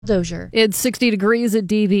Dozier. It's 60 degrees at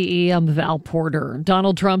DVE. I'm Val Porter.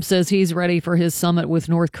 Donald Trump says he's ready for his summit with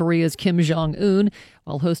North Korea's Kim Jong-un.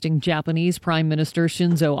 While hosting Japanese Prime Minister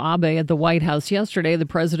Shinzo Abe at the White House yesterday, the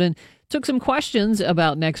president took some questions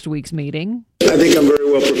about next week's meeting. I think I'm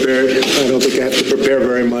very well prepared. I don't think I have to prepare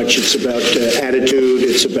very much. It's about attitude.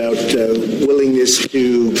 It's about willingness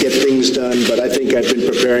to get things done. But I think I've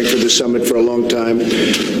been preparing for the summit for a long time,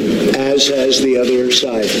 as has the other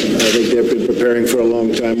side. I think they've been preparing for a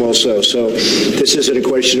long time also. So this isn't a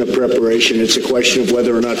question of preparation. It's a question of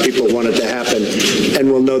whether or not people want it to happen.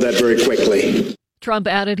 And we'll know that very quickly. Trump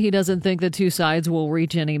added he doesn't think the two sides will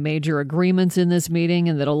reach any major agreements in this meeting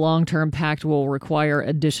and that a long-term pact will require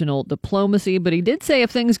additional diplomacy. But he did say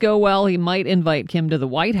if things go well, he might invite Kim to the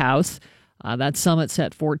White House. That summit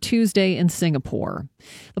set for Tuesday in Singapore.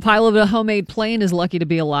 The pilot of a homemade plane is lucky to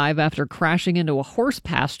be alive after crashing into a horse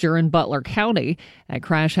pasture in Butler County. That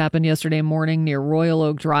crash happened yesterday morning near Royal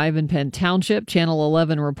Oak Drive in Penn Township. Channel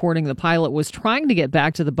 11 reporting the pilot was trying to get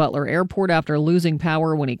back to the Butler airport after losing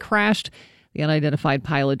power when he crashed. The unidentified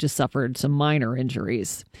pilot just suffered some minor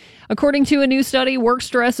injuries. According to a new study, work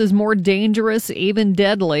stress is more dangerous, even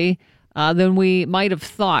deadly, than we might have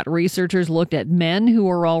thought. Researchers looked at men who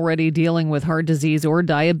were already dealing with heart disease or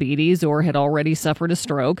diabetes or had already suffered a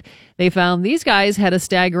stroke. They found these guys had a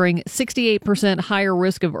staggering 68% higher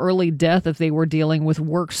risk of early death if they were dealing with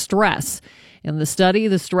work stress. In the study,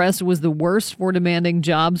 the stress was the worst for demanding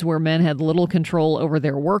jobs where men had little control over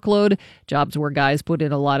their workload. Jobs where guys put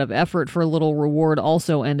in a lot of effort for little reward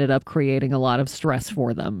also ended up creating a lot of stress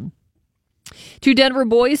for them. Two Denver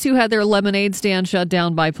boys who had their lemonade stand shut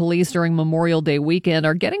down by police during Memorial Day weekend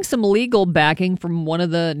are getting some legal backing from one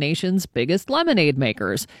of the nation's biggest lemonade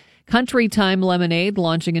makers. Country Time Lemonade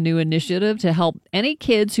launching a new initiative to help any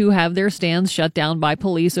kids who have their stands shut down by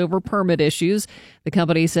police over permit issues. The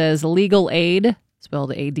company says legal aid,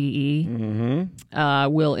 spelled ADE,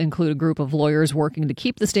 will include a group of lawyers working to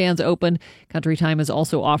keep the stands open. Country Time is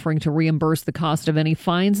also offering to reimburse the cost of any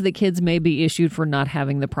fines that kids may be issued for not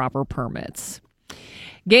having the proper permits.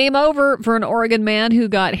 Game over for an Oregon man who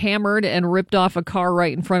got hammered and ripped off a car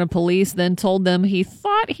right in front of police, then told them he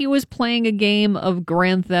thought he was playing a game of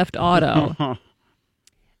Grand Theft Auto.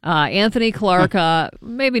 Anthony Clark,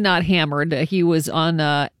 maybe not hammered. He was on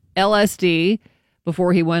LSD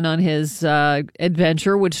before he went on his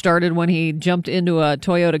adventure, which started when he jumped into a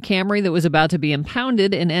Toyota Camry that was about to be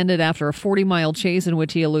impounded and ended after a 40-mile chase in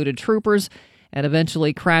which he eluded troopers and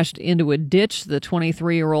eventually crashed into a ditch. The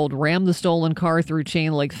 23-year-old rammed the stolen car through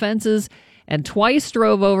chain link fences and twice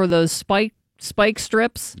drove over those spike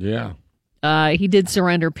strips. Yeah. He did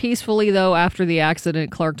surrender peacefully, though. After the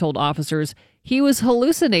accident, Clark told officers he was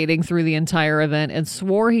hallucinating through the entire event and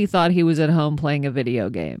swore he thought he was at home playing a video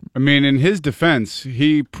game. I mean, in his defense,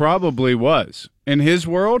 he probably was. In his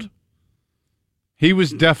world, he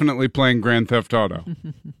was definitely playing Grand Theft Auto.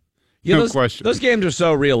 No question. Those games are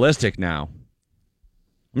so realistic now.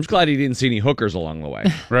 I'm just glad he didn't see any hookers along the way.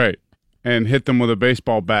 Right. And hit them with a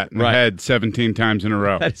baseball bat in the head 17 times in a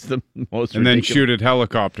row. That's the most And ridiculous. then shoot at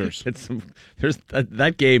helicopters.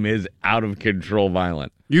 That game is out of control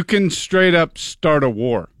violent. You can straight up start a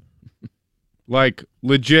war. Like,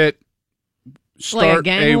 legit start like a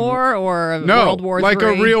gang war or a World War III? like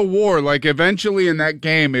a real war. Like, eventually in that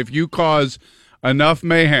game, if you cause enough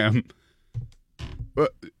mayhem,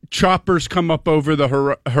 choppers come up over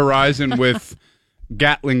the horizon with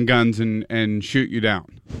Gatling guns and shoot you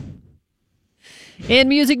down. In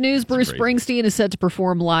music news, Bruce Springsteen is set to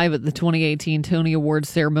perform live at the 2018 Tony Awards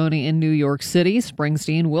ceremony in New York City.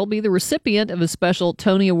 Springsteen will be the recipient of a special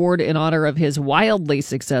Tony Award in honor of his wildly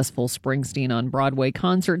successful Springsteen on Broadway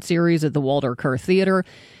concert series at the Walter Kerr Theater.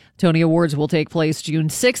 Tony Awards will take place June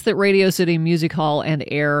 6th at Radio City Music Hall and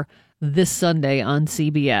air this Sunday on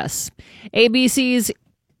CBS. ABC's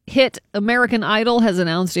hit American Idol has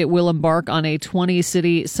announced it will embark on a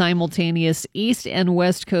 20-city simultaneous East and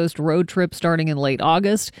West Coast road trip starting in late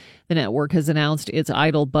August. The network has announced its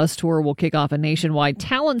Idol bus tour will kick off a nationwide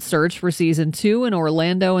talent search for Season 2 in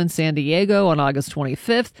Orlando and San Diego on August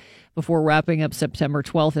 25th, before wrapping up September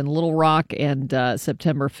 12th in Little Rock and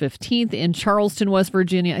September 15th in Charleston, West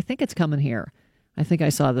Virginia. I think it's coming here. I think I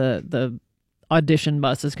saw the audition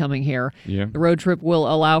bus is coming here. Yeah. The road trip will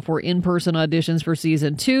allow for in-person auditions for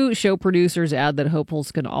Season 2. Show producers add that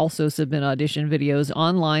hopefuls can also submit audition videos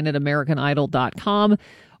online at AmericanIdol.com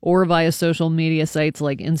or via social media sites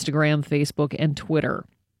like Instagram, Facebook, and Twitter.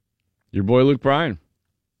 Your boy Luke Bryan.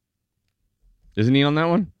 Isn't he on that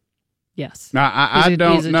one? Yes. I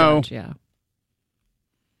don't know. Judge, yeah.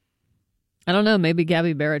 I don't know. Maybe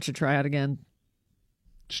Gabby Barrett should try out again.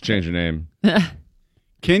 Just change your name.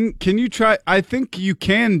 Can you try? I think you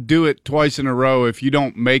can do it twice in a row if you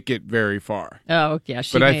don't make it very far. Oh, yeah.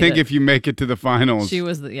 But I think if you make it to the finals. She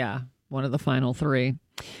was, one of the final three.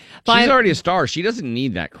 She's already a star. She doesn't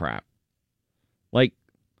need that crap. Like,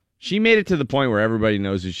 she made it to the point where everybody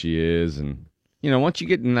knows who she is. And, once you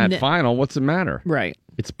get in that final, what's the matter? Right.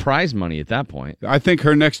 It's prize money at that point. I think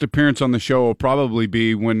her next appearance on the show will probably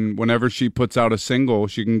be whenever she puts out a single,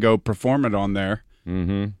 she can go perform it on there.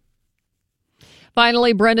 Mm-hmm.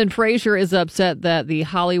 Finally, Brendan Fraser is upset that the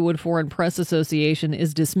Hollywood Foreign Press Association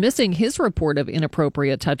is dismissing his report of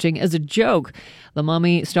inappropriate touching as a joke. The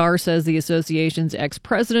Mummy star says the association's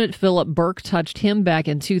ex-president, Philip Burke, touched him back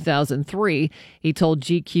in 2003. He told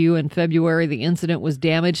GQ in February the incident was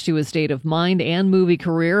damage to his state of mind and movie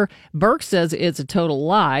career. Burke says it's a total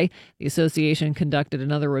lie. The association conducted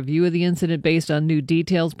another review of the incident based on new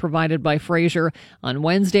details provided by Fraser. On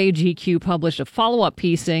Wednesday, GQ published a follow-up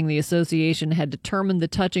piece saying the association had determined the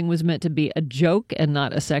touching was meant to be a joke and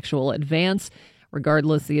not a sexual advance.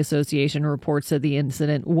 Regardless, the association report said the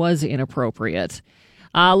incident was inappropriate.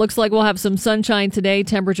 Looks like we'll have some sunshine today.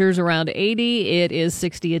 Temperatures around 80. It is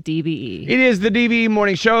 60 at DVE. It is the DVE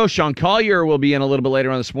Morning Show. Sean Collier will be in a little bit later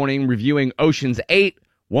on this morning reviewing Ocean's 8.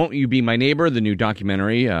 Won't You Be My Neighbor, the new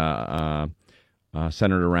documentary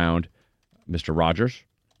centered around Mr. Rogers,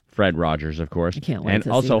 Fred Rogers, of course. I can't wait and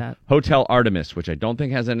to also see that. Hotel Artemis, which I don't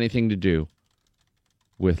think has anything to do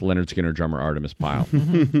with Leonard Skinner drummer Artemis Pyle.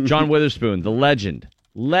 John Witherspoon, the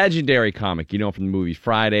legendary comic, from the movies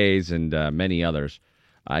Fridays and many others.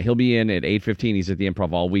 He'll be in at 8:15. He's at the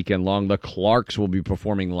Improv all weekend long. The Clarks will be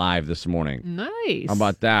performing live this morning. Nice. How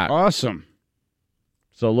about that? Awesome.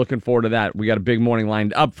 So looking forward to that. We got a big morning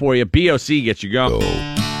lined up for you. BOC gets you going.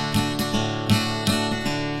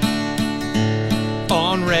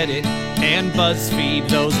 On Reddit and BuzzFeed,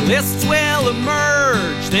 those lists will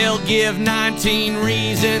emerge. They'll give 19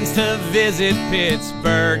 reasons to visit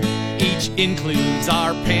Pittsburgh. Each includes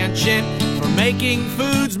our penchant for making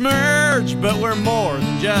foods merge, but we're more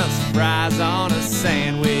than just fries on a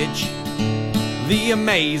sandwich. The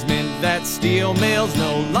amazement that steel mills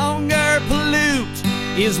no longer pollute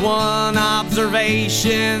is one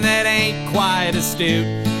observation that ain't quite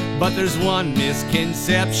astute. But there's one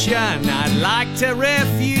misconception I'd like to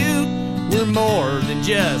refute. We're more than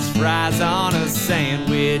just fries on a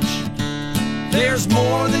sandwich. There's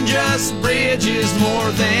more than just bridges,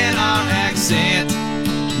 more than our accent,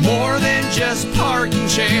 more than just parking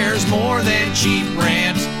chairs, more than cheap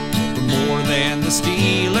rent. We're more than the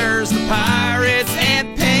Steelers, the Pirates,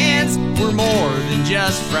 and Pens. We're more than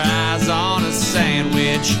just fries on a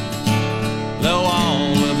sandwich. Though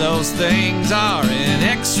all of those things are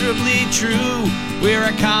inexorably true, we're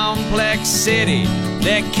a complex city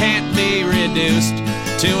that can't be reduced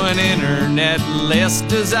to an internet list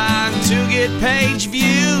designed to get page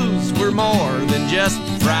views. We're more than just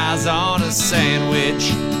fries on a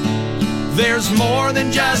sandwich. There's more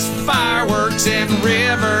than just fireworks and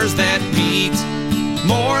rivers that beat,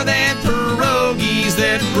 more than pierogies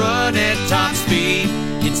that run at top speed.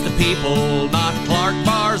 It's the people, not Clark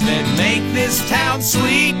bars, that make this town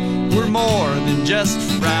sweet. We're more than just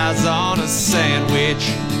fries on a sandwich.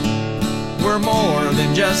 We're more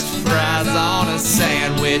than just fries on a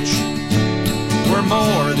sandwich. We're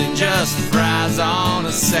more than just fries on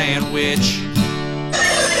a sandwich.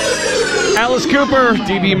 Alice Cooper,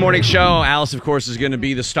 DVE Morning Show. Alice, of course, is going to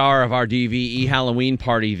be the star of our DVE Halloween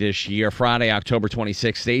party this year, Friday, October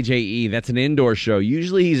 26th, Stage AE. That's an indoor show.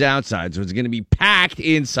 Usually he's outside, so it's going to be packed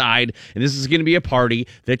inside, and this is going to be a party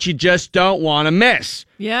that you just don't want to miss.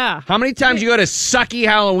 Yeah. How many times you go to sucky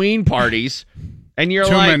Halloween parties, and you're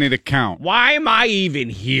Too like, many to count. Why am I even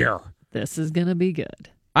here? This is going to be good.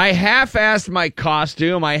 I half-assed my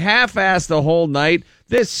costume. I half-assed the whole night.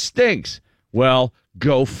 This stinks. Well,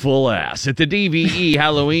 go full ass at the DVE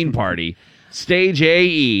Halloween party. Stage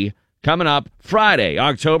AE coming up Friday,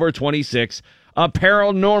 October 26th. A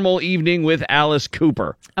paranormal evening with Alice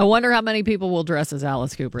Cooper. I wonder how many people will dress as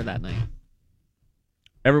Alice Cooper that night.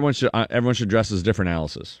 Everyone should dress as different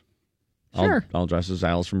Alices. Sure. I'll dress as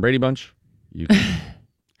Alice from Brady Bunch. You can,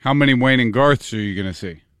 How many Wayne and Garths are you going to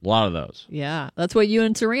see? a lot of those. Yeah. That's what you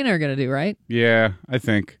and Serena are going to do, right? Yeah, I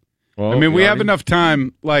think. Well, I mean, we have already- enough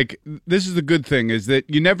time. Like, this is the good thing, is that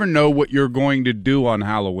you never know what you're going to do on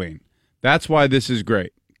Halloween. That's why this is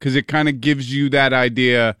great, because it kind of gives you that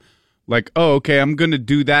idea, like, oh, okay, I'm going to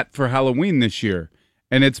do that for Halloween this year.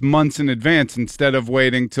 And it's months in advance instead of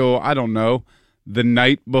waiting till, I don't know, the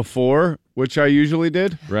night before, which I usually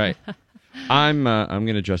did. Right. I'm going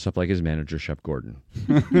to dress up like his manager, Shep Gordon.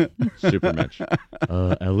 Super Mitch.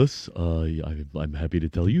 Alice, I'm happy to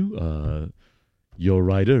tell you, Your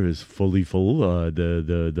rider is fully full.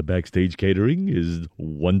 The backstage catering is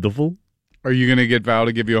wonderful. Are you going to get Val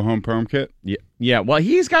to give you a home perm kit? Yeah. Well,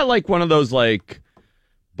 he's got like one of those like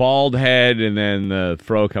bald head and then the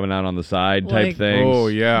fro coming out on the side type Like- things. Oh,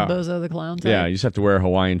 yeah. Those are the clowns. Yeah, you just have to wear a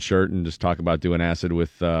Hawaiian shirt and just talk about doing acid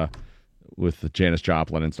with Janis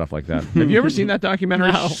Joplin and stuff like that. Have you ever seen that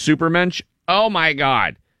documentary, No. Supermensch? Oh my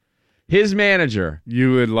God, his manager,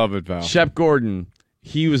 You would love it, Val. Shep Gordon.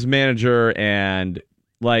 He was manager and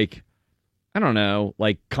like I don't know,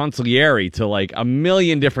 like consigliere to like a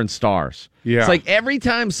million different stars. Yeah. It's like every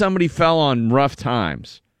time somebody fell on rough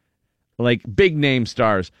times, like big name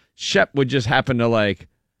stars, Shep would just happen to like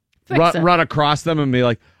Fix it. run across them and be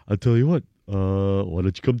like, "I'll tell you what, why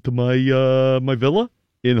don't you come to my villa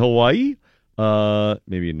in Hawaii?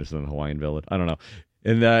 Maybe it's not a Hawaiian villa. I don't know."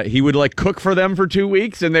 And he would like cook for them for 2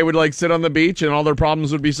 weeks, and they would like sit on the beach, and all their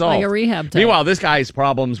problems would be solved. Like a rehab type. Meanwhile, this guy's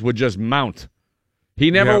problems would just mount. He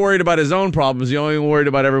never Yep. worried about his own problems. He only worried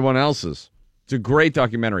about everyone else's. It's a great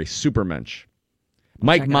documentary, Supermensch.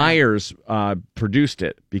 Mike check it out. Myers produced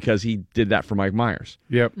it because he did that for Mike Myers.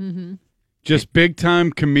 Yep. Just big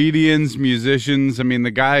time comedians, musicians. I mean, the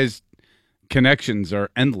guy's connections are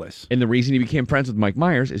endless. And the reason he became friends with Mike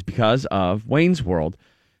Myers is because of Wayne's World,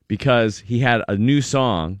 because he had a new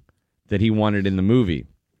song that he wanted in the movie.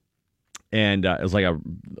 And it was like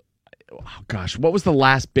what was the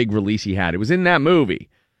last big release he had? It was in that movie.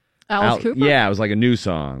 Alice Cooper? Yeah, it was like a new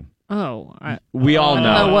song. Oh. We all I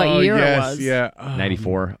know. don't know what year it yes, was. Yeah. Oh.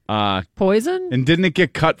 94. Poison? And didn't it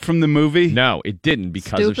get cut from the movie? No, it didn't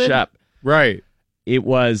because of Stupid. Shep. Right. It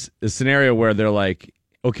was a scenario where they're like,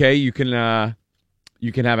 okay, you can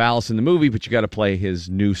have Alice in the movie, but you got to play his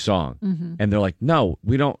new song. And they're like, no,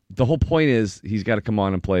 we don't. The whole point is he's got to come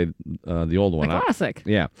on and play the old The one. classic.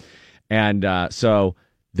 Yeah. And so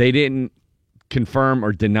they didn't confirm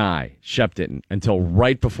or deny, Shep didn't, until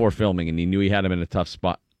right before filming, and he knew he had him in a tough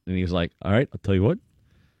spot. And he was like, all right, I'll tell you what.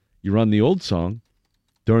 You run the old song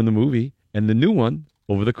during the movie and the new one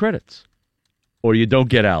over the credits, or you don't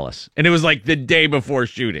get Alice. And it was like the day before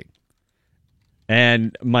shooting.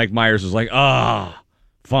 And Mike Myers was like,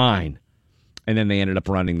 fine. And then they ended up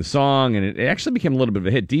running the song, and it actually became a little bit of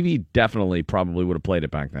a hit. DV definitely probably would have played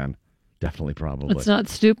it back then. Definitely, probably. It's not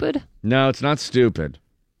stupid. No, it's not stupid.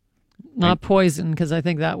 Not Poison, because I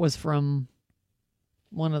think that was from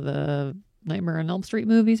one of the Nightmare on Elm Street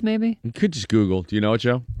movies, maybe. You could just Google. Do you know it,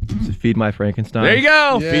 Joe? Feed My Frankenstein. There you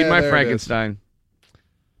go. Yeah, Feed My there it Frankenstein.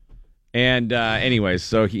 And anyways,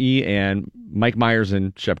 so he and Mike Myers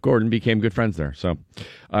and Shep Gordon became good friends there. So,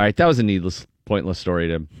 all right, that was a needless, pointless story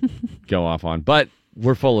to go off on. But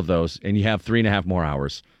we're full of those, and you have 3.5 more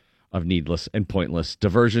hours of needless and pointless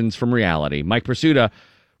diversions from reality. Mike Pursuta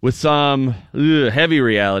with some heavy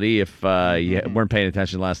reality if you weren't paying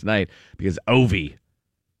attention last night, because Ovi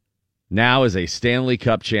now is a Stanley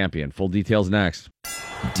Cup champion. Full details next.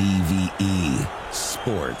 DVE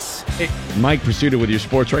Sports. Hey, Mike Pursuta with your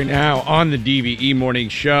sports right now on the DVE Morning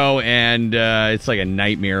Show, and it's like a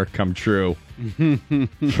nightmare come true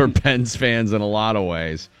for Pens fans in a lot of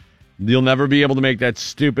ways. You'll never be able to make that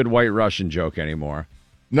stupid White Russian joke anymore.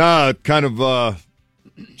 Nah, it kind of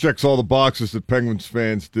checks all the boxes that Penguins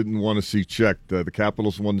fans didn't want to see checked. The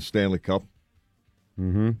Capitals won the Stanley Cup.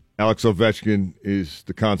 Mm-hmm. Alex Ovechkin is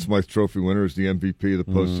the Conn Smythe Trophy winner, is the MVP of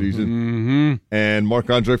the postseason. Mm-hmm. And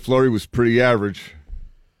Marc-Andre Fleury was pretty average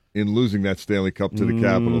in losing that Stanley Cup to the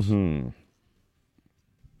Capitals.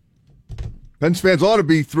 Pens fans ought to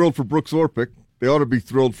be thrilled for Brooks Orpik. They ought to be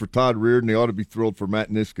thrilled for Todd Reardon. They ought to be thrilled for Matt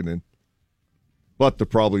Niskanen. But they're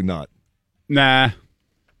probably not. Nah.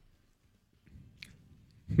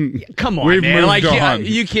 Come on, We've man! moved Like on.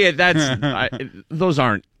 you can't. That's those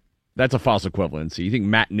aren't. That's a false equivalency. You think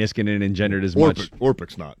Matt Niskanen engendered as much?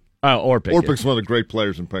 Orpik's not. Oh, Orpik. Orpik's one of the great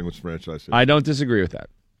players in Penguins franchise. I don't disagree with that.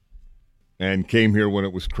 And came here when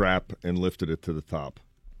it was crap and lifted it to the top.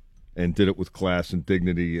 And did it with class and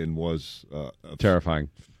dignity and was Terrifying.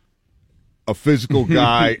 a physical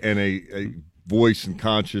guy and a voice and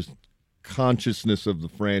consciousness of the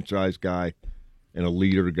franchise guy and a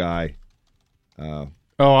leader guy. Oh,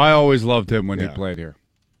 I always loved him when he Yeah. played here.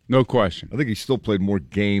 No question. I think he still played more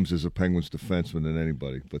games as a Penguins defenseman than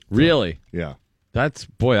anybody. But Really? yeah, That's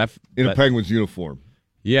boy. in That, a Penguins uniform.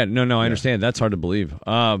 yeah. No. I understand. That's hard to believe.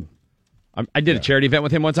 I did a charity event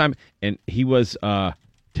with him one time, and he was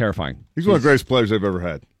terrifying. He's one of the greatest players I've ever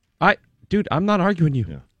had. Dude, I'm not arguing you.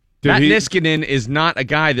 Yeah. Matt Did he- Niskanen is not a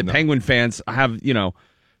guy that Penguin fans have,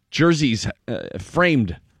 jerseys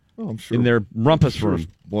framed Oh, I'm sure in their rumpus room.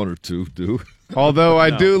 one or two do. Although I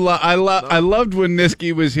loved when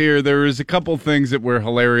Niski was here. There was a couple things that were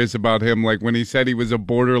hilarious about him, like when he said he was a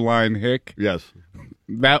borderline hick. Yes.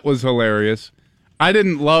 That was hilarious. I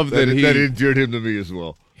didn't love that That endeared him to me as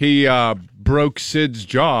well. he broke Sid's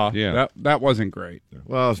jaw. Yeah. That wasn't great.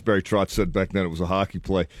 Well, as Barry Trotz said back then, it was a hockey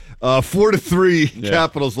play. 4-3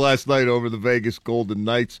 Capitals last night over the Vegas Golden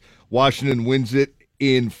Knights. Washington wins it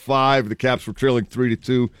in 5. The Caps were trailing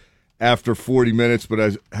 3-2 after 40 minutes, but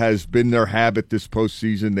as has been their habit this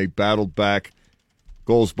postseason, they battled back.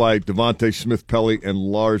 Goals by Devontae Smith-Pelly and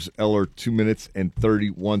Lars Eller, 2 minutes and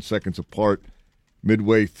 31 seconds apart.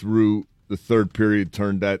 Midway through the third period,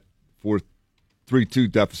 turned that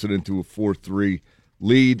 3-2 deficit into a 4-3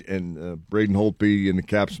 lead, and Braden Holtby and the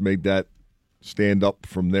Caps made that stand up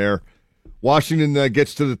from there. Washington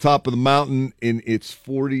gets to the top of the mountain in its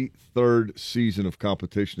 43rd season of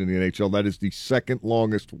competition in the NHL. That is the second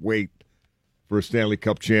longest wait for a Stanley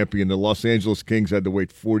Cup champion. The Los Angeles Kings had to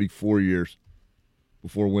wait 44 years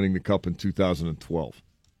before winning the Cup in 2012.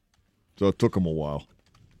 So it took them a while.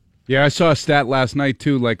 Yeah, I saw a stat last night,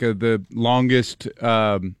 too, like the longest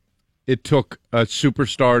it took a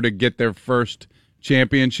superstar to get their first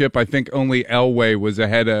championship. I think only Elway was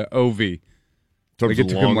ahead of Ovi. Like it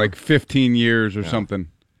took him like 15 years or something.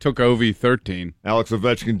 Took Ovi 13. Alex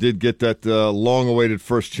Ovechkin did get that long-awaited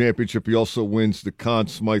first championship. He also wins the Conn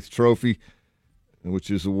Smythe Trophy,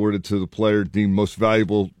 which is awarded to the player deemed most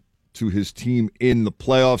valuable to his team in the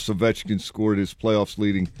playoffs. Ovechkin scored his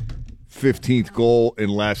playoffs-leading 15th goal in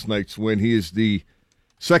last night's win. He is the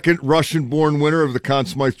second Russian-born winner of the Conn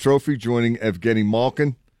Smythe Trophy, joining Evgeny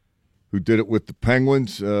Malkin, who did it with the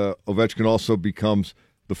Penguins. Ovechkin also becomes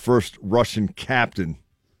the first Russian captain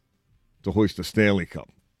to hoist a Stanley Cup.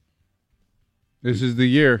 This is the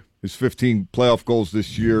year. His 15 playoff goals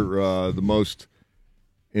this year, the most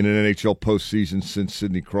in an NHL postseason since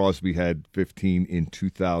Sidney Crosby had 15 in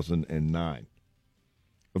 2009.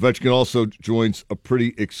 Ovechkin also joins a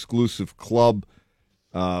pretty exclusive club.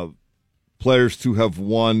 Players to have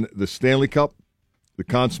won the Stanley Cup, the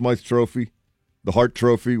Conn Smythe Trophy, the Hart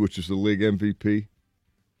Trophy, which is the league MVP,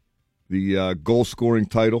 the goal-scoring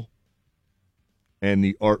title, and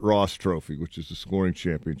the Art Ross Trophy, which is the scoring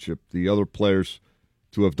championship. The other players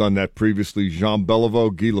to have done that previously, Jean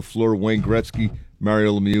Beliveau, Guy Lafleur, Wayne Gretzky,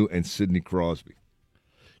 Mario Lemieux, and Sidney Crosby.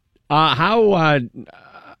 How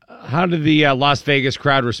did the Las Vegas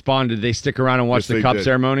crowd respond? Did they stick around and watch the cup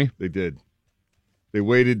ceremony? They did. They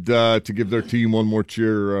waited to give their team one more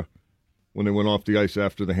cheer when they went off the ice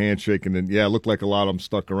after the handshake, and then, it looked like a lot of them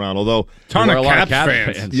stuck around. Although, ton of Caps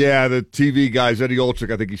fans. Yeah, the TV guys, Eddie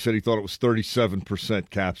Olczyk, I think he said he thought it was 37%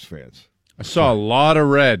 Caps fans. I saw a lot of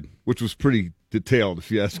red. Which was pretty detailed, if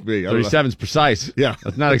you ask me. 37's precise. Yeah.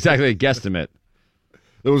 That's not exactly a guesstimate.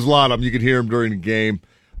 There was a lot of them. You could hear them during the game.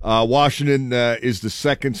 Washington is the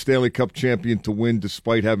second Stanley Cup champion to win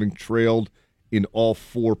despite having trailed in all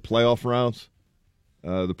 4 playoff rounds.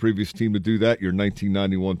 The previous team to do that, your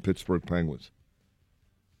 1991 Pittsburgh Penguins.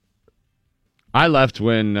 I left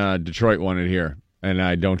when Detroit won it here, and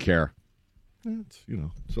I don't care.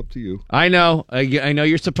 It's up to you. I know. I know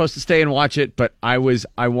you're supposed to stay and watch it, but it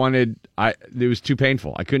was too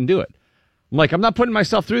painful. I couldn't do it. I'm like, I'm not putting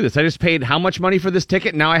myself through this. I just paid how much money for this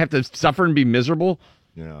ticket? Now I have to suffer and be miserable?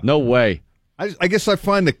 Yeah. No way. I guess I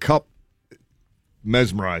find the Cup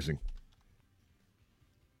mesmerizing.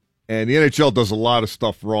 And the NHL does a lot of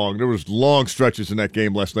stuff wrong. There was long stretches in that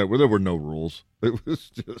game last night where there were no rules. It was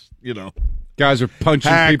just, Guys are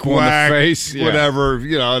punching people in the face. Whatever,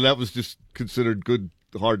 and that was just considered good,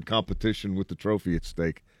 hard competition with the trophy at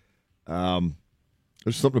stake.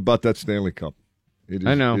 There's something about that Stanley Cup.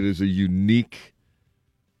 I know. It is a unique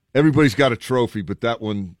 – everybody's got a trophy, but that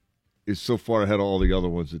one is so far ahead of all the other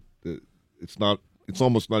ones. It's not – it's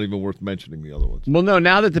almost not even worth mentioning the other ones. Well, no,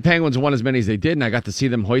 now that the Penguins won as many as they did, and I got to see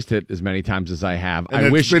them hoist it as many times as I have, and I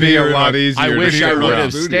wish a lot easier. I wish I would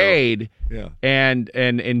have studio. stayed and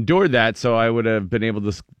endured that, so I would have been able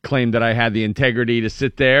to claim that I had the integrity to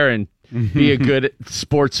sit there and be a good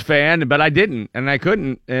sports fan, but I didn't, and I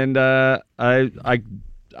couldn't, and I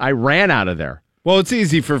ran out of there. Well, it's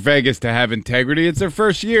easy for Vegas to have integrity. It's their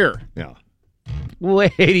first year. Yeah.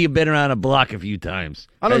 Wait, you've been around a block a few times.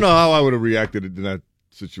 I don't know how I would have reacted in that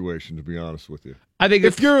situation, to be honest with you. I think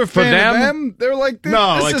if you're a fan of them, they're like,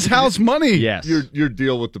 this is house money. Yes. Your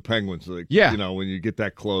deal with the Penguins, when you get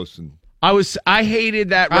that close. And I hated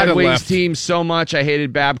that Red Wings team so much. I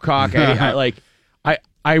hated Babcock.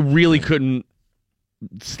 I really couldn't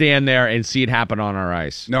stand there and see it happen on our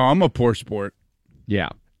ice. No, I'm a poor sport. Yeah,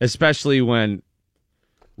 especially when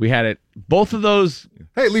we had it. Both of those.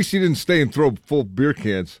 Hey, at least you didn't stay and throw full beer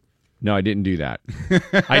cans No, I didn't do that.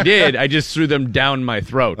 I did. I just threw them down my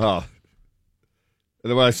throat. Oh. And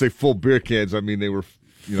then when I say full beer cans, I mean they were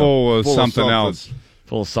full of something else.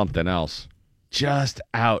 Full of something else. Just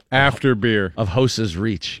out After beer. of Hosa's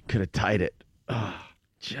reach. Could have tied it. Oh,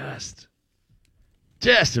 just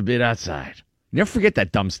a bit outside. Never forget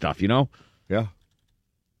that dumb stuff, you know? Yeah.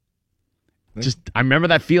 I remember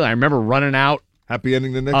that feeling. I remember running out Happy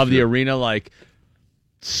ending the next of the year. arena like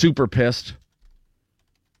super pissed.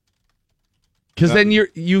 Because then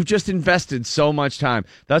you've just invested so much time.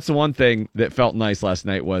 That's the one thing that felt nice last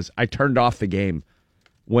night was I turned off the game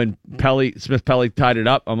when Smith Pelly tied it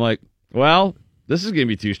up. I'm like, well, this is going to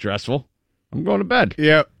be too stressful. I'm going to bed.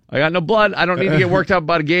 Yep. I got no blood. I don't need to get worked up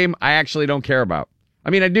about a game I actually don't care about. I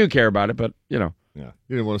mean, I do care about it, but, you know. Yeah,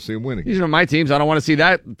 you didn't want to see him winning. These are my teams. I don't want to see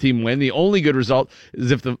that team win. The only good result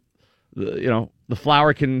is if the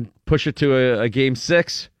Flower can push it to a game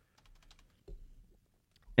 6.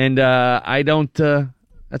 And I don't.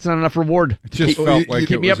 That's not enough reward. It just felt like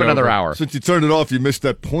keep it me was up another over. hour. Since you turned it off, you missed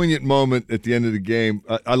that poignant moment at the end of the game.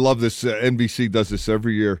 I love this. NBC does this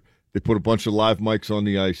every year. They put a bunch of live mics on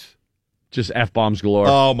the ice. Just F-bombs galore.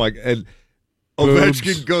 Oh, my. And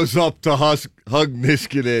Ovechkin goes up to hug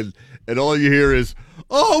Niskanen, and all you hear is,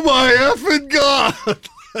 oh, my effing God.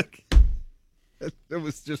 It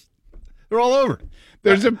was just, they're all over.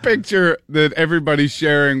 There's a picture that everybody's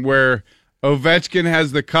sharing where Ovechkin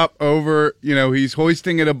has the cup over, he's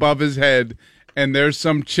hoisting it above his head, and there's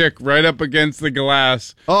some chick right up against the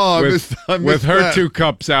glass Oh, with I missed with her that. 2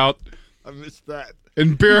 cups out. I missed that.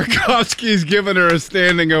 And Burakovsky's giving her a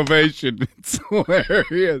standing ovation. It's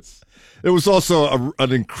hilarious. There was also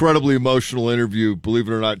an incredibly emotional interview, believe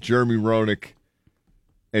it or not, Jeremy Roenick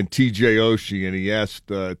and TJ Oshie, and he asked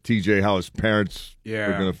TJ how his parents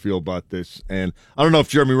are going to feel about this. And I don't know if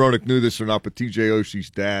Jeremy Roenick knew this or not, but TJ Oshie's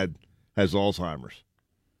dad has Alzheimer's.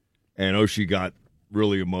 And Oshie got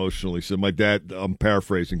really emotional. He said, my dad, I'm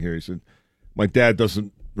paraphrasing here, he said, my dad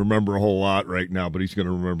doesn't remember a whole lot right now, but he's going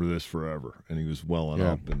to remember this forever. And he was welling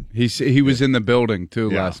up. And He was in the building,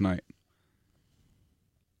 too, last night.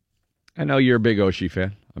 I know you're a big Oshie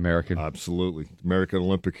fan, American. Absolutely. American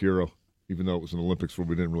Olympic hero, even though it was an Olympics where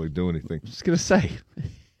we didn't really do anything. I was just going to say.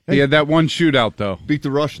 He had that one shootout, though. Beat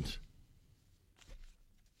the Russians.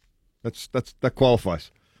 That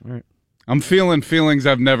qualifies. All right. I'm feeling feelings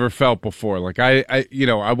I've never felt before. Like I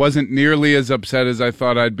wasn't nearly as upset as I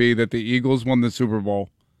thought I'd be that the Eagles won the Super Bowl.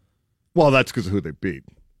 Well, that's because of who they beat.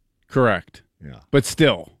 Correct. Yeah. But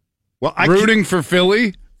still, well, rooting for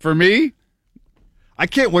Philly, for me, I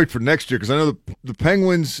can't wait for next year because I know the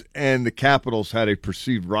Penguins and the Capitals had a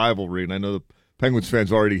perceived rivalry, and I know the Penguins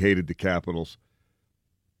fans already hated the Capitals.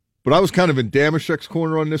 But I was kind of in Damashek's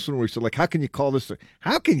corner on this one where he said, how can you call this?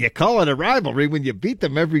 How can you call it a rivalry when you beat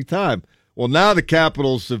them every time? Well, now the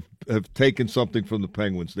Capitals have taken something from the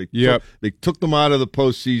Penguins. They took them out of the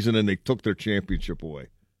postseason, and they took their championship away.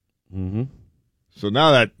 Mm-hmm. So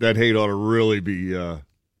now that hate ought to really be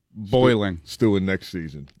boiling, stewing next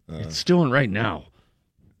season. It's stewing right now.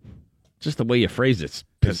 Just the way you phrase it's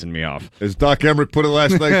pissing me off. As Doc Emmerich put it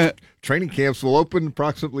last night, training camps will open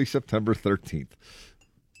approximately September 13th.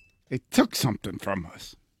 They took something from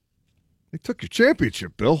us. They took your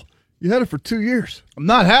championship, Bill. You had it for 2 years. I'm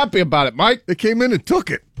not happy about it, Mike. They came in and took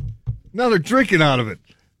it. Now they're drinking out of it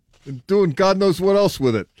and doing God knows what else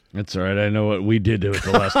with it. That's all right. I know what we did to it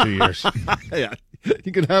the last 2 years. Yeah,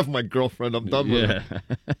 you can have my girlfriend. I'm done with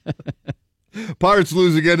it. Pirates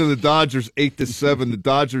lose again to the Dodgers, 8-7. The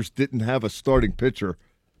Dodgers didn't have a starting pitcher.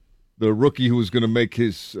 The rookie who was going to make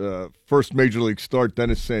his first major league start,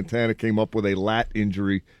 Dennis Santana, came up with a lat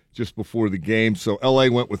injury just before the game. So L.A.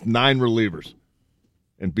 went with 9 relievers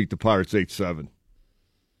and beat the Pirates 8-7.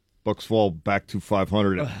 Bucks fall back to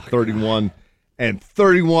 500 at 31 and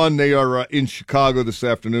 31. They are in Chicago this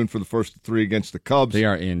afternoon for the first of 3 against the Cubs. They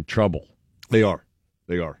are in trouble. They are.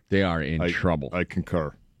 They are in trouble. I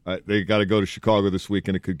concur. They got to go to Chicago this week,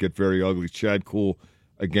 and it could get very ugly. Chad Kuhl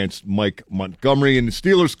against Mike Montgomery. And the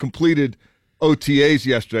Steelers completed OTAs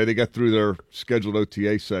yesterday. They got through their scheduled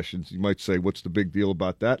OTA sessions. You might say, what's the big deal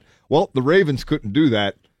about that? Well, the Ravens couldn't do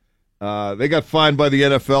that. They got fined by the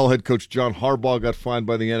NFL. Head coach John Harbaugh got fined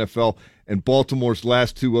by the NFL. And Baltimore's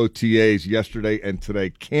last 2 OTAs, yesterday and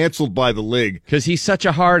today, canceled by the league. Because he's such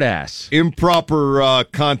a hard ass. Improper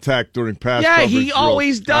contact during pass coverage. Yeah, he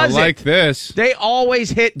always does it. Like this. They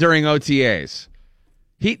always hit during OTAs.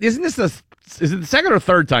 Is it the second or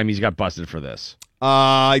third time he's got busted for this?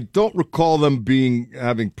 I don't recall them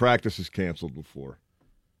having practices canceled before.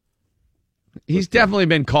 He's definitely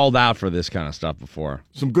been called out for this kind of stuff before.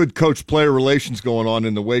 Some good coach-player relations going on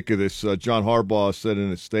in the wake of this. John Harbaugh said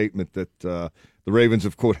in a statement that The Ravens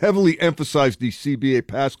have, quote, heavily emphasized these CBA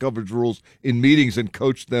pass coverage rules in meetings and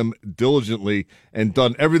coached them diligently and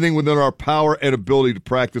done everything within our power and ability to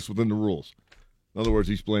practice within the rules. In other words,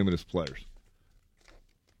 he's blaming his players.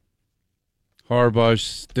 Harbaugh's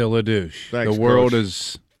still a douche. Thanks, the world Coach.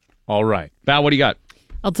 is all right. Val, what do you got?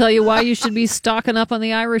 I'll tell you why you should be stocking up on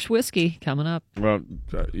the Irish whiskey coming up. Well,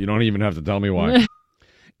 you don't even have to tell me why.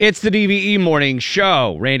 It's the DVE Morning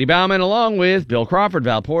Show. Randy Bauman along with Bill Crawford,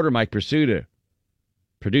 Val Porter, Mike Pursuta,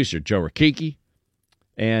 producer Joe Rakiki.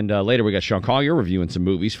 And later we got Sean Collier reviewing some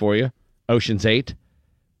movies for you. Ocean's 8,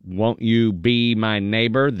 Won't You Be My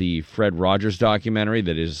Neighbor, the Fred Rogers documentary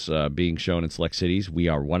that is being shown in select cities. We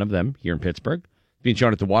are one of them here in Pittsburgh. Being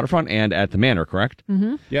shown at the Waterfront and at the Manor, correct?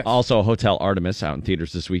 Mm-hmm. Yes. Also, Hotel Artemis out in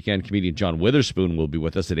theaters this weekend. Comedian John Witherspoon will be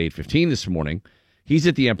with us at 8:15 this morning. He's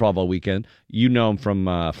at the Improv all weekend. You know him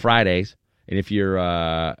from Fridays. And if you're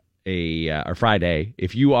or Friday,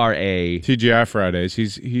 if you are a TGI Fridays,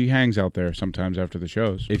 he hangs out there sometimes after the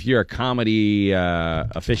shows. if you're a comedy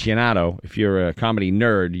aficionado, if you're a comedy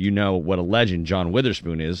nerd, you know what a legend John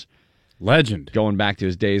Witherspoon is, Legend. going back to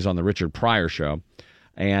his days on the Richard Pryor Show.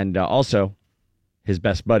 And also his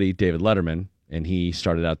best buddy, David Letterman, and he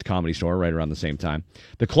started out at the Comedy Store right around the same time.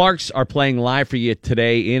 The Clarks are playing live for you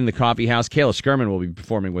today in the Coffee House. Kayla Skirman will be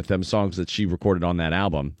performing with them songs that she recorded on that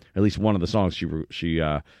album, at least one of the songs she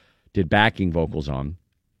did backing vocals on.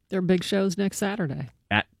 Their big shows next Saturday.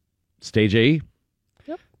 At Stage AE.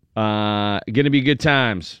 Yep. Going to be good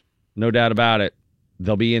times. No doubt about it.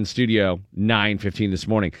 They'll be in studio 9:15 this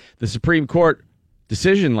morning. The Supreme Court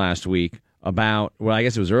decision last week about, well, I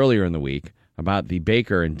guess it was earlier in the week, about the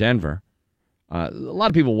baker in Denver. A lot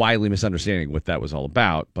of people widely misunderstanding what that was all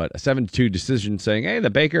about, but a 7-2 decision saying, hey, the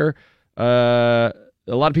baker, a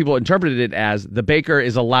lot of people interpreted it as the baker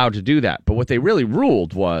is allowed to do that. But what they really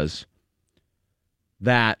ruled was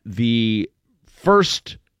that the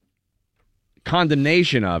first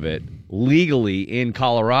condemnation of it legally in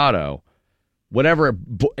Colorado, whatever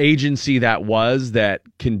agency that was that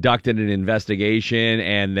conducted an investigation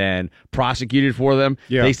and then prosecuted for them,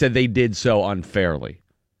 they said they did so unfairly.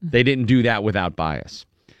 They didn't do that without bias.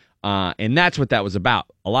 And that's what that was about.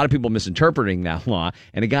 A lot of people misinterpreting that law.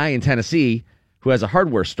 And a guy in Tennessee who has a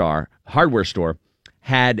hardware store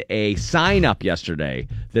had a sign up yesterday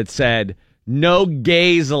that said, no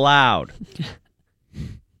gays allowed.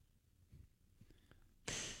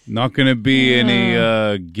 Not going to be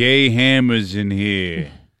any gay hammers in here.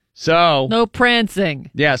 So No prancing.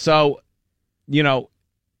 yeah, so, you know,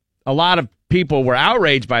 a lot of people were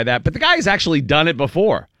outraged by that, but the guy's actually done it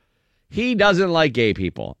before. He doesn't like gay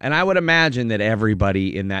people, and I would imagine that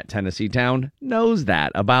everybody in that Tennessee town knows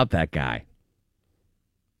that about that guy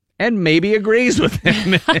and maybe agrees with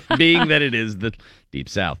him, being that it is the Deep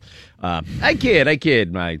South. I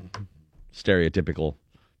kid, my stereotypical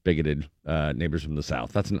bigoted neighbors from the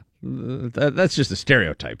South. That's just a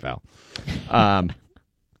stereotype, Val. I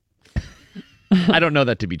don't know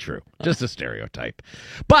that to be true. Just a stereotype.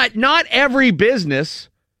 But not every business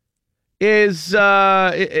is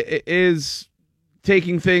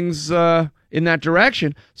taking things in that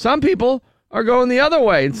direction. Some people are going the other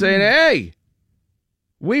way and saying, hey,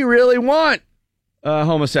 we really want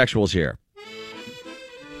homosexuals here.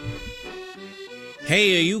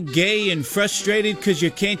 Hey, are you gay and frustrated because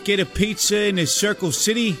you can't get a pizza in Circle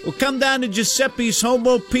City? Well, come down to Giuseppe's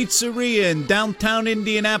Homo Pizzeria in downtown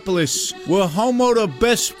Indianapolis. We're Homo the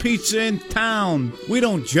best pizza in town. We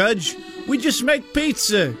don't judge. We just make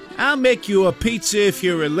pizza. I'll make you a pizza if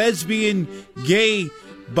you're a lesbian, gay,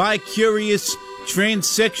 bi-curious,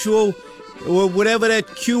 transsexual, or whatever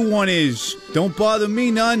that Q one is. Don't bother me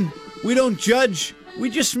none. We don't judge. We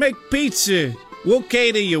just make pizza. We'll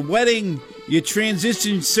cater your wedding, your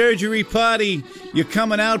transition surgery party, your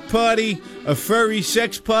coming out party, a furry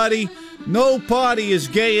sex party. No party is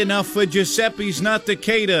gay enough for Giuseppe's not to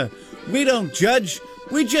cater. We don't judge.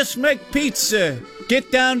 We just make pizza.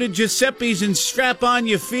 Get down to Giuseppe's and strap on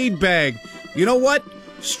your feed bag. You know what?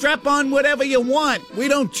 Strap on whatever you want. We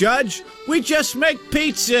don't judge. We just make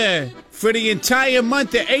pizza. For the entire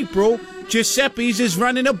month of April, Giuseppe's is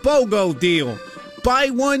running a BOGO deal.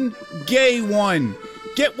 Buy one, gay one.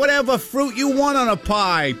 Get whatever fruit you want on a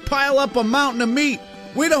pie. Pile up a mountain of meat.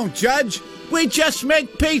 We don't judge. We just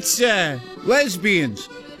make pizza. Lesbians,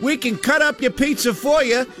 we can cut up your pizza for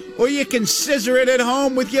you, or you can scissor it at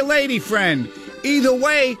home with your lady friend. Either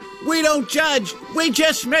way, we don't judge. We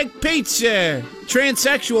just make pizza.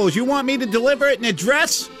 Transsexuals, you want me to deliver it in a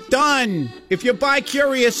dress? Done. If you're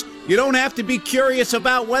bi-curious, you don't have to be curious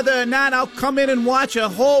about whether or not I'll come in and watch a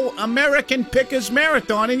whole American Pickers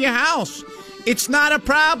marathon in your house. It's not a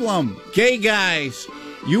problem. Gay guys,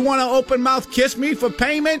 You want to open mouth kiss me for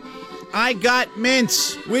payment? I got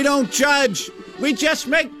mints. We don't judge. We just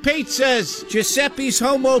make pizzas. Giuseppe's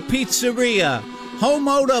Homo Pizzeria.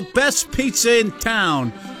 Homo, the best pizza in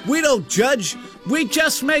town. We don't judge. We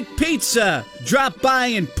just make pizza. Drop by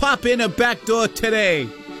and pop in a back door today.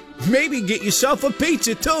 Maybe get yourself a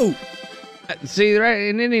pizza, too. See, right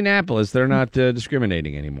in Indianapolis, they're not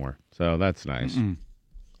discriminating anymore. So that's nice.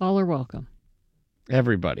 All are welcome.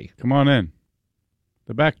 Everybody. Come on in.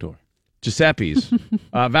 The back door. Giuseppe's.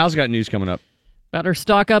 Val's got news coming up. Better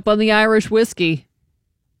stock up on the Irish whiskey.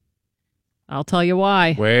 I'll tell you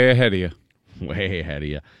why. Way ahead of you. Way ahead of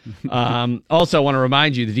you. Also, I want to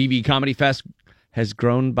remind you, the DV Comedy Fest has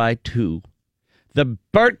grown by 2. The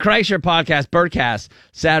Bert Kreischer podcast, Bertcast,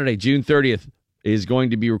 Saturday, June 30th, is going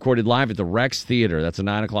to be recorded live at the Rex Theater. That's a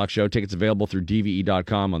 9 o'clock show. Tickets available through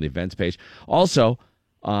DVE.com on the events page. Also,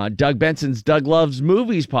 Doug Benson's Doug Loves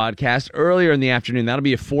Movies podcast earlier in the afternoon. That'll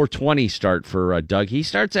be a 4:20 start for Doug. He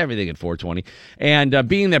starts everything at 4:20. And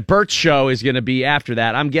being that Bert's show is going to be after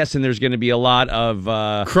that, I'm guessing there's going to be a lot of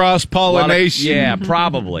cross-pollination. Yeah,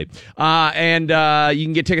 probably. And you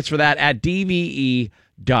can get tickets for that at DVE.com.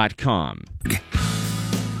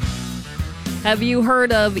 Have you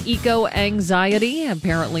heard of eco-anxiety?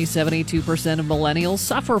 Apparently 72% of millennials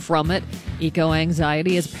suffer from it.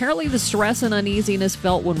 Eco-anxiety is apparently the stress and uneasiness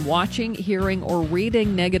felt when watching, hearing, or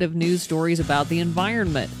reading negative news stories about the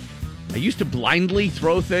environment. I used to blindly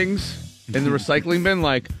throw things in the recycling bin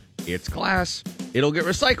like, it's glass, it'll get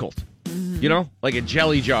recycled. You know, like a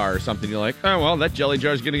jelly jar or something. You're like, oh, well, that jelly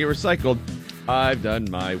jar is going to get recycled. I've done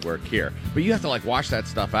my work here. But you have to, like, wash that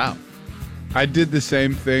stuff out. I did the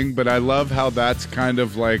same thing, but I love how that's kind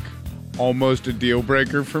of like almost a deal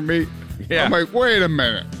breaker for me. Yeah. I'm like, wait a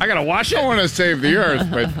minute. I got to wash it? I want to save the earth,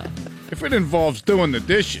 but if it involves doing the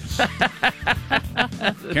dishes,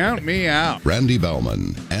 count me out. Randy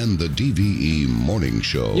Bauman and the DVE Morning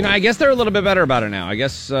Show. You know, I guess they're a little bit better about it now. I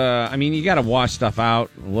guess, I mean, you got to wash stuff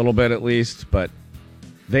out a little bit at least, but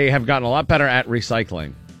they have gotten a lot better at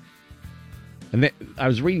recycling. And I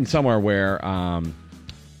was reading somewhere where,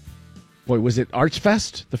 was it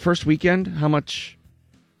Artsfest the first weekend? How much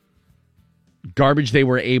garbage they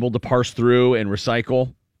were able to parse through and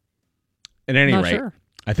recycle? At any rate, sure.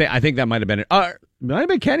 I think that might have been it. Might have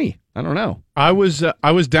been Kenny. I don't know. I was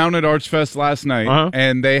down at Artsfest last night,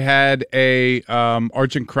 and they had a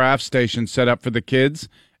arts and crafts station set up for the kids,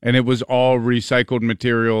 and it was all recycled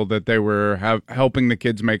material that they were helping the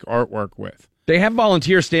kids make artwork with. They have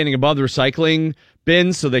volunteers standing above the recycling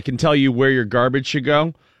bins so they can tell you where your garbage should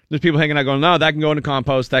go. There's people hanging out going, no, that can go into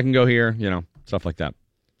compost, that can go here, you know, stuff like that.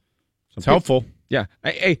 It's helpful. Yeah.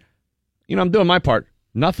 Hey, you know, I'm doing my part.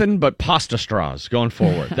 Nothing but pasta straws going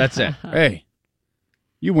forward. That's it. Hey,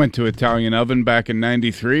 you went to Italian Oven back in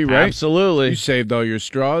 93, right? Absolutely. You saved all your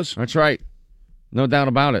straws. That's right. No doubt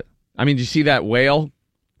about it. I mean, did you see that whale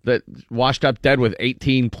that washed up dead with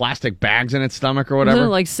 18 plastic bags in its stomach or whatever? Isn't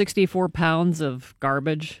it like 64 pounds of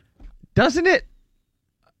garbage? Doesn't it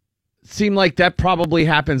seem like that probably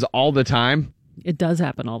happens all the time? It does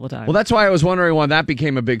happen all the time. Well, that's why I was wondering why that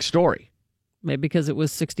became a big story. Maybe because it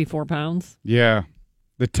was 64 pounds? Yeah.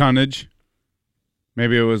 The tonnage.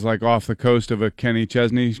 Maybe it was like off the coast of a Kenny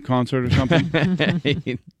Chesney concert or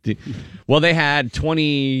something. Well, they had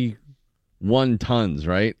 21 tons,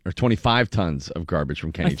 right? Or 25 tons of garbage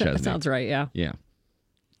from Kenny Chesney. That sounds right, yeah. Yeah.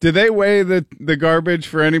 Did they weigh the garbage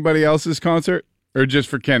for anybody else's concert or just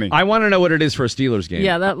for Kenny? I want to know what it is for a Steelers game.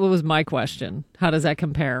 Yeah, that was my question. How does that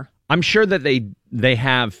compare? I'm sure that they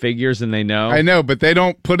have figures and they know. I know, but they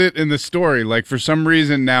don't put it in the story. Like, for some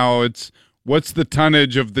reason now it's, what's the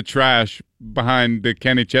tonnage of the trash behind the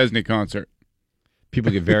Kenny Chesney concert?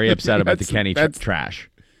 People get very upset about the Kenny trash,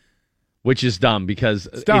 which is dumb because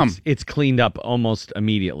it's cleaned up almost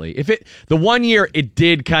immediately. The 1 year it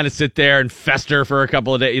did kind of sit there and fester for a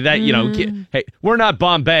couple of days. That you know, hey, we're not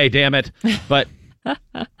Bombay, damn it. But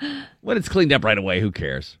when it's cleaned up right away, who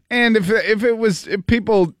cares? And if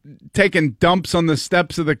people taking dumps on the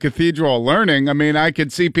steps of the Cathedral of Learning, I mean, I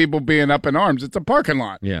could see people being up in arms. It's a parking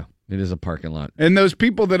lot. Yeah, it is a parking lot. And those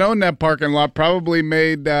people that own that parking lot probably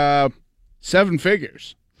made 7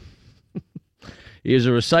 figures. Here's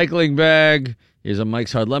a recycling bag. Here's a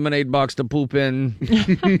Mike's Hard Lemonade box to poop in.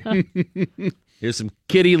 Here's some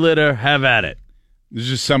kitty litter. Have at it. There's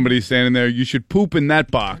just somebody standing there. You should poop in that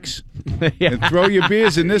box. And throw your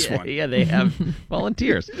beers in this one. Yeah, they have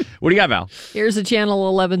volunteers. What do you got, Val? Here's a Channel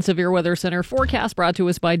 11 Severe Weather Center forecast brought to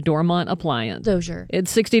us by Dormont Appliance. Dozier. It's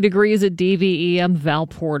 60 degrees at DVE. I'm Val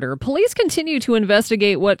Porter. Police continue to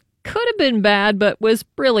investigate what could have been bad, but was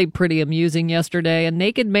really pretty amusing yesterday. A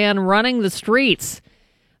naked man running the streets.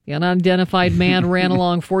 The unidentified man ran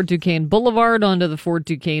along Fort Duquesne Boulevard onto the Fort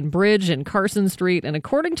Duquesne Bridge and Carson Street, and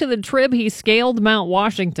according to the Trib, he scaled Mount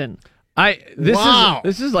Washington.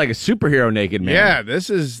 This is like a superhero naked man. Yeah, this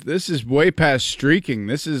is way past streaking.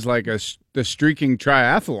 This is like the streaking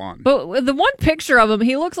triathlon. But the one picture of him,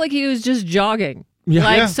 he looks like he was just jogging.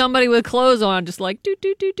 Like somebody with clothes on, just like doot,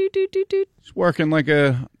 doot, doot, doot, doot, doot, doot. It's working like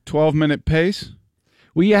a 12-minute pace.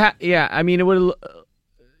 Well, yeah. I mean, it would.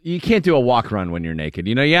 You can't do a walk run when you're naked.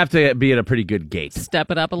 You know, you have to be at a pretty good gait. Step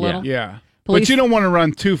it up a little. Yeah. Police- But you don't want to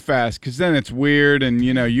run too fast because then it's weird and,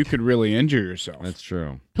 you could really injure yourself. That's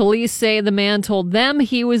true. Police say the man told them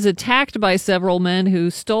he was attacked by several men who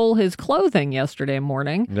stole his clothing yesterday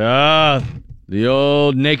morning. The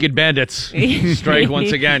old naked bandits strike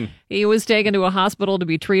once again. He was taken to a hospital to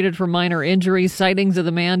be treated for minor injuries. Sightings of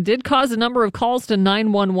the man did cause a number of calls to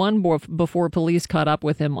 911 before police caught up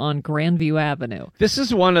with him on Grandview Avenue. This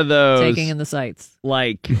is one of those taking in the sights.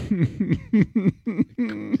 Like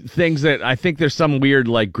things that I think there's some weird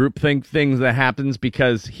like groupthink things that happens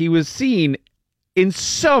because he was seen in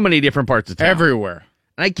so many different parts of town. Everywhere.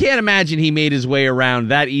 And I can't imagine he made his way around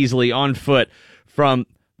that easily on foot from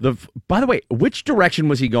by the way, which direction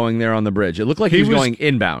was he going there on the bridge? It looked like he was going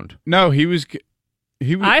inbound. No, he was.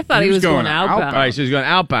 I thought he was going outbound. All right, so he was going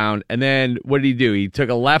outbound, and then what did he do? He took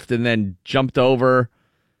a left and then jumped over,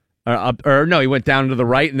 he went down to the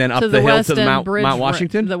right and then up the hill to the Mount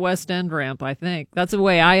Washington? The West End ramp, I think. That's the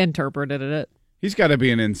way I interpreted it. He's got to be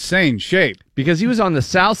in insane shape. Because he was on the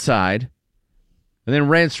south side and then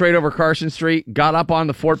ran straight over Carson Street, got up on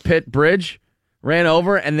the Fort Pitt Bridge, ran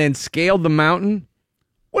over, and then scaled the mountain.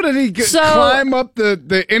 What did he climb up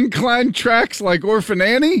the incline tracks like Orphan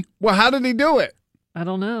Annie? Well, how did he do it? I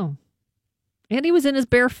don't know. And he was in his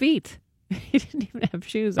bare feet. He didn't even have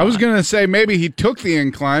shoes on. I was going to say maybe he took the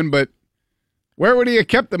incline, but where would he have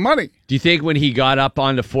kept the money? Do you think when he got up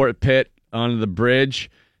onto Fort Pitt, onto the bridge,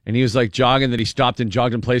 and he was like jogging, that he stopped and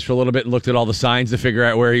jogged in place for a little bit and looked at all the signs to figure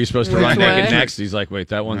out where he was supposed to run naked next? He's like, wait,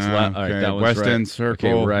 that one's left. All right, that one's West right. End Circle.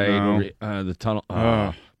 Okay, right. The tunnel.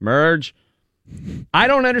 Merge. I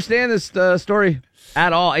don't understand this story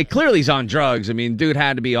at all. Clearly he's on drugs. I mean, dude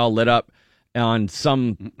had to be all lit up on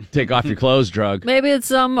some take off your clothes drug. Maybe it's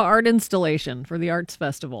some art installation for the arts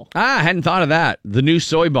festival. I hadn't thought of that. The new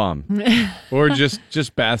soy bomb. Or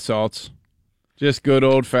just bath salts. Just good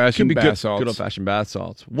old-fashioned bath salts. Good old-fashioned bath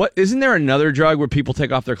salts. What, isn't there another drug where people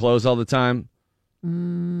take off their clothes all the time?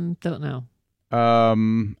 Don't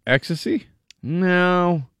know. Ecstasy?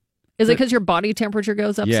 No. Is it because your body temperature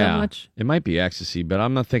goes up so much? It might be ecstasy, but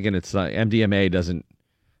I'm not thinking it's MDMA doesn't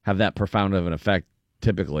have that profound of an effect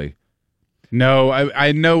typically. No,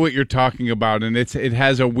 I know what you're talking about, and it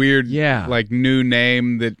has a weird like new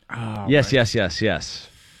name that. Oh, yes.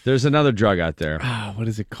 There's another drug out there. What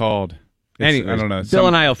is it called? Anyway, I don't know. Bill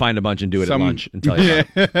and I will find a bunch and do it at lunch and tell you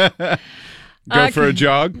about it. Go for a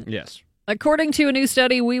jog? Yes. According to a new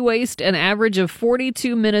study, we waste an average of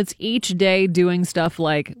 42 minutes each day doing stuff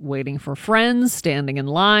like waiting for friends, standing in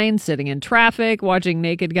line, sitting in traffic, watching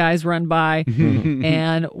naked guys run by,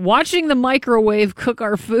 and watching the microwave cook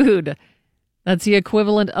our food. That's the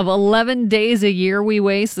equivalent of 11 days a year we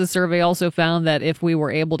waste. The survey also found that if we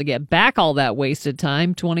were able to get back all that wasted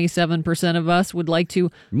time, 27% of us would like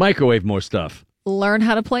to microwave more stuff. Learn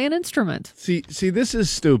how to play an instrument. See, this is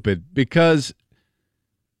stupid because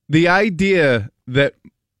the idea that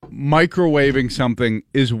microwaving something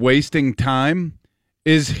is wasting time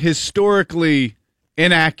is historically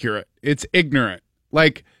inaccurate. It's ignorant.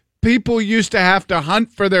 Like, people used to have to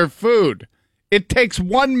hunt for their food. It takes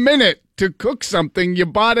 1 minute to cook something you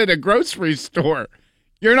bought at a grocery store.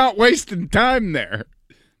 You're not wasting time there.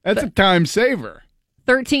 That's a time saver.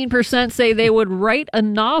 13% say they would write a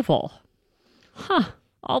novel.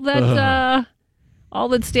 All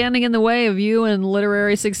that's standing in the way of you and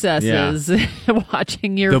literary successes.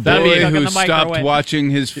 Watching your food cook in who the stopped microwave. watching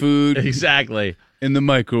his food exactly in the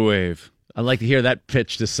microwave. I'd like to hear that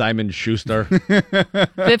pitch to Simon Schuster.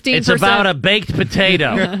 15%. It's about a baked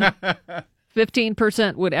potato.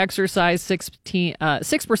 15% would exercise.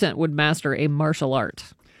 6% would master a martial art.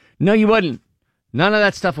 No, you wouldn't. None of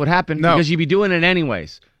that stuff would happen because you'd be doing it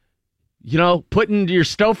anyways. You know, putting your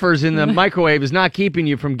Stofers in the microwave is not keeping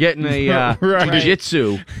you from getting a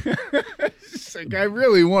jiu-jitsu. It's like, I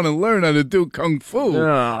really want to learn how to do kung fu,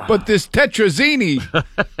 but this tetrazzini.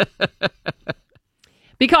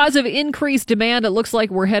 Because of increased demand, it looks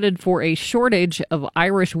like we're headed for a shortage of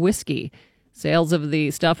Irish whiskey. Sales of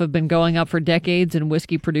the stuff have been going up for decades, and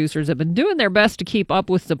whiskey producers have been doing their best to keep up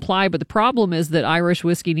with supply, but the problem is that Irish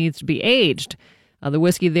whiskey needs to be aged. The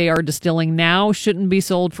whiskey they are distilling now shouldn't be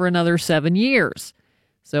sold for another 7 years.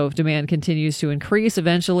 So if demand continues to increase,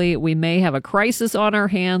 eventually we may have a crisis on our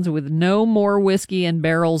hands with no more whiskey in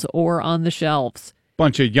barrels or on the shelves.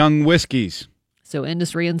 Bunch of young whiskeys. So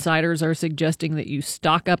industry insiders are suggesting that you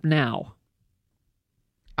stock up now.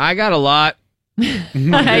 I got a lot.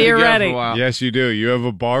 You're ready. Yes, you do. You have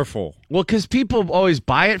a bar full. Well, because people always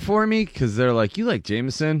buy it for me because they're like, you like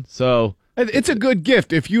Jameson? So It's a good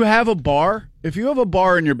gift. If you have a bar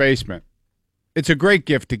in your basement, it's a great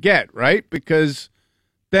gift to get, right? Because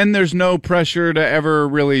then there's no pressure to ever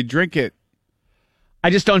really drink it. I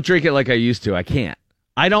just don't drink it like I used to. I can't.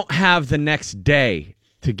 I don't have the next day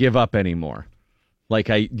to give up anymore. Like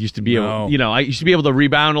I used to be able, I used to be able to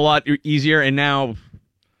rebound a lot easier, and now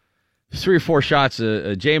 3 or 4 shots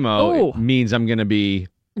of JMO means I'm going to be.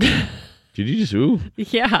 Did you just ooh?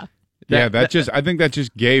 Yeah. I think that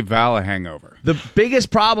just gave Val a hangover. The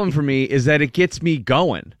biggest problem for me is that it gets me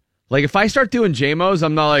going. Like if I start doing JMOs,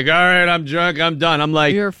 I'm not like, all right, I'm drunk, I'm done. I'm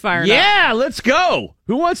like, you're fired up. Let's go.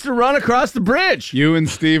 Who wants to run across the bridge? You and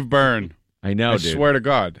Steve Byrne. I know, I dude. swear to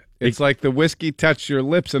God. It's like the whiskey touched your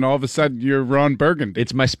lips and all of a sudden you're Ron Burgundy.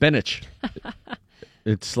 It's my spinach.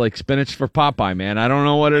 It's like spinach for Popeye, man. I don't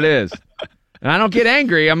know what it is. And I don't get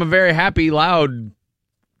angry. I'm a very happy, loud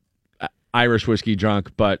Irish whiskey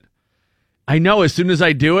drunk, but I know as soon as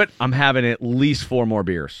I do it, I'm having at least 4 more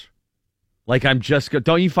beers. Like I'm just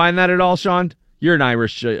don't you find that at all, Sean? You're an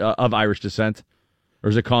Irish of Irish descent. Or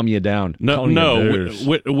does it calm you down? No.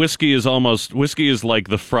 Whiskey is like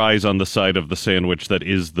the fries on the side of the sandwich that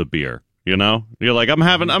is the beer. You know, you're like, I'm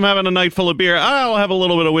having a night full of beer. I'll have a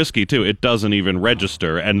little bit of whiskey too. It doesn't even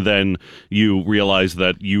register, and then you realize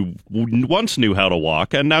that you once knew how to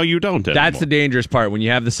walk, and now you don't anymore. That's the dangerous part when you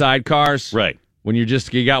have the sidecars, right? When you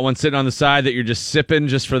got one sitting on the side that you're just sipping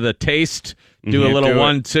just for the taste. Do a little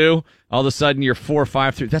 1-2. All of a sudden you're 4,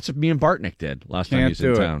 5, 3. That's what me and Bartnick did last time he was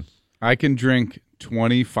in town. I can drink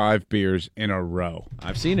 25 beers in a row.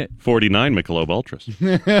 I've seen it. 49 Michelob Ultras.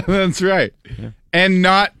 That's right. Yeah. And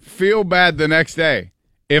not feel bad the next day.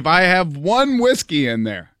 If I have one whiskey in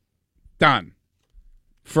there, done.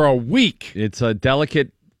 For a week. It's a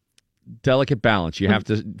delicate balance. You have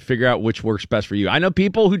to figure out which works best for you. I know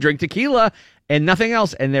people who drink tequila and nothing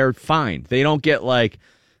else, and they're fine. They don't get like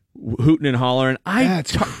hooting and hollering.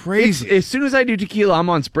 That's crazy. As soon as I do tequila, I'm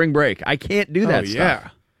on spring break. I can't do that stuff. Yeah.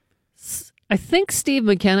 I think Steve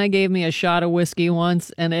McKenna gave me a shot of whiskey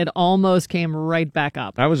once, and it almost came right back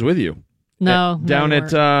up. I was with you. No. Down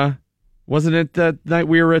at, wasn't it the night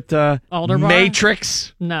we were at Alderbar?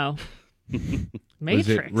 Matrix? No. Matrix. Was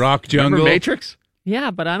it Rock Jungle? Remember Matrix?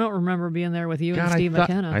 Yeah, but I don't remember being there with you and Steve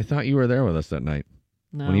McKenna. I thought you were there with us that night.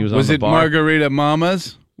 No. When he was Was on the it bar. Margarita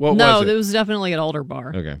Mamas? What was it? No, it was definitely at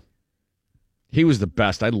Alderbar. Okay. He was the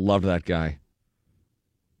best. I loved that guy.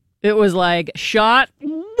 It was like shot.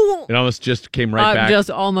 It almost just came right back. Just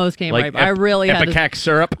almost came like right back. I really had Epicac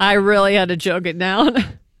syrup. I really had to choke it down.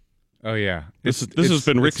 Oh yeah, This has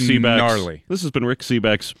been Rick Seaback's. Gnarly. This has been Rick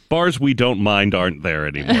Seaback's. Bars we don't mind aren't there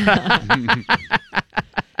anymore.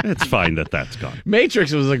 It's fine that's gone.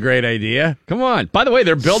 Matrix was a great idea. Come on. By the way,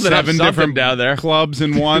 they're building 7 up something different down there. Clubs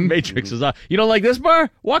in one. Matrix is you don't like this bar?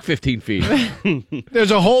 Walk 15 feet. There's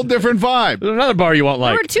a whole different vibe. There's another bar you won't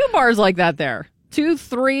like. There were 2 bars like that there. 2,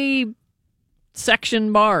 3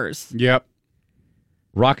 section bars. Yep.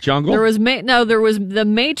 Rock Jungle? There was there was the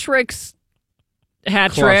Matrix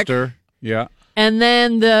hat trick. Cluster. Yeah. And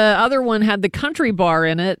then the other one had the country bar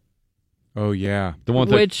in it. Oh yeah. The one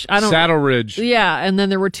which I don't Saddle Ridge. Yeah, and then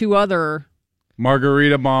there were 2 other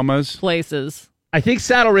Margarita Mamas. places. I think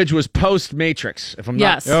Saddle Ridge was post Matrix, if I'm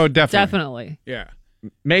Yes. not. Oh, definitely. Definitely. Yeah.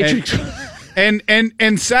 Matrix.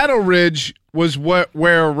 And Saddle Ridge was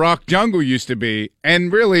where Rock Jungle used to be,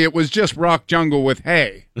 and really it was just Rock Jungle with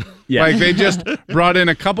hay. Yeah. Like they just brought in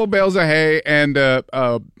a couple bales of hay and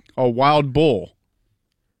a wild bull.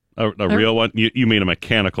 A real one? You mean a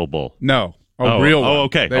mechanical bull? No, a real one. Oh,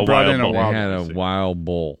 okay. They A brought wild in a bull. wild They had one. a wild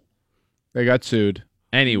bull. They got sued.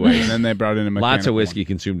 Anyways, And then they brought in a mechanical lots of whiskey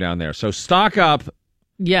consumed down there. So stock up.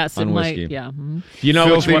 Yes, it On might. whiskey. Yeah. Mhm. You know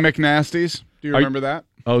Filthy which one? McNasties. Do you remember that?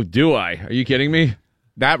 Oh, do I? Are you kidding me?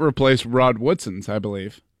 That replaced Rod Woodson's, I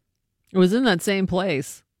believe. It was in that same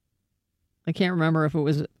place. I can't remember if it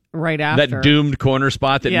was right after. That doomed corner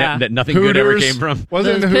spot that, Yeah. that nothing good ever Hooters. came from.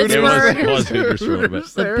 Wasn't The Hooters? Pittsburgh- It was Hooters for a little bit.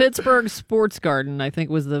 The Pittsburgh Sports Garden, I think,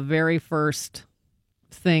 was the very first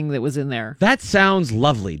thing that was in there. That sounds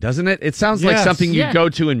lovely, doesn't it? It sounds like Yes. something you'd Yeah. go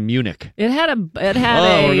to in Munich. It had We're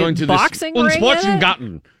a going to boxing this ring in it.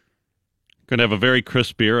 Unsportgarten. Gonna have a very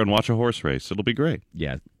crisp beer and watch a horse race. It'll be great.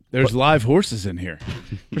 Yeah. There's live horses in here.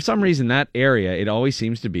 For some reason, that area, it always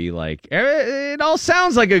seems to be like, it all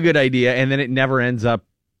sounds like a good idea, and then it never ends up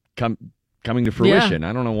coming to fruition.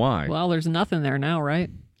 I don't know why. Well, there's nothing there now, right?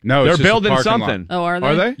 No, They're it's just a building parking lot. something. Oh, are they?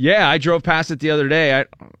 Are they? Yeah, I drove past it the other day. I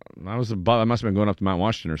must have been going up to Mount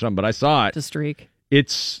Washington or something, but I saw it. To streak. I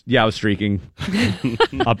was streaking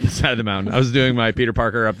up the side of the mountain. I was doing my Peter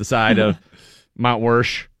Parker up the side of Mount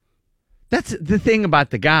Wersch. That's the thing about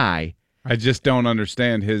the guy. I just don't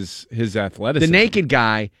understand his athleticism. The naked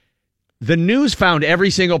guy. The news found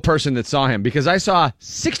every single person that saw him because I saw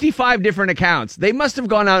 65 different accounts. They must have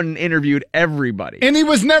gone out and interviewed everybody. And he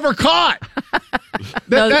was never caught.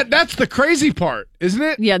 That's the crazy part, isn't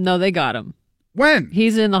it? Yeah, no, they got him. When?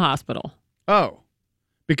 He's in the hospital. Oh.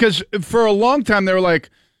 Because for a long time they were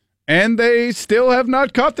like, and they still have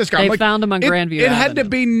not caught this guy. They found him on Grandview It had to Avenue.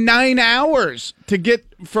 be 9 hours to get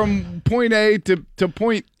from point A to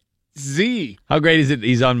point Z. How great is it?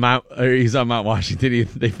 He's on Mount Washington.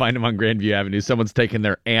 They find him on Grandview Avenue. Someone's taking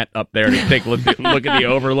their aunt up there to take a look at the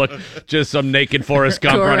overlook. Just some naked Forrest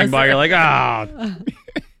Gump running by. You're like,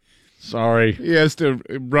 sorry. He has to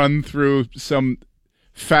run through some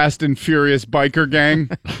Fast and Furious biker gang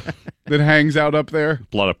that hangs out up there.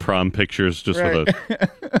 A lot of prom pictures just Right.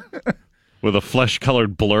 with a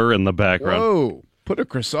flesh-colored blur in the background. Whoa. Put a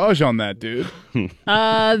corsage on that, dude.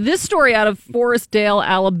 This story out of Forestdale,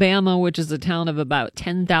 Alabama, which is a town of about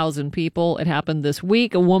 10,000 people. It happened this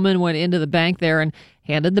week. A woman went into the bank there and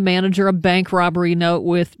handed the manager a bank robbery note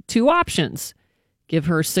with two options. Give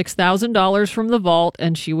her $6,000 from the vault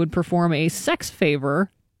and she would perform a sex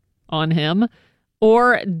favor on him,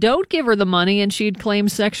 or don't give her the money and she'd claim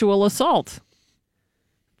sexual assault.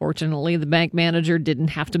 Fortunately, the bank manager didn't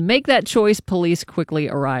have to make that choice. Police quickly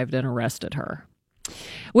arrived and arrested her.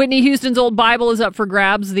 Whitney Houston's old Bible is up for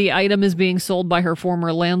grabs. The item is being sold by her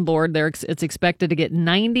former landlord. It's expected to get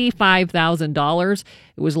 $95,000.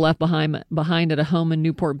 It was left behind at a home in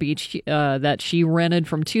Newport Beach that she rented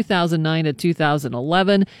from 2009 to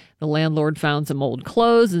 2011. The landlord found some old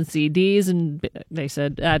clothes and CDs, and they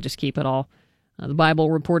said, just keep it all. The Bible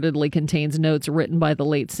reportedly contains notes written by the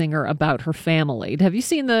late singer about her family. Have you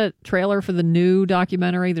seen the trailer for the new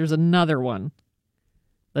documentary? There's another one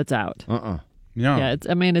that's out. No. Yeah,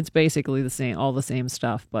 it's basically the same, all the same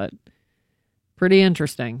stuff, but pretty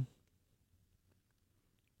interesting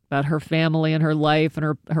about her family and her life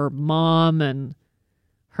and her mom and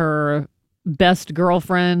her best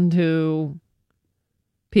girlfriend who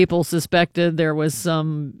people suspected there was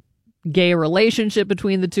some gay relationship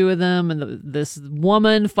between the two of them, and this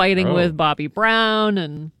woman fighting with Bobby Brown,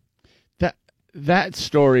 and that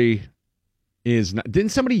story is not.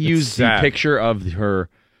 Didn't somebody use the picture of her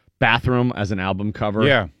bathroom as an album cover?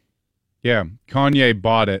 Yeah. Kanye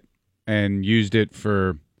bought it and used it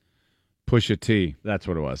for Pusha T. That's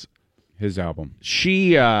what it was. His album.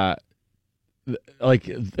 She, as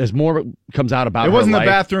more comes out about her it wasn't life,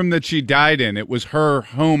 the bathroom that she died in. It was her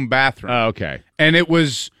home bathroom. Oh, okay. And it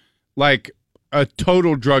was like a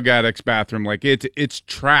total drug addict's bathroom. Like it's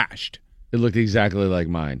trashed. It looked exactly like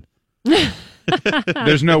mine.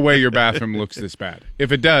 There's no way your bathroom looks this bad.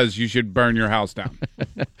 If it does, you should burn your house down.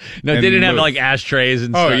 No, they didn't have like ashtrays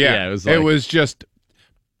and stuff. Yeah. It was just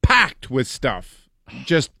packed with stuff.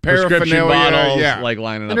 Just prescription paraphernalia. bottles, like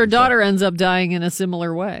lining up. And her daughter ends up dying in a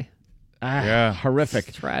similar way. Horrific.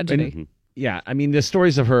 It's tragedy. And, the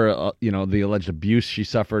stories of her, the alleged abuse she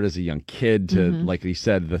suffered as a young kid to, like you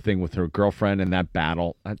said, the thing with her girlfriend and that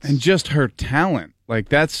battle. And just her talent. Like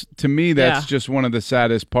that's just one of the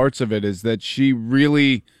saddest parts of it, is that she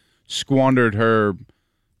really squandered her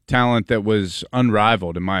talent that was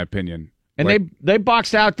unrivaled, in my opinion. And they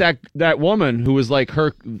boxed out that woman who was like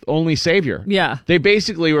her only savior. Yeah. They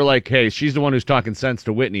basically were like, hey, she's the one who's talking sense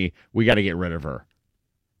to Whitney. We got to get rid of her.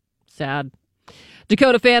 Sad.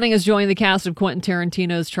 Dakota Fanning has joined the cast of Quentin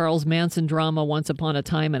Tarantino's Charles Manson drama Once Upon a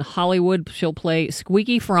Time in Hollywood. She'll play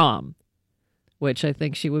Squeaky Fromm, which I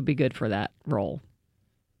think she would be good for that role.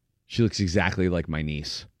 She looks exactly like my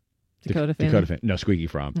niece. Dakota Fanning? No, Squeaky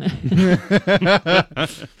Fromm.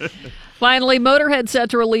 Finally, Motorhead set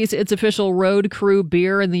to release its official Road Crew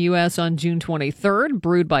beer in the U.S. on June 23rd.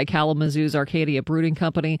 Brewed by Kalamazoo's Arcadia Brewing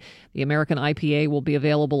Company, the American IPA will be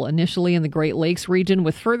available initially in the Great Lakes region,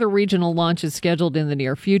 with further regional launches scheduled in the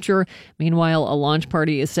near future. Meanwhile, a launch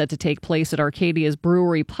party is set to take place at Arcadia's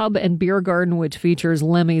Brewery Pub and Beer Garden, which features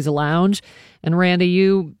Lemmy's Lounge. And Randy,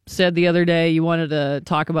 you said the other day you wanted to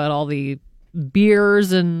talk about all the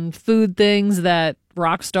beers and food things that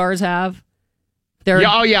rock stars have.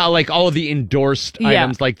 Like all of the endorsed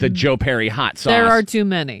items, like the Joe Perry hot sauce. There are too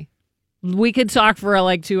many. We could talk for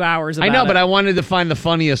like 2 hours about I know, it. but I wanted to find the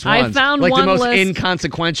funniest I ones. found like one the most list.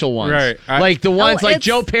 inconsequential ones. Right. Like the ones like it's-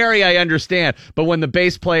 Joe Perry, I understand. But when the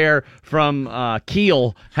bass player from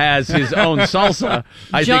Keel has his own salsa,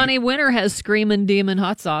 I Johnny Winter has Screamin' Demon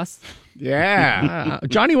hot sauce. Yeah.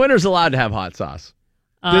 think Johnny Winter's allowed to have hot sauce.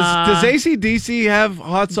 Does AC/DC have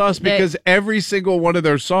hot sauce? They- Because every single one of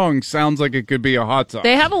their songs sounds like it could be a hot sauce.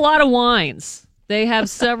 They have a lot of wines. They have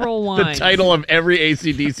several The wines. title of every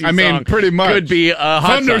AC/DC I mean, song pretty much. could be hot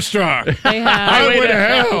Thunderstruck. They have Highway to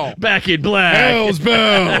Hell. Back in Black. Hell's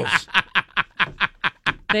Bells.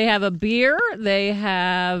 they have a beer. They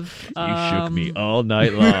have You shook me all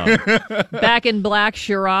night long. Back in Black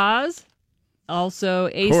Shiraz. Also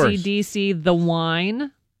AC/DC The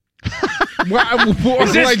Wine.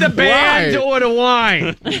 Is this the band or the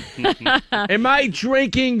wine? Am I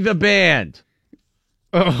drinking the band?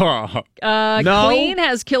 Oh. No. Queen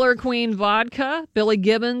has Killer Queen vodka. Billy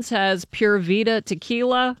Gibbons has Pure Vita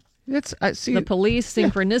tequila. It's I see. The Police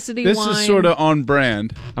Synchronicity This wine. is sort of on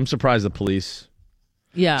brand. I'm surprised the Police.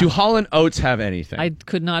 Yeah. Do Hall & Oates have anything? I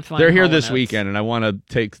could not find. They're here Hall & this Oates. weekend, and I want to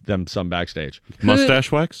take them some backstage.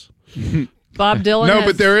 Mustache wax? Bob Dylan. No, has,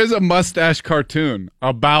 but there is a mustache cartoon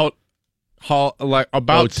about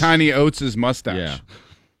Oates. Tiny Oates' mustache.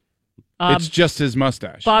 Yeah. It's just his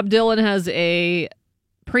mustache. Bob Dylan has a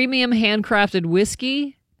premium handcrafted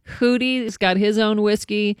whiskey. Hootie's got his own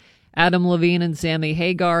whiskey. Adam Levine and Sammy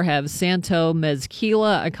Hagar have Santo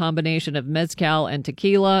Mezquila, a combination of mezcal and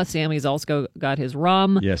tequila. Sammy's also got his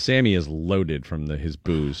rum. Yeah, Sammy is loaded from his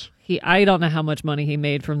booze. I don't know how much money he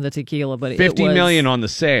made from the tequila, but $50 it was, million on the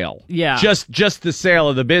sale. Yeah. Just the sale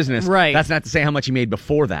of the business. Right. That's not to say how much he made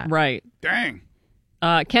before that. Right. Dang.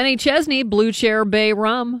 Kenny Chesney, Blue Chair Bay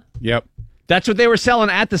rum. Yep. That's what they were selling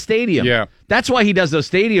at the stadium. Yeah. That's why he does those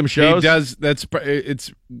stadium shows. He does.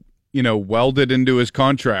 It's welded into his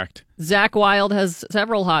contract. Zach Wilde has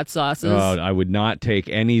several hot sauces. Oh, I would not take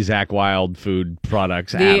any Zach Wilde food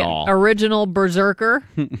products The at all. original Berserker.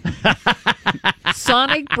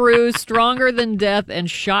 Sonic Brew, Stronger Than Death, and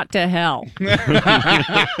Shot to Hell.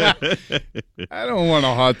 I don't want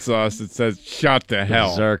a hot sauce that says "shot to hell."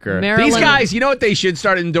 Berserker. Marilyn- These guys, you know what they should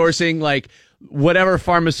start endorsing? Like whatever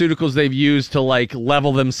pharmaceuticals they've used to like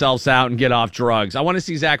level themselves out and get off drugs. I want to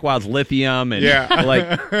see Zach Wilde's lithium and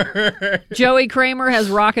like Joey Kramer has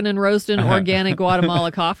Rockin' and Roastin' Organic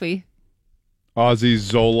Guatemala Coffee. Ozzy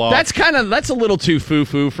Zoloft. that's a little too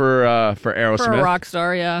foo-foo for Aerosmith. For a rock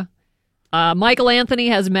star, yeah. Michael Anthony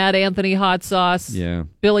has Mad Anthony hot sauce. Yeah.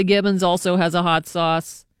 Billy Gibbons also has a hot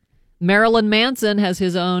sauce. Marilyn Manson has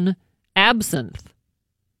his own absinthe.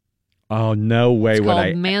 Oh, no way It's would called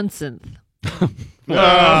I. Mansinth.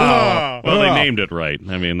 Well, they named it right.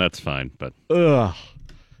 I mean, that's fine, but Ugh.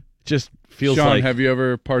 Just feels Sean, like. have you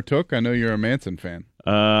ever partook? I know you're a Manson fan.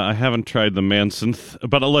 I haven't tried the Mansynth.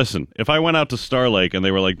 But listen, if I went out to Star Lake and they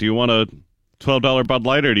were like, "Do you want a $12 Bud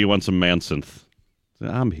Light or do you want some Mansynth?"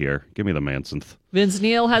 I'm here. Give me the Mansynth. Vince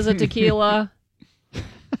Neil has a tequila.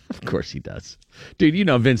 Of course he does. Dude, you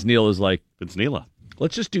know Vince Neil is like, It's Neela.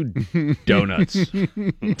 let's just do donuts.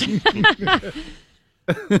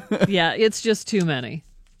 Yeah, it's just too many.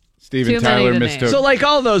 Steven Too many Tyler to mistook. name. So like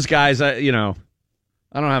all those guys, I don't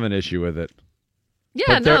have an issue with it. Yeah,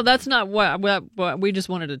 But they're- no, that's not what we just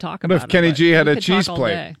wanted to talk What about. if Kenny it, G but had we a could talk cheese all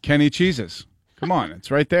plate? day. Kenny Cheeses. Come on, it's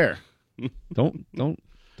right there. Don't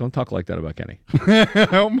talk like that about Kenny.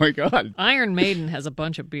 Oh my God. Iron Maiden has a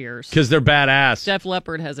bunch of beers. Because they're badass. Def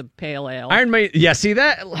Leppard has a pale ale. Iron Maiden. Yeah, see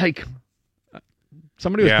that? Like,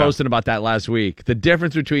 somebody was Yeah. posting about that last week. The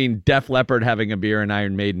difference between Def Leppard having a beer and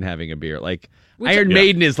Iron Maiden having a beer. Like, Iron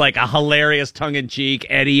Maiden is like a hilarious tongue-in-cheek,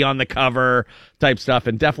 Eddie on the cover type stuff,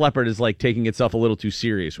 and Def Leppard is like taking itself a little too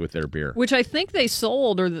serious with their beer. Which I think they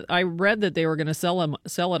sold, or I read that they were going to sell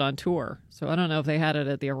it on tour. So I don't know if they had it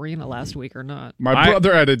at the arena last week or not. My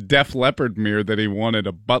brother had a Def Leppard mirror that he won at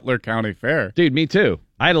a Butler County Fair. Dude, me too.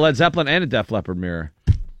 I had a Led Zeppelin and a Def Leppard mirror.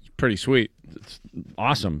 Pretty sweet.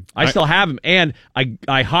 Awesome. I still have them, and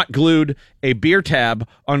I hot glued a beer tab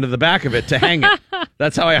onto the back of it to hang it.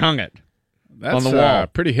 That's how I hung it. That's on the wall.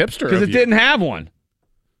 pretty hipster Because of it you. didn't have one.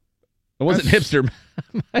 It wasn't hipster.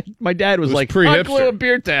 my dad was, It was like, pre-hipster. hot glue a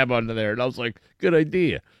beer tab onto there. And I was like, good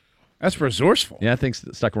idea. That's resourceful. Yeah, things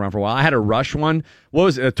stuck around for a while. I had a Rush one. What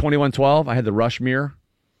was it, a 2112? I had the Rush mirror.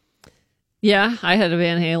 Yeah, I had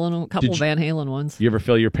a couple Van Halen ones. You ever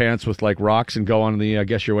fill your pants with, like, rocks and go on the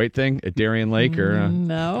Guess Your Weight thing at Darien Lake? Or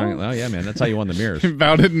No. Oh, yeah, man. That's how you won the mirrors.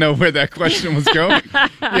 Val didn't know where that question was going.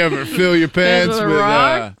 You ever fill your pants With a with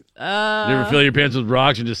rock? You ever fill your pants with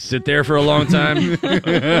rocks and just sit there for a long time?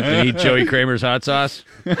 And eat Joey Kramer's hot sauce?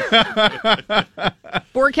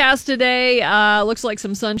 Forecast today looks like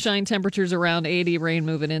some sunshine, temperatures around 80, rain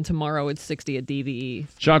moving in tomorrow. It's 60 at DVE.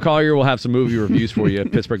 Sean Collier will have some movie reviews for you.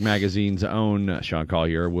 Pittsburgh Magazine's own Sean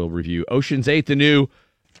Collier will review Ocean's 8, the new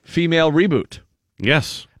female reboot.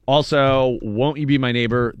 Yes. Also, Won't You Be My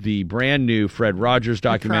Neighbor, the brand new Fred Rogers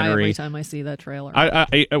documentary. I cry every time I see that trailer.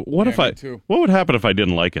 What would happen if I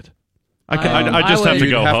didn't like it? I just have to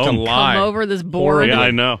go home. Come over this board. Yeah,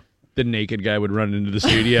 I know. The naked guy would run into the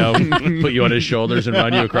studio, put you on his shoulders, and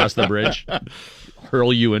run you across the bridge,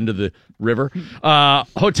 hurl you into the river.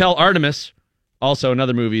 Hotel Artemis, also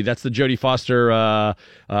another movie. That's the Jodie Foster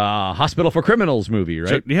Hospital for Criminals movie,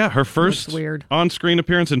 right? So, her first on-screen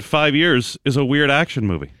appearance in 5 years is a weird action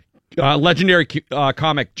movie. Legendary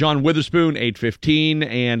comic John Witherspoon, 8:15,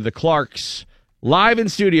 and the Clarks live in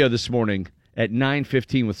studio this morning at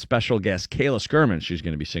 9:15 with special guest Kayla Skerman. She's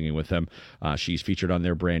going to be singing with them. She's featured on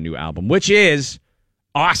their brand new album, which is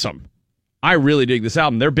awesome. I really dig this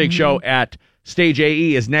album. Their big show at Stage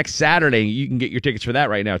AE is next Saturday. You can get your tickets for that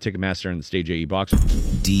right now. Ticketmaster and the Stage AE box.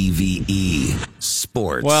 DVE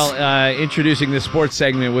Sports. Well, introducing this sports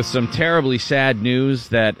segment with some terribly sad news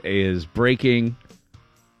that is breaking.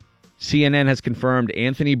 CNN has confirmed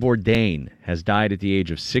Anthony Bourdain has died at the age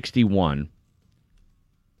of 61.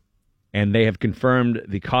 And they have confirmed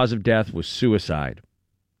the cause of death was suicide.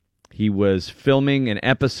 He was filming an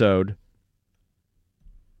episode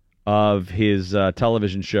of his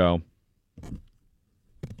television show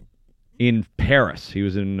in Paris. He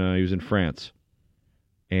was in France,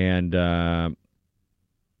 and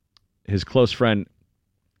his close friend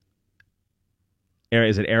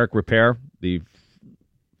is it Eric Ripert, the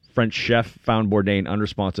French chef, found Bourdain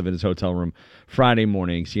unresponsive in his hotel room Friday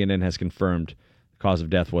morning. CNN has confirmed. Cause of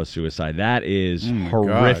death was suicide. That is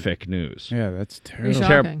horrific news. Yeah, that's terrible.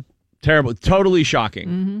 Shocking. Terrible. Totally shocking.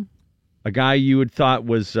 Mm-hmm. A guy you would thought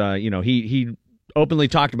was, he openly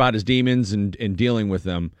talked about his demons and dealing with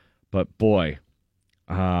them. But boy,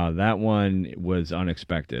 that one was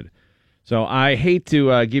unexpected. So I hate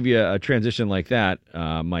to give you a transition like that,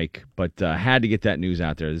 Mike, but had to get that news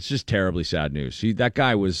out there. It's just terribly sad news. That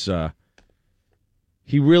guy was,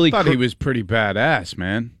 he really thought he was pretty badass,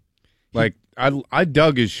 man. Like, I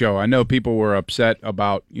dug his show. I know people were upset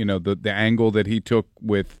about, the angle that he took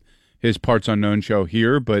with his Parts Unknown show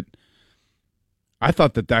here, but I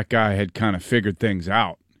thought that guy had kind of figured things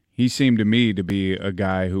out. He seemed to me to be a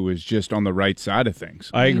guy who was just on the right side of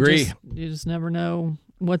things. I agree. You just never know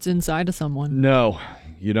what's inside of someone. No,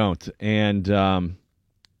 you don't. And on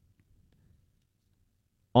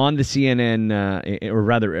the CNN, or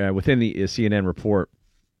rather within the CNN report,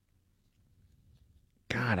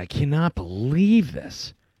 God, I cannot believe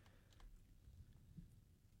this.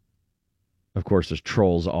 Of course, there's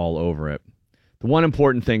trolls all over it. The one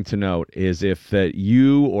important thing to note is if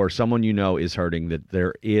you or someone you know is hurting, that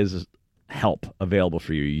there is help available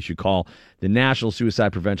for you. You should call the National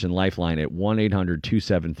Suicide Prevention Lifeline at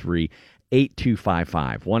 1-800-273-8255.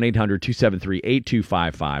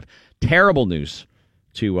 1-800-273-8255. Terrible news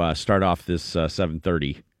to start off this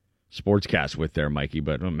 7:30 sportscast with there, Mikey,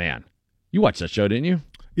 but oh man. You watched that show, didn't you?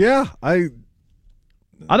 Yeah, I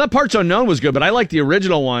thought Parts Unknown was good, but I liked the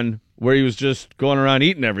original one where he was just going around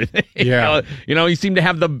eating everything. Yeah. He seemed to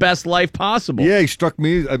have the best life possible. Yeah, he struck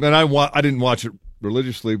me. I mean, I didn't watch it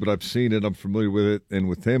religiously, but I've seen it. I'm familiar with it and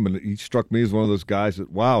with him, and he struck me as one of those guys that,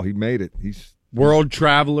 wow, he made it. He's world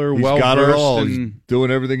traveler, he's well-versed. Got it all. And... He's doing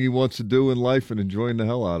everything he wants to do in life and enjoying the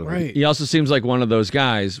hell out of it. He also seems like one of those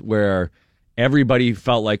guys where everybody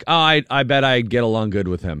felt like, oh, I bet I'd get along good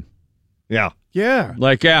with him. Yeah. Yeah.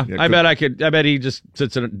 Like, I bet he just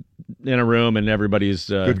sits in a room and everybody's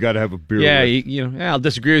good guy to have a beer with. I'll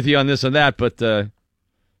disagree with you on this and that, but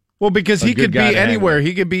well, because he could be anywhere.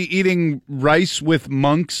 He could be eating rice with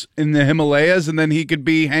monks in the Himalayas, and then he could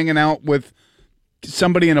be hanging out with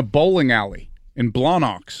somebody in a bowling alley in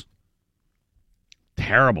Blawnox.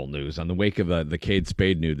 Terrible news on the wake of the Cade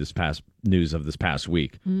Spade news this past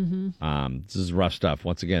week. Mm-hmm. This is rough stuff.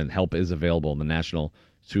 Once again, help is available in the National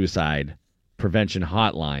Suicide Prevention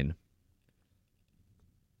Hotline.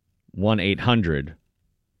 1-800.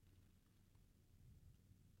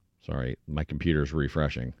 Sorry, my computer's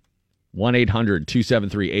refreshing.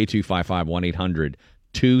 1-800-273-8255.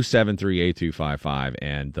 1-800-273-8255.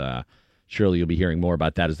 And surely you'll be hearing more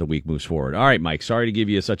about that as the week moves forward. All right, Mike, sorry to give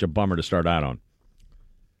you such a bummer to start out on.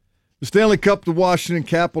 The Stanley Cup the Washington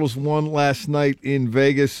Capitals won last night in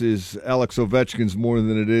Vegas is Alex Ovechkin's more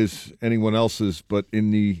than it is anyone else's, but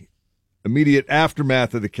in the immediate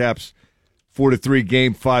aftermath of the Caps' 4-3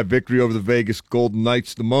 Game 5 victory over the Vegas Golden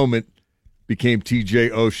Knights. The moment became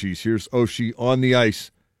TJ Oshie's. Here's Oshie on the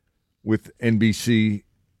ice with NBC's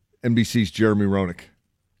Jeremy Roenick.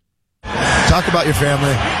 Talk about your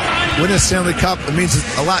family. Winning a Stanley Cup, it means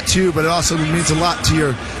a lot to you, but it also means a lot to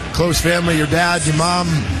your close family, your dad, your mom.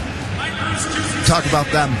 Talk about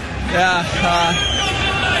them. Yeah,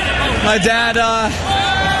 my dad,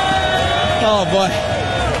 oh boy,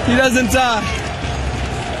 he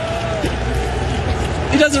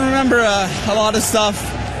doesn't remember a lot of stuff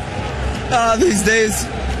these days.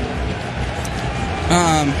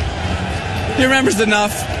 He remembers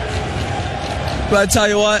enough, but I tell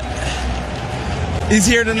you what, he's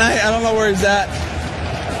here tonight. I don't know where he's at,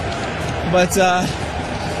 but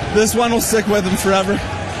this one will stick with him forever.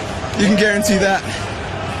 You can guarantee that.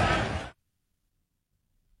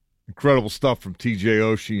 Incredible stuff from TJ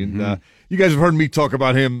Oshie. And you guys have heard me talk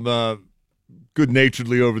about him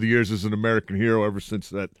good-naturedly over the years as an American hero ever since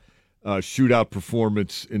that shootout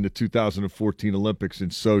performance in the 2014 Olympics in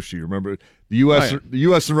Sochi. Remember, the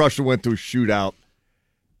U.S. and Russia went to a shootout,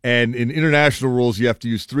 and in international rules, you have to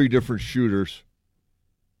use 3 different shooters,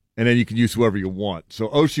 and then you can use whoever you want. So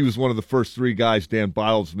Oshie was one of the first 3 guys Dan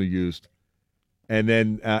Bilesma used. And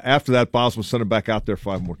then after that, Bilesma sent him back out there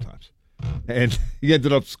 5 more times. And he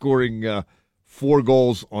ended up scoring 4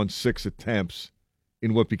 goals on 6 attempts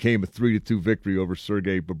in what became a 3-2 victory over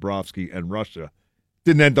Sergei Bobrovsky and Russia.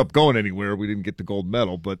 Didn't end up going anywhere. We didn't get the gold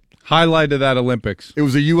medal, but highlight of that Olympics. It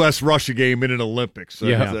was a U.S.-Russia game in an Olympics. So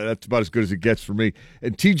that's about as good as it gets for me.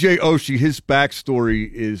 And TJ Oshie, his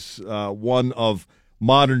backstory is one of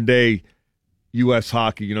modern-day U.S.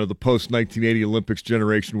 hockey, you know, the post-1980 Olympics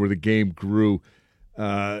generation where the game grew.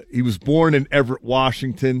 He was born in Everett,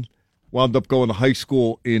 Washington, wound up going to high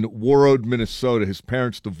school in Warroad, Minnesota. His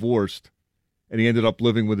parents divorced, and he ended up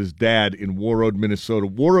living with his dad in Warroad, Minnesota.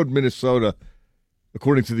 Warroad, Minnesota,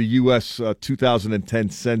 according to the U.S. 2010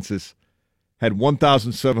 census, had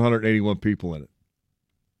 1,781 people in it.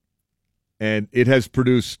 And it has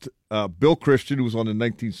produced Bill Christian, who was on the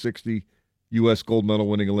 1960 U.S. gold medal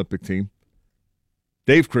winning Olympic team,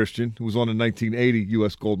 Dave Christian, who was on the 1980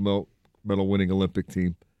 U.S. gold medal winning Olympic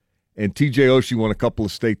team, and TJ Oshie won a couple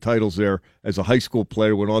of state titles there as a high school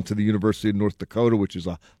player, went on to the University of North Dakota, which is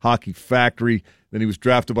a hockey factory. Then he was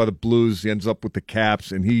drafted by the Blues. He ends up with the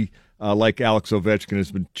Caps, and he, like Alex Ovechkin,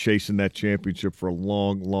 has been chasing that championship for a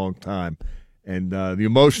long, long time. And the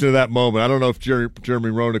emotion of that moment, I don't know if Jeremy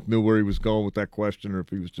Roenick knew where he was going with that question or if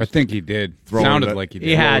he was just... I think he did. Sounded like he did.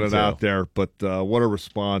 He had it to. out there, but what a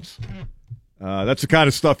response. That's the kind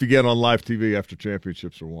of stuff you get on live TV after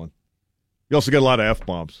championships are won. You also get a lot of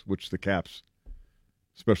F-bombs, which the Caps,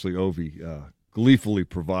 especially Ovi, gleefully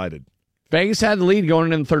provided. Vegas had the lead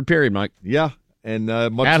going in the third period, Mike. Yeah, and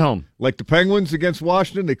much at home. Like the Penguins against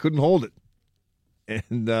Washington, they couldn't hold it.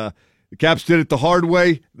 And the Caps did it the hard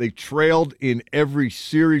way. They trailed in every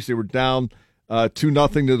series. They were down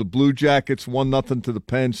 2-0 to the Blue Jackets, 1-0 to the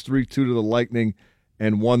Pens, 3-2 to the Lightning,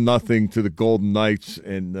 and 1-0 to the Golden Knights,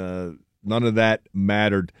 and none of that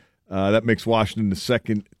mattered. That makes Washington the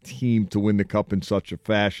second team to win the Cup in such a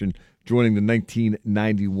fashion, joining the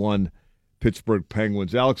 1991 Pittsburgh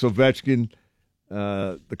Penguins. Alex Ovechkin,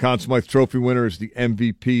 the Conn Smythe Trophy winner, is the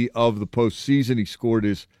MVP of the postseason. He scored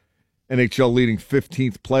his NHL-leading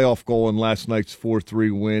 15th playoff goal in last night's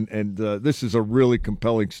 4-3 win, and this is a really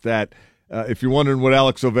compelling stat. If you're wondering what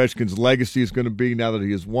Alex Ovechkin's legacy is going to be now that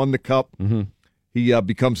he has won the Cup, he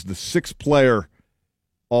becomes the 6th player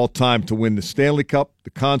all-time to win the Stanley Cup, the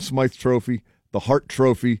Conn Smythe Trophy, the Hart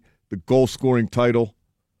Trophy, the goal-scoring title,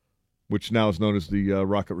 which now is known as the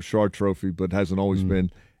Rocket Richard Trophy, but hasn't always been,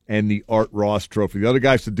 and the Art Ross Trophy. The other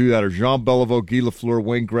guys to do that are Jean Beliveau, Guy Lafleur,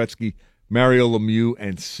 Wayne Gretzky, Mario Lemieux,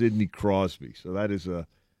 and Sidney Crosby. So that is a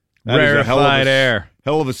rarefied air.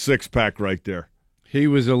 Hell of a six-pack right there. He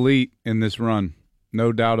was elite in this run,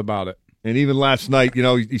 no doubt about it. And even last night, you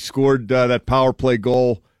know, he scored that power play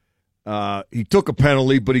goal. He took a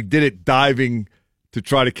penalty, but he did it diving to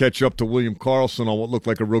try to catch up to William Karlsson on what looked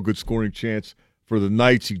like a real good scoring chance for the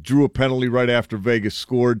Knights. He drew a penalty right after Vegas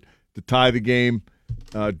scored to tie the game,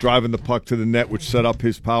 driving the puck to the net, which set up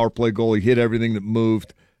his power play goal. He hit everything that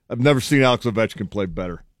moved. I've never seen Alex Ovechkin play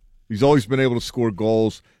better. He's always been able to score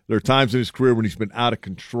goals. There are times in his career when he's been out of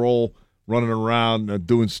control, running around,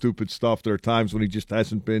 doing stupid stuff. There are times when he just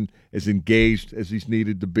hasn't been as engaged as he's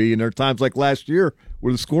needed to be. And there are times like last year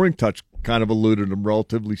where the scoring touch kind of eluded him,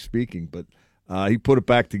 relatively speaking. But he put it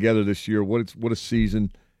back together this year. What a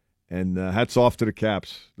season. And hats off to the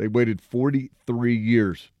Caps. They waited 43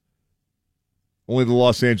 years. Only the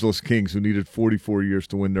Los Angeles Kings, who needed 44 years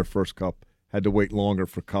to win their first cup, had to wait longer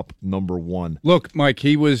for Cup number 1. Look, Mike,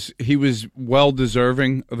 he was well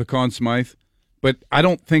deserving of the Conn Smythe, but I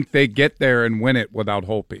don't think they get there and win it without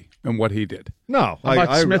Holtby and what he did. No, How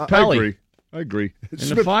about Smith Pelly? I agree.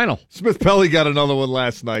 In the final. Smith Pelly got another one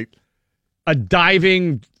last night. A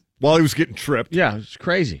diving. While he was getting tripped. Yeah, it's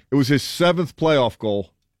crazy. It was his 7th playoff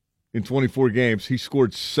goal in 24 games. He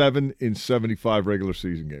scored 7 in 75 regular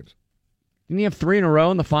season games. Didn't he have 3 in a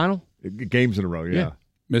row in the final? Games in a row, yeah.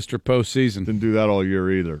 Mr. Postseason. Didn't do that all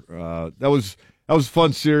year either. That was a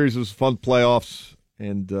fun series. It was fun playoffs.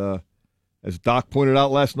 And as Doc pointed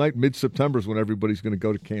out last night, mid-September is when everybody's going to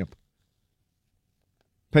go to camp.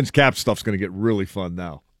 Penn's Cap stuff's going to get really fun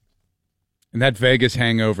now. And that Vegas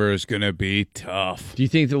hangover is going to be tough. Do you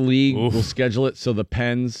think the league will schedule it so the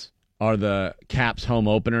Pens are the Caps home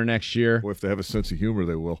opener next year? Well, if they have a sense of humor,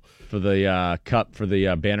 they will. For the Cup, for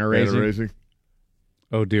the banner raising?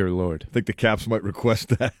 Oh, dear Lord. I think the Caps might request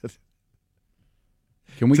that.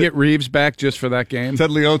 Can we get Reeves back just for that game? Ted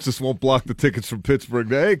Leonsis won't block the tickets from Pittsburgh.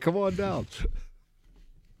 Hey, come on down.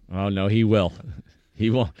 Oh, no, he will. He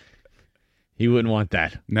won't. He wouldn't want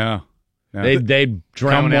that. No. They'd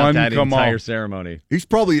drown out that entire ceremony. He's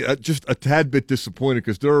probably just a tad bit disappointed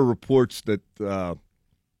because there are reports that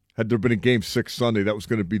had there been a Game 6 Sunday, that was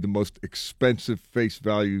going to be the most expensive face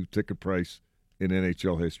value ticket price in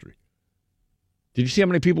NHL history. Did you see how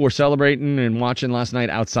many people were celebrating and watching last night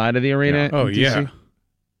outside of the arena? Yeah. Oh, yeah. And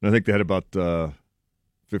I think they had about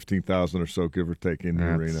 15,000 or so, give or take, in the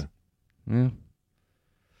arena. Yeah.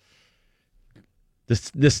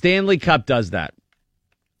 The Stanley Cup does that.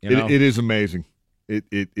 It is amazing.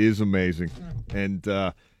 It is amazing. And,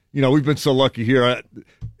 we've been so lucky here.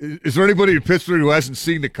 Is there anybody in Pittsburgh who hasn't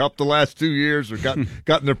seen the Cup the last 2 years or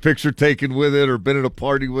gotten their picture taken with it or been at a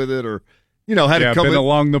party with it or, had to come been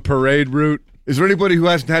along the parade route? Is there anybody who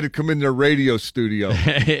hasn't had to come in their radio studio?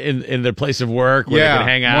 in their place of work where they can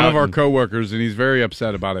hang out? One of our coworkers, and he's very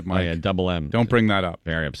upset about it, Mike. Oh, yeah, double M. Don't bring that up.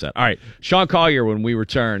 Very upset. All right, Sean Collier, when we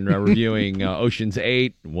return, reviewing Ocean's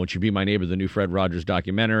 8, Won't You Be My Neighbor, the new Fred Rogers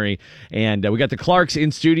documentary. And we got the Clarks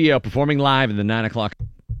in studio performing live in the 9 o'clock.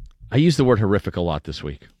 I used the word horrific a lot this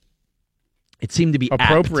week. It seemed to be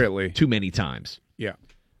appropriately apt too many times. Yeah.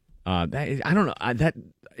 I don't know. That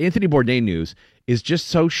Anthony Bourdain news is just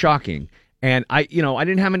so shocking. And I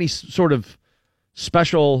didn't have any sort of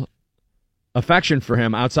special affection for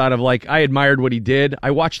him outside of I admired what he did. I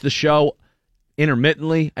watched the show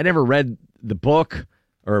intermittently. I never read the book,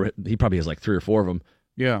 or he probably has 3 or 4 of them.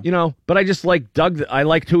 Yeah. But I just I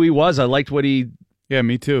liked who he was. I liked what he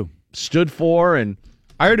me too. stood for, and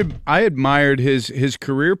I admired his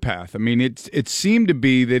career path. I mean, it seemed to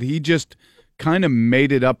be that he just kind of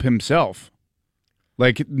made it up himself.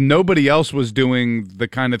 Nobody else was doing the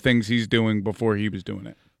kind of things he's doing before he was doing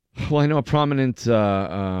it. Well, I know a prominent,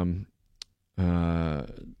 I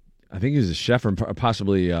think he was a chef or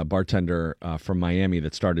possibly a bartender from Miami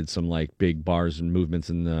that started some big bars and movements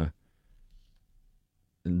in the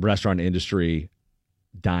restaurant industry,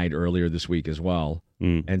 died earlier this week as well.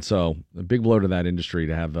 And so a big blow to that industry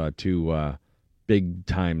to have 2 big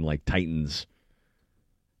time titans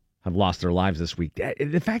have lost their lives this week.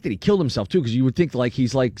 The fact that he killed himself, too, because you would think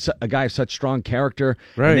he's a guy of such strong character,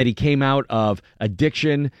 right, and that he came out of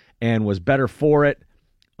addiction and was better for it.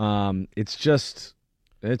 It's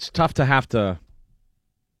tough to have to.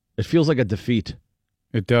 It feels like a defeat.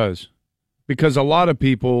 It does. Because a lot of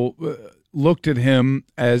people looked at him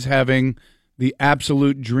as having the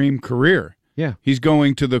absolute dream career. Yeah. He's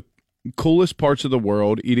going to the coolest parts of the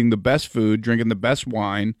world, eating the best food, drinking the best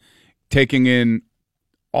wine, taking in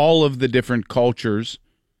all of the different cultures.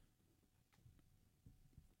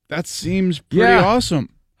 That seems pretty awesome.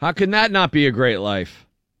 How can that not be a great life?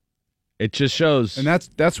 It just shows. And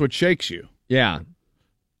that's what shakes you. Yeah.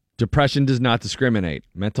 Depression does not discriminate.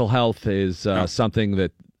 Mental health is something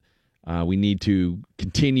that we need to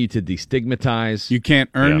continue to destigmatize. You can't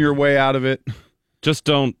earn your way out of it. Just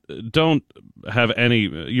don't have any.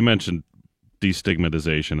 You mentioned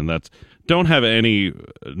destigmatization, and don't have any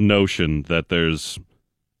notion that there's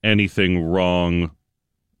anything wrong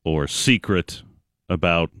or secret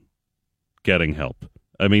about getting help.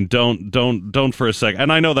 I mean, don't for a second.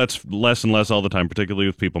 And I know that's less and less all the time, particularly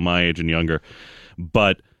with people my age and younger.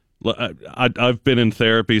 But I've been in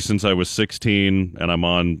therapy since I was 16, and I'm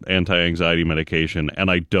on anti-anxiety medication,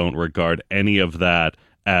 and I don't regard any of that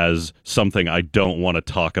as something I don't want to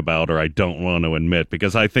talk about or I don't want to admit,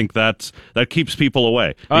 because I think that keeps people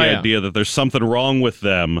away. The idea that there's something wrong with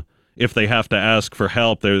them if they have to ask for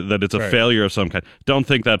help, that it's a failure of some kind. Don't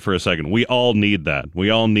think that for a second. We all need that. We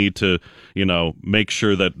all need to, make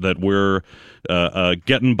sure that we're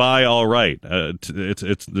getting by all right.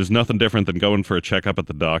 There's nothing different than going for a checkup at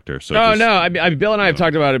the doctor. So Bill and I have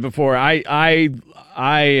talked about it before. I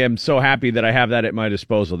am so happy that I have that at my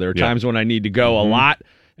disposal. There are times when I need to go a lot,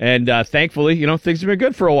 and thankfully, things have been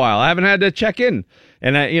good for a while. I haven't had to check in,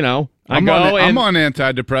 and I'm on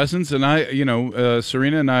antidepressants, and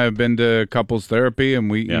Serena and I have been to couples therapy,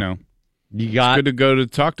 and it's good to go to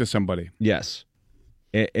talk to somebody. Yes,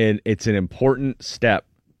 and it's an important step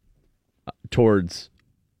towards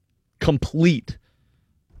complete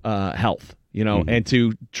health, and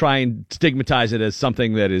to try and stigmatize it as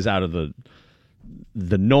something that is out of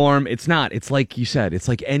the norm. It's not. It's like you said, it's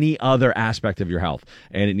like any other aspect of your health,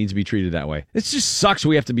 and it needs to be treated that way. It just sucks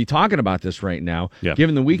we have to be talking about this right now,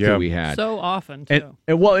 given the week that we had. So often, too.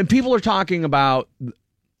 And people are talking about,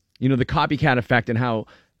 the copycat effect and how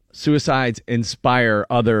suicides inspire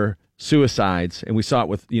other suicides. And we saw it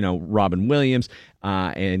with, Robin Williams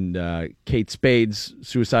and Kate Spade's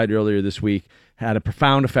suicide earlier this week had a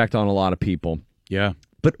profound effect on a lot of people. Yeah.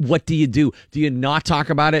 But what do you do? Do you not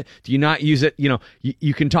talk about it? Do you not use it?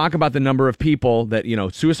 You can talk about the number of people that,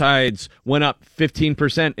 suicides went up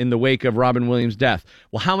 15% in the wake of Robin Williams' death.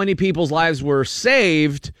 Well, how many people's lives were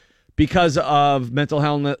saved because of mental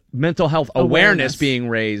health awareness being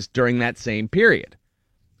raised during that same period?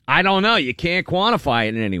 I don't know. You can't quantify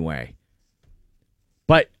it in any way.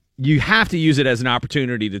 But you have to use it as an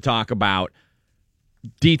opportunity to talk about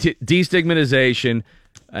destigmatization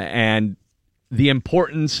and the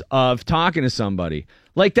importance of talking to somebody.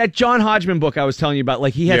 Like that John Hodgman book I was telling you about,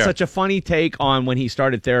 like he had such a funny take on when he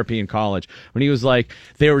started therapy in college, when he was like,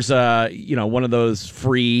 there was one of those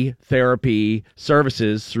free therapy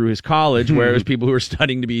services through his college where it was people who were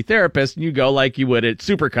studying to be therapists, and you go like you would at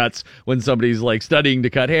Supercuts when somebody's like studying to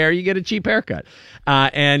cut hair, you get a cheap haircut.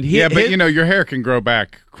 But your hair can grow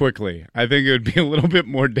back quickly. I think it would be a little bit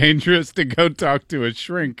more dangerous to go talk to a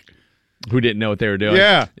shrink who didn't know what they were doing.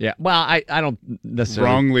 Yeah. Well, I don't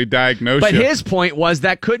necessarily wrongly diagnose. But you. his point was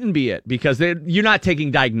that couldn't be it because you're not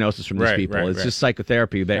taking diagnosis from these people. It's just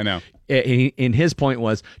psychotherapy. I know. In his point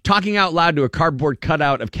was talking out loud to a cardboard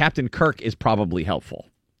cutout of Captain Kirk is probably helpful.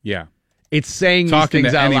 Yeah. It's saying Talking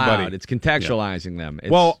these things to out anybody. loud. It's contextualizing them.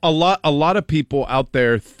 Well, a lot of people out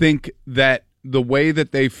there think that the way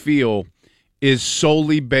that they feel is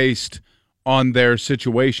solely based on their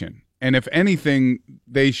situation. And if anything,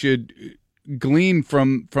 they should glean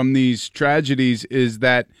from these tragedies is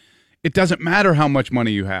that it doesn't matter how much money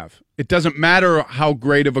you have. It doesn't matter how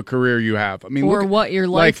great of a career you have. I mean, or what your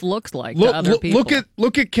life looks like to other people.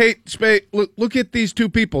 Look at Kate Spade. Look at these two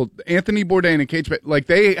people, Anthony Bourdain and Kate Spade. Like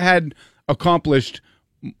they had accomplished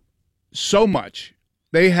so much.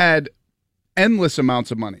 They had endless amounts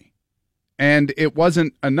of money, and it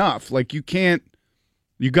wasn't enough. Like you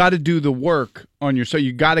got to do the work on yourself.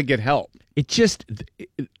 You got to get help.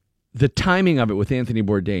 The timing of it with Anthony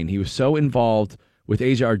Bourdain, he was so involved with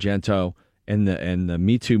Asia Argento and the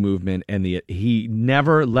Me Too movement, and he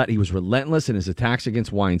was relentless in his attacks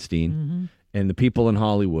against Weinstein and the people in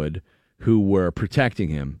Hollywood who were protecting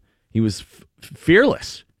him. He was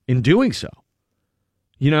fearless in doing so.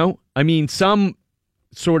 Some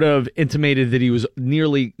sort of intimated that he was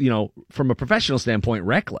nearly, from a professional standpoint,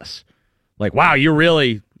 reckless. Like, wow, you're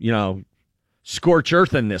really, scorch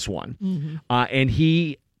earth in this one. And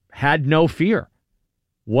he had no fear,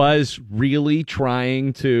 was really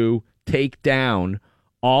trying to take down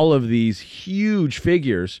all of these huge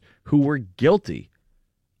figures who were guilty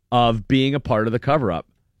of being a part of the cover-up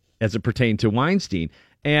as it pertained to Weinstein.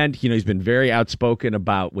 And, he's been very outspoken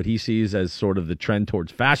about what he sees as sort of the trend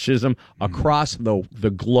towards fascism across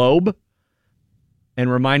the globe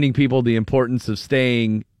and reminding people the importance of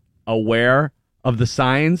staying aware of the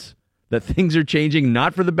signs that things are changing,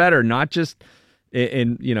 not for the better, not just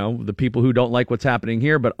in the people who don't like what's happening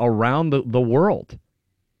here, but around the world.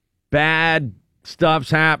 Bad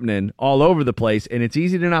stuff's happening all over the place, and it's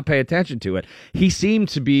easy to not pay attention to it. He seemed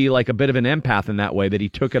to be like a bit of an empath in that way, that he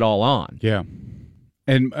took it all on. Yeah.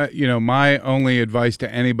 And, my only advice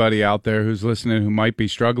to anybody out there who's listening who might be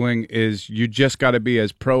struggling is you just got to be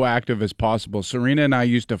as proactive as possible. Serena and I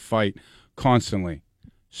used to fight constantly.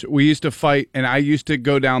 So we used to fight, and I used to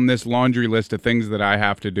go down this laundry list of things that I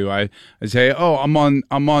have to do. I say, I'm on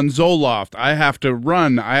Zoloft. I have to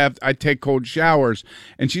run. I take cold showers.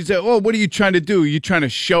 And she'd say, what are you trying to do? Are you trying to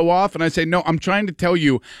show off? And I say, no, I'm trying to tell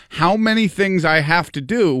you how many things I have to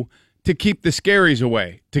do to keep the scaries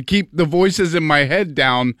away, to keep the voices in my head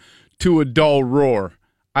down to a dull roar.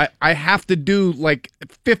 I have to do like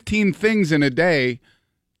 15 things in a day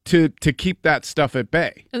to keep that stuff at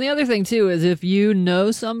bay. And the other thing, too, is if you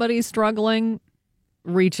know somebody's struggling,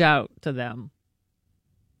 reach out to them.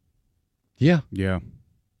 Yeah. Yeah.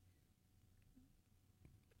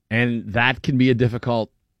 And that can be a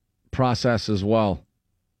difficult process as well.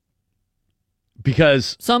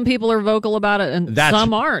 Because some people are vocal about it and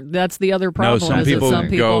some aren't. That's the other problem. Some people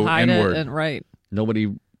go hide inward. it. And, right.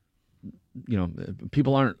 Nobody,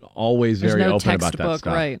 people aren't always very open about that stuff.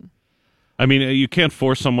 Right. I mean, you can't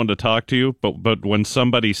force someone to talk to you, but when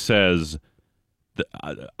somebody says,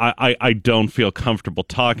 I don't feel comfortable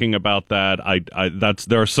talking about that,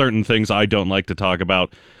 there are certain things I don't like to talk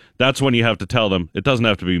about, that's when you have to tell them, it doesn't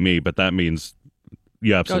have to be me, but that means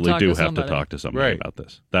you absolutely do have to talk to somebody about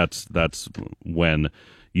this. That's when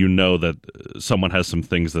you know that someone has some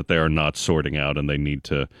things that they are not sorting out and they need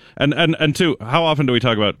to. And two, how often do we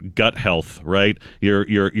talk about gut health, right? Your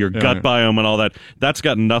gut biome and all that. That's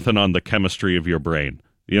got nothing on the chemistry of your brain.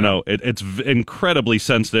 You know, it's incredibly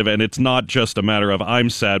sensitive, and it's not just a matter of I'm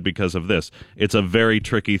sad because of this. It's a very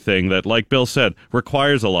tricky thing that, like Bill said,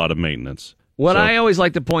 requires a lot of maintenance. What I always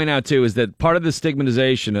like to point out, too, is that part of the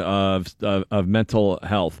stigmatization of mental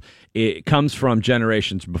health, it comes from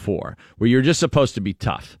generations before, where you're just supposed to be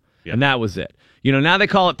tough. Yep. And that was it. You know, now they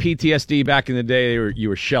call it PTSD. Back in the day, you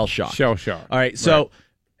were shell-shocked. Shell-shocked. All right, so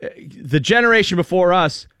the generation before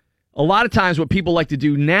us, a lot of times what people like to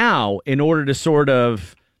do now in order to sort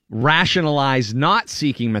of rationalize not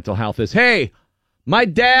seeking mental health is, hey, my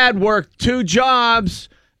dad worked 2 jobs,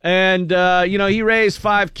 and, he raised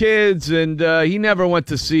 5 kids, and he never went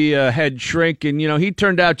to see a head shrink, and, he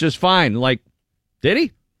turned out just fine. Like, did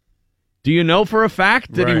he? Do you know for a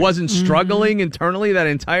fact that he wasn't struggling internally that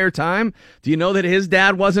entire time? Do you know that his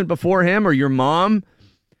dad wasn't before him or your mom?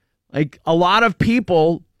 Like, a lot of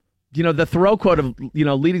people, the Thoreau quote of,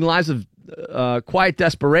 leading lives of quiet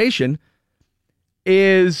desperation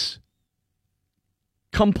is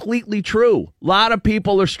completely true. A lot of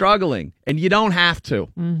people are struggling, and you don't have to.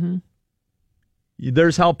 Mm-hmm.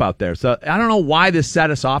 There's help out there. So I don't know why this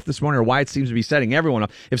set us off this morning or why it seems to be setting everyone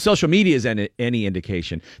off. If social media is any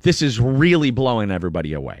indication, this is really blowing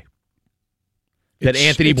everybody away. That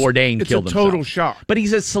Anthony Bourdain killed himself. It's a total shock. But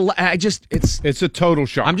he's it's a total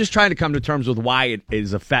shock. I'm just trying to come to terms with why it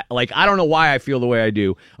is a fact. Like, I don't know why I feel the way I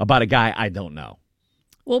do about a guy I don't know.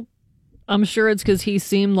 Well, I'm sure it's because he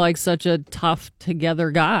seemed like such a tough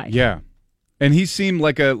together guy. Yeah. And he seemed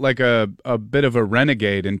like a bit of a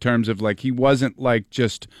renegade in terms of, like, he wasn't like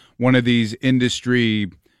just one of these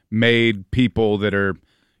industry made people that are,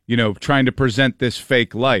 trying to present this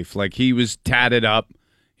fake life. Like, he was tatted up.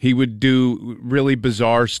 He would do really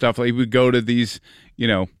bizarre stuff. Like, he would go to these,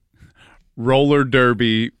 roller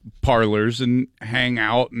derby parlors and hang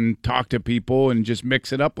out and talk to people and just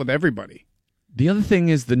mix it up with everybody. The other thing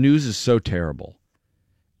is the news is so terrible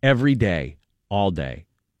every day, all day.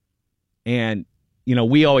 And,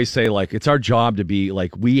 we always say, like, it's our job to be,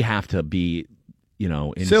 like, we have to be,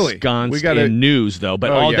 ensconced in news, though.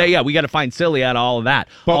 But all day, we got to find silly out of all of that.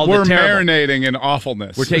 But we're marinating in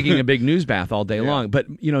awfulness. We're taking a big news bath all day long. But,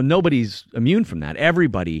 nobody's immune from that.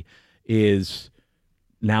 Everybody is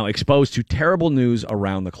now exposed to terrible news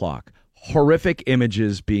around the clock. Horrific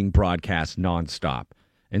images being broadcast nonstop.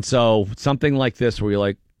 And so something like this where you're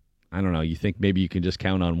like, I don't know, you think maybe you can just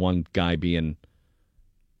count on one guy being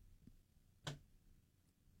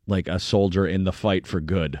like a soldier in the fight for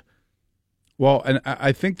good. Well, and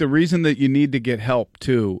I think the reason that you need to get help,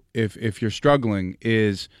 too, if you're struggling,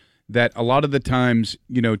 is that a lot of the times,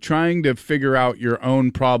 trying to figure out your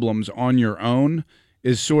own problems on your own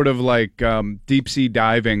is sort of like deep sea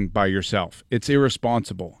diving by yourself. It's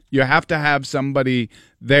irresponsible. You have to have somebody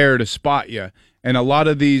there to spot you. And a lot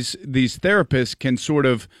of these therapists can sort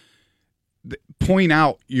of point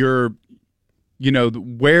out your,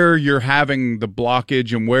 where you're having the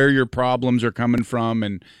blockage and where your problems are coming from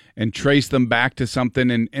and trace them back to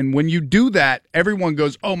something. And when you do that, everyone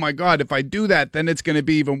goes, oh, my God, if I do that, then it's going to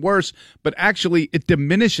be even worse. But actually, it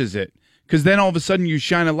diminishes it because then all of a sudden you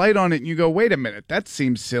shine a light on it and you go, wait a minute, that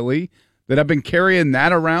seems silly that I've been carrying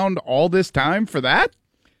that around all this time for that.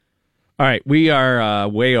 All right, we are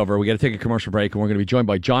way over. We got to take a commercial break, and we're going to be joined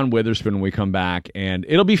by John Witherspoon when we come back, and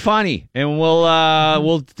it'll be funny, and we'll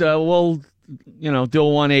do a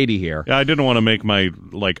 180 here. Yeah, I didn't want to make my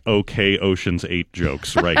okay Ocean's 8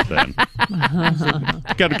 jokes right then.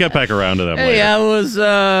 Got to get back around to them later. Hey, that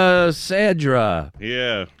was Sandra.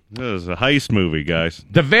 Yeah, it was a heist movie, guys.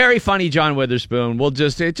 The very funny John Witherspoon. We'll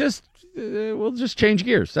just change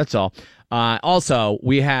gears. That's all. Also,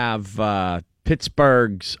 we have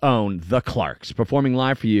Pittsburgh's own The Clarks performing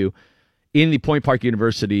live for you in the Point Park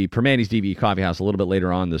University Permanis DVE Coffee House a little bit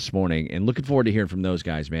later on this morning, and looking forward to hearing from those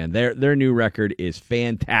guys, man. Their new record is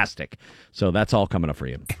fantastic. So that's all coming up for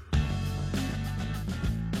you.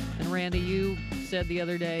 And Randy, you said the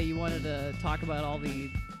other day you wanted to talk about all the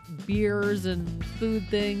beers and food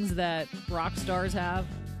things that rock stars have.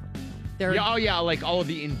 Like all of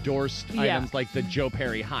the endorsed items, like the Joe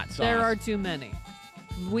Perry hot sauce. There are too many.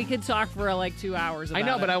 We could talk for like 2 hours about I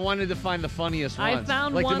know, it. but I wanted to find the funniest ones. I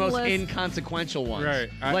found like one the most list. inconsequential ones.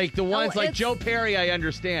 Right. Like the ones like it's- Joe Perry, I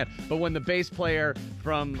understand. But when the bass player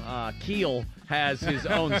from Keel has his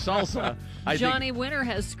own salsa, Johnny Winter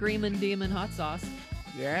has Screamin' Demon hot sauce.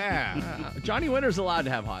 Yeah. Johnny Winter's allowed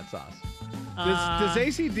to have hot sauce. Does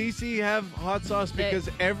AC/DC have hot sauce? Because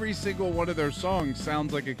every single one of their songs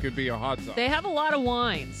sounds like it could be a hot sauce. They have a lot of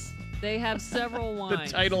wines. They have several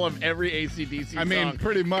wines. The title of every AC/DC song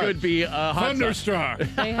pretty much. could be hot Thunderstruck.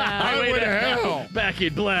 They have Highway to Hell. Back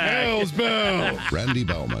in Black. Hell's Bell. Randy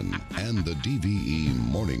Bauman and the DVE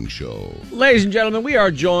Morning Show. Ladies and gentlemen, we are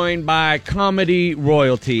joined by comedy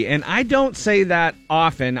royalty, and I don't say that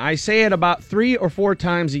often. I say it about 3 or 4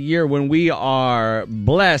 times a year when we are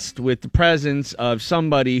blessed with the presence of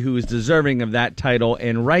somebody who is deserving of that title,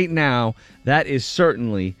 and right now, that is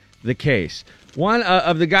certainly the case. One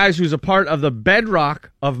of the guys who's a part of the bedrock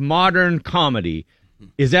of modern comedy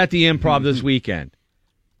is at the Improv this weekend.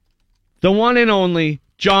 The one and only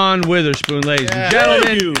John Witherspoon, ladies and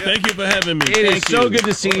gentlemen. Thank you for having me. It is so good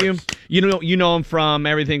to see you. You know him from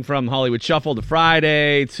everything from Hollywood Shuffle to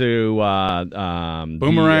Friday to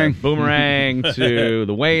Boomerang. Boomerang to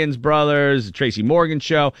the Wayans Brothers, the Tracy Morgan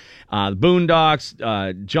Show, the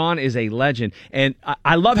Boondocks. John is a legend, and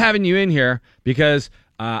I love having you in here because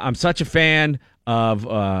I'm such a fan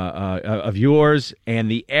of yours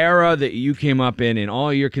and the era that you came up in and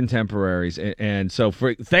all your contemporaries, and so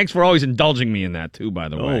thanks for always indulging me in that too. By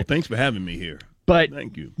the way, thanks for having me here. But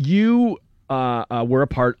thank you. You were a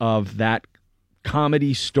part of that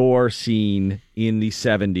comedy store scene in the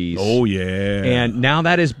 70s. Oh yeah, and now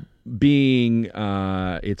that is being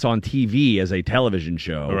it's on TV as a television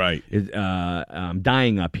show. Right,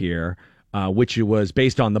 Dying Up Here. Which was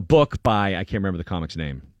based on the book by, I can't remember the comic's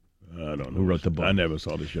name. I don't know. Who wrote the book? I never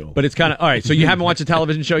saw the show. But it's kind of, all right, so you haven't watched the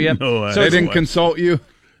television show yet? No, so they didn't consult you?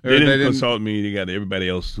 They didn't consult me. They got everybody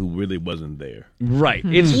else who really wasn't there. Right.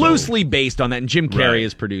 It's loosely based on that, and Jim Carrey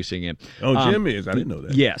is producing it. Oh, Jim is? I didn't know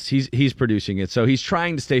that. Yes, he's producing it. So he's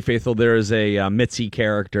trying to stay faithful. There is a Mitzi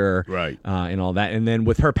character, right, and all that. And then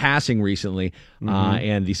with her passing recently,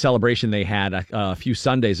 and the celebration they had a few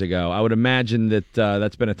Sundays ago, I would imagine that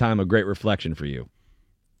that's been a time of great reflection for you.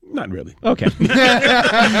 Not really. Okay.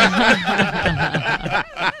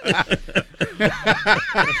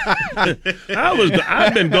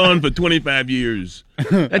 I've been gone for 25 years.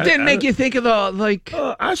 That didn't make you think of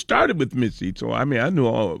the I started with Mitzi, so I knew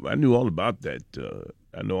all about that.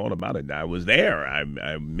 I know all about it. I was there.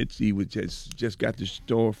 Mitzi just got the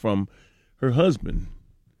store from her husband,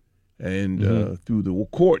 and through the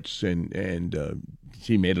courts, and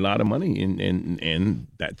she made a lot of money, and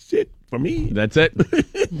that's it for me. That's it.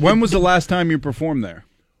 When was the last time you performed there?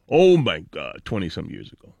 Oh my God, 20-some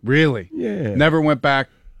years ago. Really? Yeah. Never went back.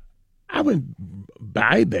 I went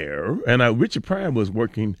by there, and Richard Pryor was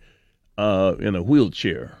working in a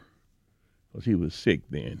wheelchair because he was sick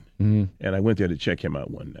then, and I went there to check him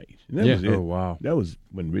out one night. And that was it. Oh wow. That was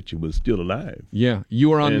when Richard was still alive. Yeah, you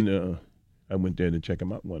were on. And I went there to check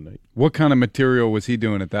him out one night. What kind of material was he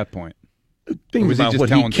doing at that point? Things about what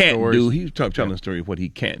he can't stories? do. He's telling a story of what he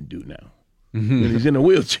can't do now. And he's in a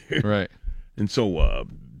wheelchair. Right. And so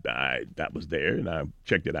that was there, and I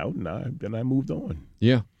checked it out, and then I moved on.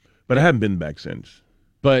 Yeah. But I haven't been back since.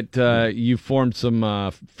 But you formed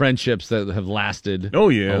some friendships that have lasted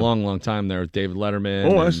a long, long time there with David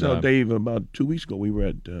Letterman. I saw Dave about 2 weeks ago. We were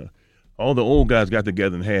at, all the old guys got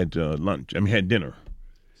together and had lunch. had dinner.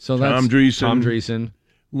 So that's Tom Dreesen. Tom Dreesen.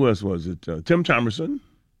 Who else was it? Tim Thomerson.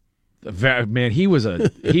 Man, he was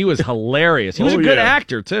hilarious. He was a good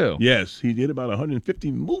actor too. Yes, he did about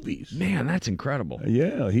 150 movies. Man, that's incredible.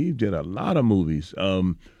 Yeah, he did a lot of movies.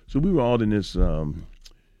 So we were all in this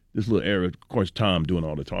little era. Of course, Tom doing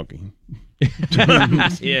all the talking.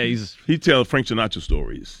 Yeah, he tells Frank Sinatra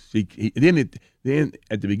stories. Then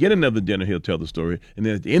at the beginning of the dinner he'll tell the story, and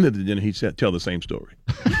then at the end of the dinner he tell the same story.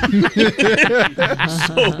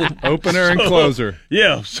 Opener and closer.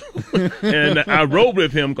 Yeah, and I rode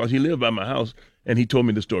with him because he lived by my house, and he told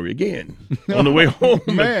me the story again on the way home.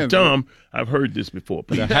 Man, Tom, I've heard this before.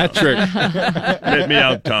 Please, the hat trick. Let me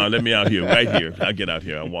out, Tom. Let me out here, right here. I'll get out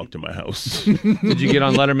here. I'll walk to my house. Did you get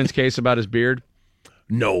on Letterman's case about his beard?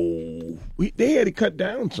 No. No, they had it cut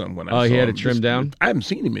down some when I saw him. Oh, he had it trimmed down? I haven't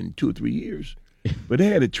seen him in 2 or 3 years, but they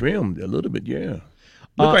had it trimmed a little bit, yeah.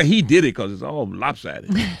 Look like he did it because it's all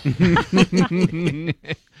lopsided.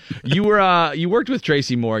 You worked with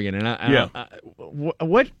Tracy Morgan, and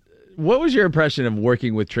what was your impression of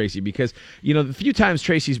working with Tracy? Because the few times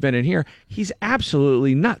Tracy's been in here, he's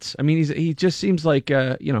absolutely nuts. I mean, he just seems like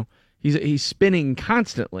he's spinning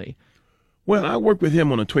constantly. Well, I worked with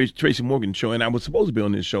him on a Tracy Morgan show, and I was supposed to be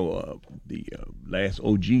on this show, the last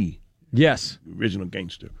OG, yes, original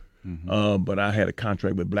gangster. Mm-hmm. But I had a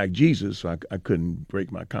contract with Black Jesus, so I couldn't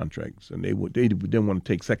break my contracts, and they didn't want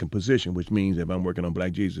to take second position, which means if I'm working on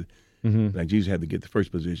Black Jesus, Black Jesus had to get the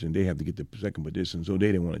first position, they have to get the second position, so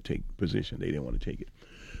they didn't want to take position, they didn't want to take it.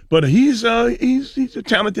 But he's a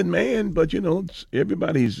talented man, but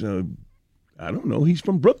everybody's. I don't know. He's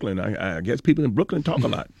from Brooklyn. I guess people in Brooklyn talk a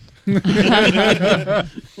lot.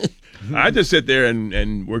 I just sit there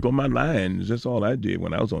and work on my lines. That's all I did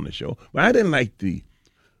when I was on the show. But I didn't like the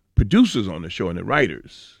producers on the show and the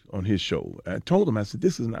writers on his show. I told them, I said,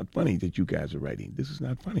 this is not funny that you guys are writing. This is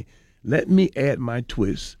not funny. Let me add my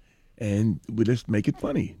twist, and let's make it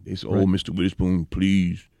funny. They said, oh, Mr. Witherspoon,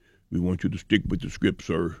 please, we want you to stick with the script,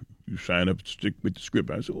 sir. You sign up to stick with the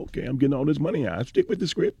script. I said, okay, I'm getting all this money. I stick with the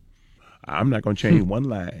script. I'm not going to change one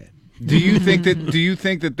line. Do you think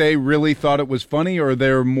that they really thought it was funny, or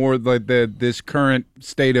they're more like this current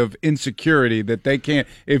state of insecurity that they can't?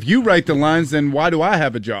 If you write the lines, then why do I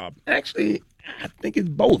have a job? Actually, I think it's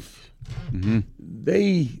both. Mm-hmm.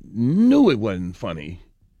 They knew it wasn't funny.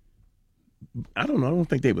 I don't know. I don't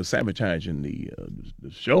think they were sabotaging the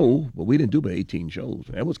show, but we didn't do but 18 shows.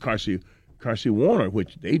 That was Carsey Warner,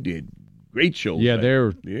 which they did great shows. Yeah,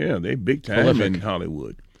 they're big time in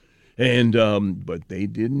Hollywood. And but they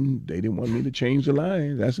didn't want me to change the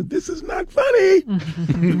lines. I said, this is not funny.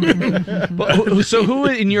 So who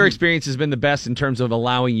in your experience has been the best in terms of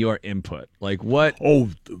allowing your input? Like what? Oh,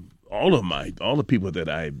 all the people that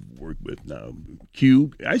I work with now.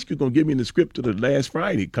 Q, Ice Cube's going to give me the script to the last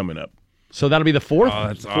Friday coming up. So that'll be the fourth? Oh,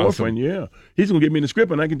 that's fourth awesome. one, yeah. He's going to give me the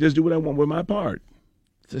script, and I can just do what I want with my part.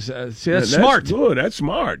 See, that's smart. Good. That's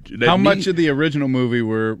smart. How much of the original movie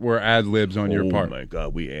were ad-libs on your part? Oh, my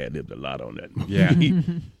God. We ad-libbed a lot on that movie. Yeah.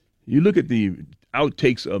 You look at the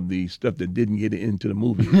outtakes of the stuff that didn't get into the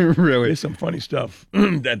movie. Really? There's some funny stuff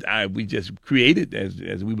that we just created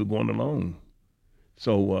as we were going along.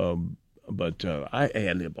 So, but I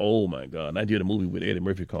ad-libbed. Oh, my God. I did a movie with Eddie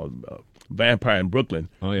Murphy called Vampire in Brooklyn.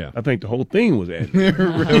 Oh, yeah. I think the whole thing was ad-libbed.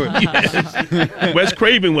 Really? Yes. Wes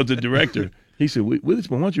Craven was the director. He said,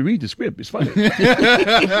 Witherspoon, why don't you read the script? It's funny.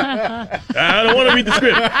 I don't want to read the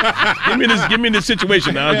script. Give me this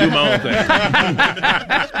situation. I'll do my own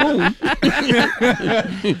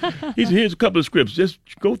thing. He said, here's a couple of scripts. Just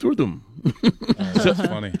go through them. That's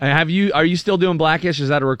funny. Are you still doing Blackish? Is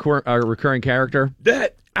that a recurring character?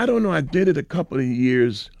 That, I don't know. I did it a couple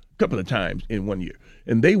of times in 1 year.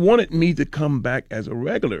 And they wanted me to come back as a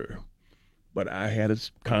regular. But I had a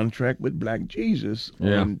contract with Black Jesus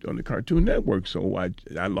on the Cartoon Network, so I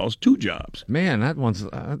lost 2 jobs. Man, that one's...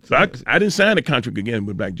 So I didn't sign a contract again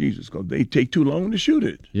with Black Jesus because they take too long to shoot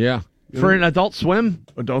it. Yeah. For an Adult Swim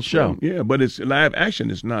show. Yeah, but it's live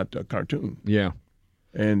action. It's not a cartoon. Yeah.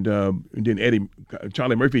 And then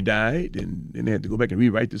Charlie Murphy died, and then they had to go back and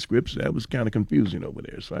rewrite the scripts. That was kind of confusing over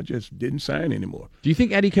there, so I just didn't sign anymore. Do you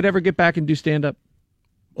think Eddie could ever get back and do stand-up?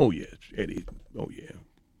 Oh, yeah, Eddie. Oh, yeah.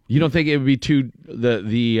 You don't think it would be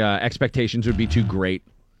the expectations would be too great?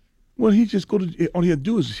 Well, all he had to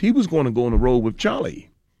do is he was going to go on the road with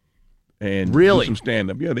Charlie, and really do some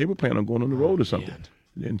stand up. Yeah, they were planning on going on the road or something. Man.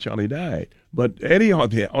 Then Charlie died, but Eddie all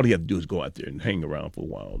he had to do is go out there and hang around for a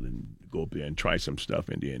while, and go up there and try some stuff,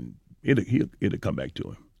 and then it'll come back to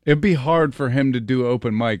him. It'd be hard for him to do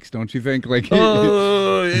open mics, don't you think? Like,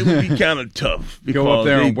 it would be kind of tough. Go up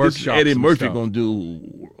there and workshops. Eddie Murphy going to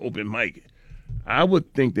do open mic. I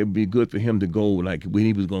would think that would be good for him to go, like when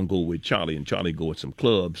he was going to go with Charlie, and Charlie go with some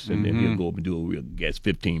clubs, and then he'll go up and do a real guest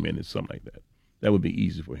 15 minutes, something like that. That would be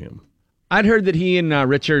easy for him. I'd heard that he and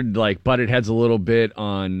Richard butted heads a little bit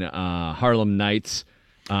on Harlem Nights,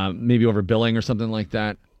 maybe over billing or something like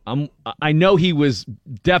that. I know he was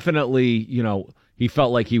definitely, he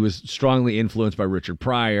felt like he was strongly influenced by Richard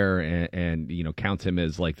Pryor and counts him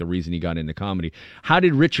as like the reason he got into comedy. How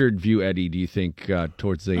did Richard view Eddie, do you think,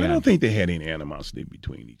 towards the end? I don't think they had any animosity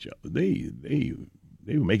between each other.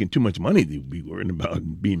 They were making too much money to be worrying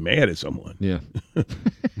about being mad at someone. Yeah.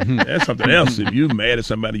 That's something else. If you're mad at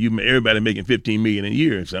somebody, everybody making $15 million a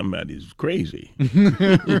year, somebody's crazy.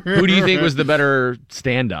 Who do you think was the better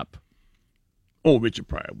stand-up? Oh, Richard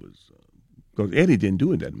Pryor was Because Eddie didn't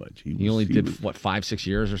do it that much. He only did 5-6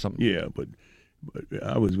 years or something. Yeah, but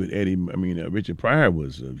I was with Eddie. I mean, Richard Pryor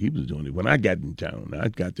was he was doing it when I got in town. I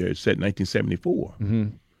got there set 1974,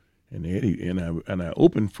 and Eddie and I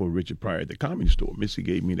opened for Richard Pryor at the Comedy Store. Missy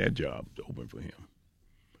gave me that job to open for him,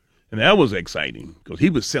 and that was exciting because he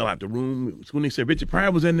would sell out the room. It was when they said Richard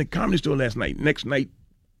Pryor was in the Comedy Store last night. Next night,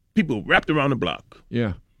 people wrapped around the block.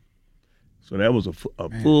 Yeah. So that was a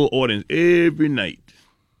full audience every night.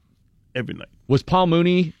 Every night. Was Paul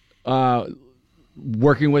Mooney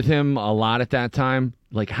working with him a lot at that time?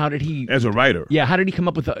 Like, how did he... As a writer. Yeah, how did he come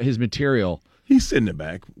up with his material? He's sitting in the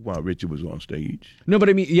back while Richard was on stage. No, but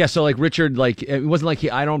I mean, yeah, so like Richard, like, it wasn't like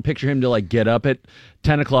I don't picture him to like get up at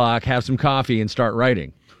 10 o'clock, have some coffee, and start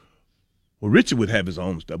writing. Well, Richard would have his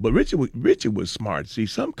own stuff, but Richard was smart. See,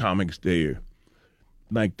 some comics there,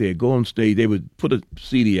 like they go on stage, they would put a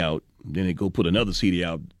CD out, then they go put another CD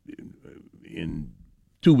out in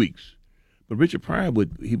 2 weeks. But Richard Pryor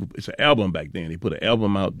it's an album back then. He put an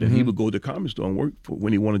album out, then he would go to the Comedy Store and work for,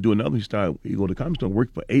 when he wanted to do another style, he'd go to the Comedy Store and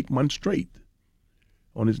work for 8 months straight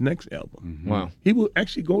on his next album. Wow. He would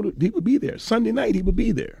actually he would be there. Sunday night, he would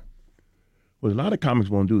be there. Well, a lot of comics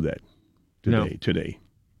won't do that today.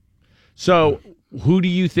 So who do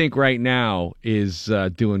you think right now is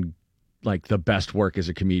doing like the best work as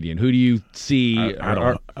a comedian? Who do you see?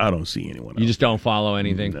 I don't see anyone. You just don't follow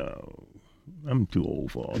anything? No. I'm too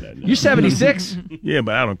old for all that now. You're 76? Yeah,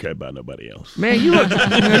 but I don't care about nobody else. Man, you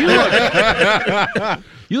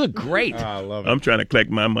look great. I love it. I'm trying to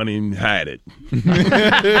collect my money and hide it.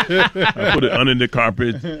 I put it under the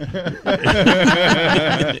carpet.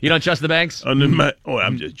 You don't trust the banks? I'm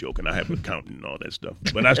just joking. I have an accountant and all that stuff.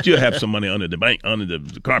 But I still have some money under the bank, under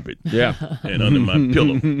the carpet. Yeah. And under my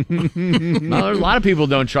pillow. Well, a lot of people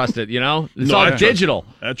don't trust it, you know? It's all digital.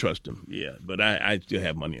 I trust them, yeah. But I still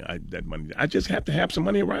have money. That money. I just have to have some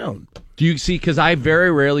money around. Do you see? Because I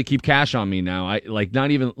very rarely keep cash on me now. I like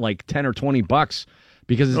not even like $10 or $20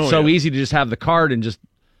 because it's so easy to just have the card and just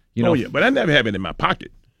Oh yeah, but I never have it in my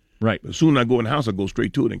pocket. Right. As soon as I go in the house, I go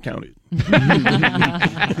straight to it and count it.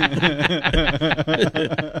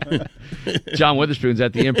 John Witherspoon's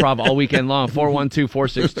at the Improv all weekend long.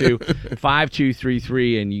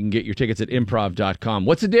 412-462-5233, and you can get your tickets at improv.com.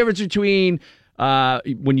 What's the difference between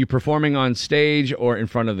when you're performing on stage or in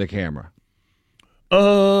front of the camera?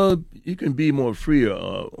 You can be more freer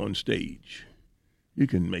on stage. You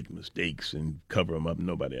can make mistakes and cover them up.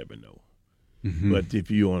 Nobody ever know. But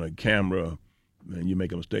if you're on a camera and you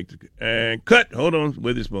make a mistake, and cut, hold on,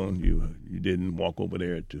 Witherspoon, you didn't walk over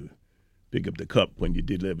there to pick up the cup when you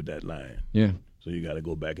delivered that line. Yeah. So you got to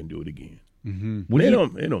go back and do it again. They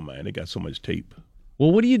don't mind. They got so much tape.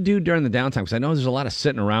 Well, what do you do during the downtime? Because I know there's a lot of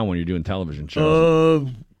sitting around when you're doing television shows.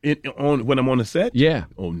 When I'm on the set? Yeah.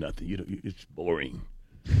 Oh, nothing. It's boring.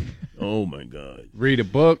 Oh, my God. Read a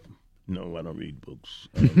book? No, I don't read books.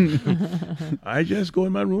 I just go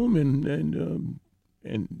in my room and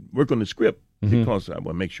work on the script because I want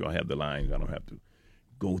to make sure I have the lines. I don't have to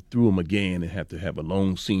go through them again and have to have a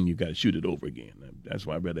long scene. You got to shoot it over again. That's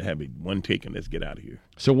why I'd rather have it one take and let's get out of here.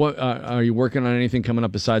 So what are you working on anything coming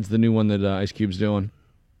up besides the new one that Ice Cube's doing?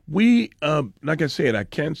 We, like I said, I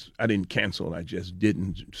didn't cancel. I just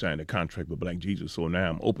didn't sign a contract with Black Jesus. So now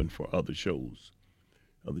I'm open for other shows,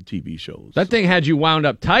 other TV shows. That thing had you wound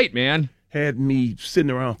up tight, man. Had me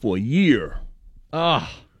sitting around for a year. Oh.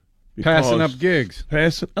 Passing up gigs.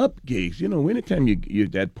 You know, anytime you're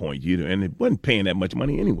at that point, and it wasn't paying that much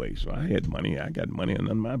money anyway. So I had money. I got money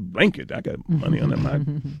under my blanket. I got money under my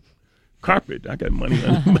carpet. I got money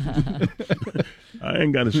under my... I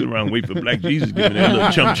ain't got to sit around and wait for Black Jesus to give me that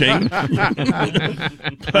little chump change.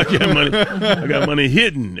 I got money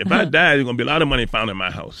hidden. If I die, there's going to be a lot of money found in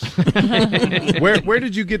my house. Where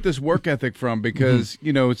did you get this work ethic from? Because,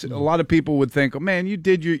 you know, a lot of people would think, oh, man, you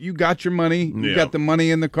got your money. You got the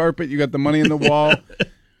money in the carpet. You got the money in the wall.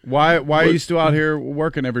 Why are you still out here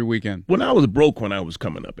working every weekend? When I was broke when I was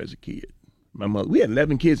coming up as a kid, my mother, we had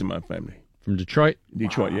 11 kids in my family. From Detroit?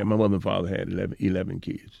 Detroit, yeah. My mother and father had 11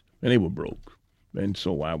 kids, and they were broke. And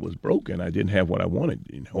so I was broke, and I didn't have what I wanted,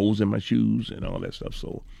 and holes in my shoes and all that stuff.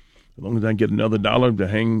 So as long as I get another dollar to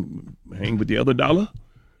hang with the other dollar,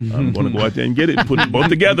 I'm going to go out there and get it and put it both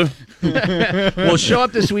together. Well, show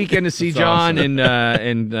up this weekend to see John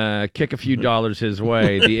and kick a few dollars his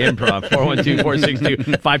way. The Improv,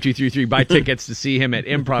 412-462-5233. Buy tickets to see him at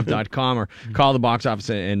improv.com or call the box office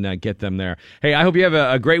and get them there. Hey, I hope you have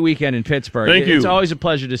a great weekend in Pittsburgh. Thank you. It's always a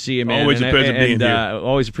pleasure to see you, man. Always a pleasure being here.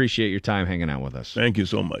 Always appreciate your time hanging out with us. Thank you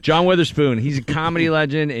so much. John Witherspoon, he's a comedy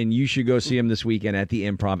legend, and you should go see him this weekend at the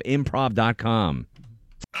Improv, improv.com.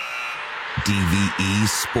 DVE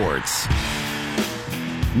Sports.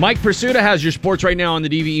 Mike Pursuta has your sports right now on the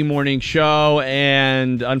DVE Morning Show,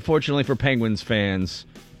 and unfortunately for Penguins fans,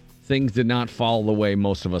 things did not fall the way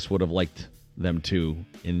most of us would have liked them to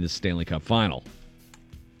in the Stanley Cup Final.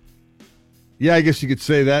 Yeah, I guess you could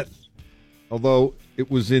say that, although it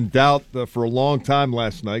was in doubt for a long time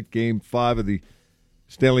last night. Game 5 of the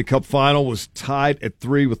Stanley Cup Final was tied at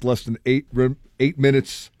 3 with less than 8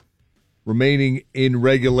 minutes remaining in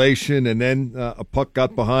regulation, and then a puck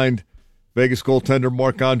got behind Vegas goaltender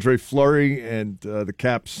Marc-Andre Fleury, and the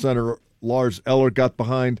Caps center Lars Eller got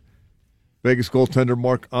behind Vegas goaltender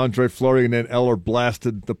Marc-Andre Fleury, and then Eller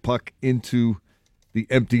blasted the puck into the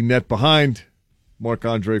empty net behind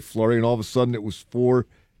Marc-Andre Fleury, and all of a sudden it was 4-3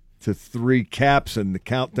 Caps, and the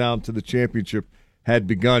countdown to the championship had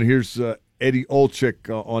begun. Here's Eddie Olczyk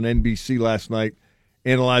on NBC last night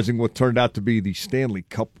analyzing what turned out to be the Stanley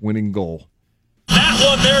Cup winning goal. That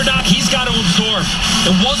one there, Doc, he's got to absorb.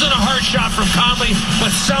 It wasn't a hard shot from Conley, but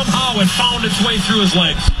somehow it found its way through his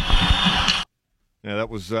legs. Yeah, that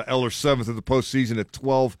was Eller's 7th of the postseason at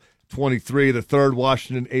 12:23. The third,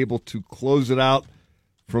 Washington able to close it out.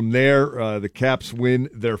 From there, the Caps win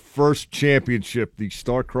their first championship. The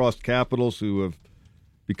star-crossed Capitals, who have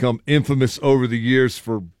become infamous over the years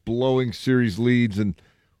for blowing series leads and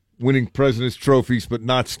winning President's trophies, but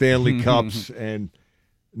not Stanley Cups, and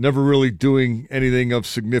never really doing anything of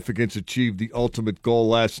significance, achieved the ultimate goal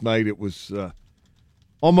last night. It was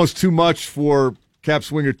almost too much for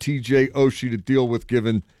Caps winger TJ Oshie to deal with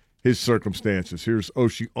given his circumstances. Here's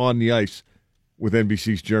Oshie on the ice with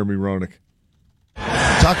NBC's Jeremy Roenick.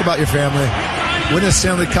 Talk about your family. Winning a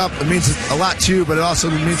Stanley Cup, it means a lot to you, but it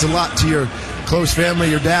also means a lot to your close family,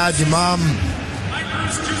 your dad, your mom.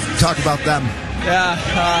 Talk about them. Yeah,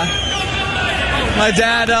 my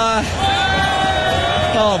dad,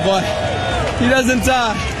 oh boy, he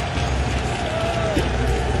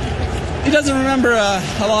doesn't remember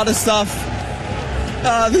a lot of stuff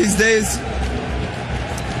these days.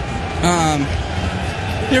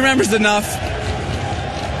 He remembers enough,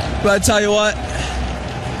 but I tell you what,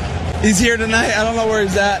 he's here tonight. I don't know where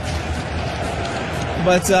he's at,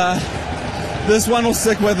 but this one will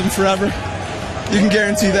stick with him forever. You can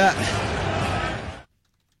guarantee that.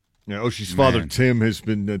 Yeah, Oshie's father, Tim, has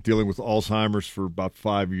been dealing with Alzheimer's for about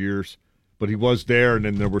 5 years, but he was there, and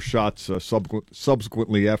then there were shots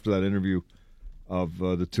subsequently after that interview of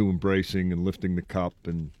the two embracing and lifting the cup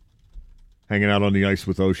and hanging out on the ice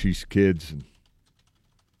with Oshie's kids. And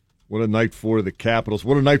what a night for the Capitals.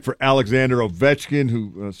 What a night for Alexander Ovechkin,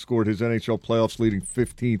 who scored his NHL playoffs leading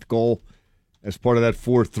 15th goal as part of that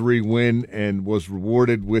 4-3 win and was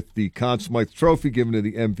rewarded with the Conn Smythe Trophy given to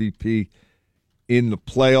the MVP in the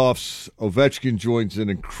playoffs. Ovechkin joins an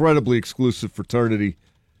incredibly exclusive fraternity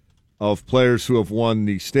of players who have won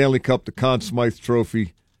the Stanley Cup, the Conn Smythe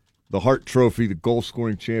Trophy, the Hart Trophy, the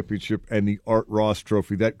Goal-Scoring Championship, and the Art Ross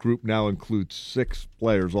Trophy. That group now includes 6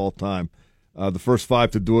 players all time. The first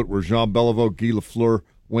 5 to do it were Jean Beliveau, Guy Lafleur,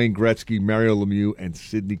 Wayne Gretzky, Mario Lemieux, and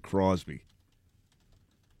Sidney Crosby.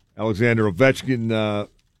 Alexander Ovechkin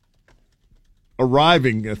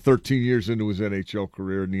arriving 13 years into his NHL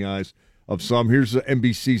career in the eyes of some. Here's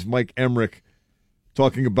NBC's Mike Emmerich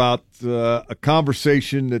talking about a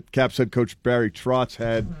conversation that Caps head coach Barry Trotz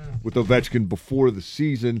had with Ovechkin before the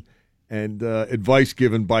season and advice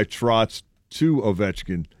given by Trotz to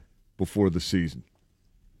Ovechkin before the season.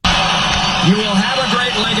 You will have a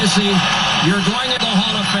great legacy. You're going to the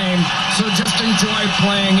Hall of Fame, so just enjoy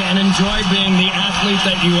playing and enjoy being the athlete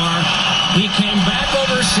that you are. He came back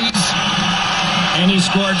overseas, and he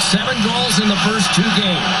scored 7 goals in the first 2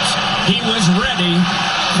 games. He was ready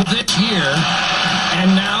for this year,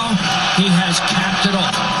 and now he has capped it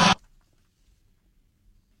off.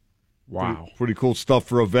 Wow. Pretty cool stuff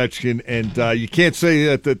for Ovechkin, and you can't say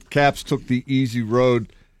that the Caps took the easy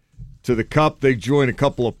road to the Cup. They joined a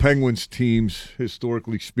couple of Penguins teams,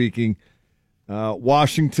 historically speaking.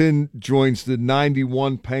 Washington joins the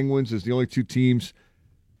 91 Penguins as the only 2 teams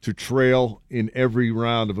to trail in every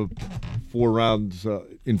round of 4 rounds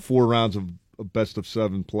of best of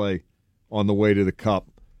 7 play on the way to the Cup.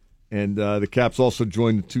 And the Caps also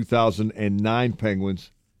joined the 2009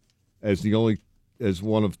 Penguins as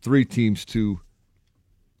one of 3 teams to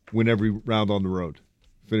win every round on the road.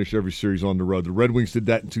 Finish every series on the road. The Red Wings did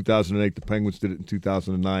that in 2008. The Penguins did it in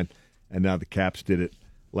 2009. And now the Caps did it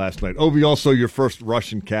last night. Ovi, also your first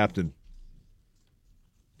Russian captain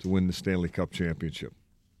to win the Stanley Cup championship.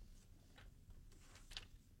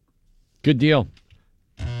 Good deal.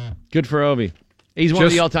 Good for Ovi. He's one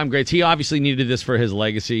of the all-time greats. He obviously needed this for his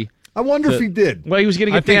legacy. I wonder if he did. Well, he was going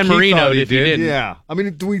to get Dan Marino if he didn't. Yeah. I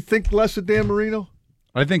mean, do we think less of Dan Marino?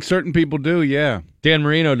 I think certain people do, yeah. Dan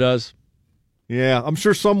Marino does. Yeah, I'm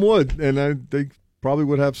sure some would, and they probably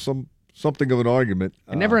would have something of an argument.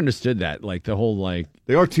 I never understood that, like the whole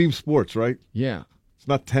They are team sports, right? Yeah. It's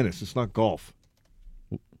not tennis. It's not golf.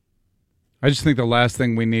 I just think the last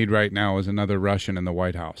thing we need right now is another Russian in the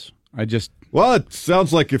White House. Well, it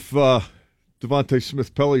sounds like if Devontae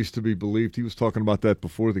Smith-Pelly is to be believed, he was talking about that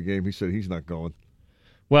before the game. He said he's not going.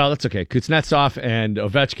 Well, that's okay. Kuznetsov and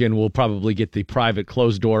Ovechkin will probably get the private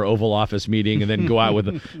closed-door Oval Office meeting and then go out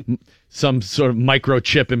with some sort of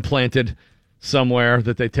microchip implanted somewhere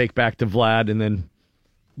that they take back to Vlad and then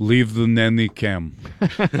leave the nanny cam.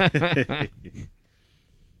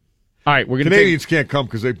 All right, we're going to Canadians can't come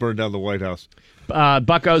because they burned down the White House.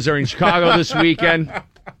 Buccos are in Chicago this weekend. That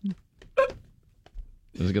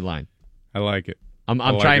was a good line. I like it. I'm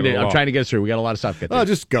trying to get us through. We got a lot of stuff to get through.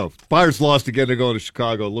 Just go. Fires lost again. They're going to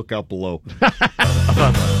Chicago. Look out below.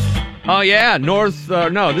 Oh, yeah.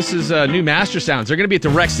 This is New Master Sounds. They're going to be at the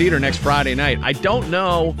Rex Theater next Friday night. I don't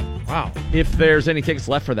know if there's any tickets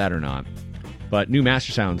left for that or not. But New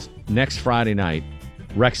Master Sounds next Friday night,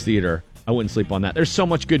 Rex Theater. I wouldn't sleep on that. There's so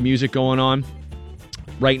much good music going on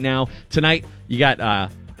right now. Tonight, you got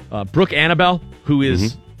Brooke Annabelle, who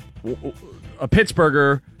is a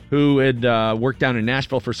Pittsburgher who had worked down in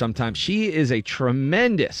Nashville for some time. She is a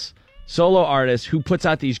tremendous solo artist who puts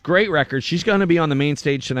out these great records. She's going to be on the main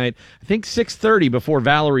stage tonight, I think 6:30 before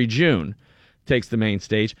Valerie June takes the main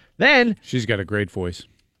stage. Then she's got a great voice.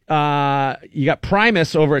 You got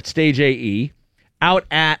Primus over at Stage AE out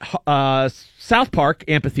at South Park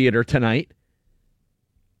Amphitheater tonight.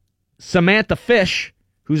 Samantha Fish,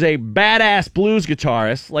 who's a badass blues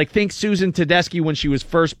guitarist, think Susan Tedeschi when she was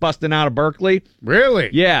first busting out of Berkeley.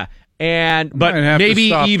 Really? Yeah. But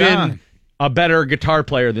maybe even a better guitar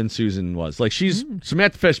player than Susan was.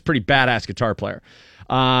 Samantha Fish, pretty badass guitar player.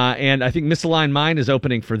 And I think Misaligned Mind is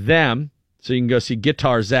opening for them, so you can go see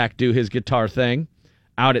Guitar Zach do his guitar thing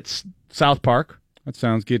out at South Park. That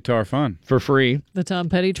sounds guitar fun. For free. The Tom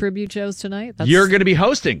Petty tribute shows tonight. You're going to be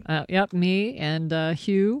hosting. Yep, me and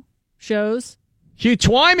Hugh shows. Hugh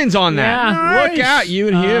Twyman's on that. Yeah. Nice. Look out, you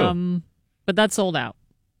and Hugh. But that's sold out.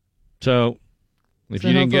 So if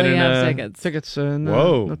you didn't get tickets,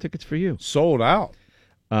 no tickets for you. Sold out.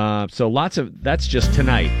 So that's just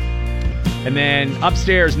tonight. And then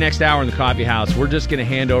upstairs next hour in the coffee house, we're just going to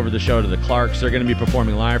hand over the show to the Clarks. They're going to be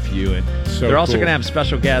performing live for you. And they're also going to have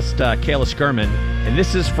special guest Kayla Skirman. And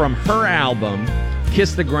this is from her album,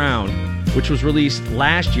 Kiss the Ground, which was released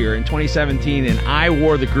last year in 2017. And I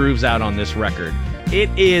wore the grooves out on this record. It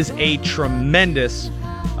is a tremendous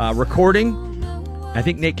recording. I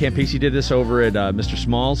think Nate Campisi did this over at Mr.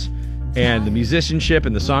 Smalls. And the musicianship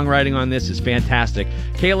and the songwriting on this is fantastic.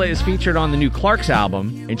 Kayla is featured on the new Clarks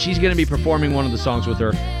album, and she's going to be performing one of the songs with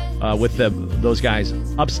her, with those guys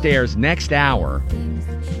upstairs next hour.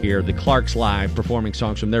 Here, the Clarks Live, performing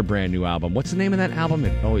songs from their brand new album. What's the name of that album?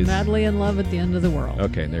 Madly in Love at the End of the World.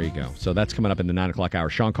 Okay, there you go. So that's coming up in the 9 o'clock hour.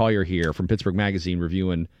 Sean Collier here from Pittsburgh Magazine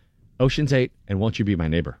reviewing Ocean's 8 and Won't You Be My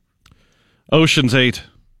Neighbor? Ocean's 8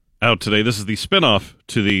 out today. This is the spinoff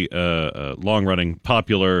to the long-running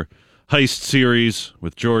popular heist series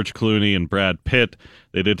with George Clooney and Brad Pitt.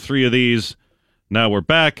 They did 3 of these. Now we're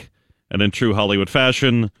back, and in true Hollywood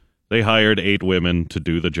fashion, they hired 8 women to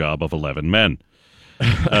do the job of 11 men.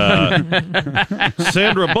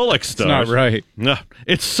 Sandra Bullock stars. It's not right. No,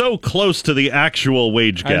 it's so close to the actual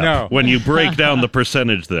wage gap when you break down the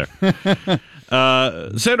percentage there.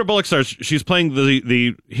 Sandra Bullock stars. She's playing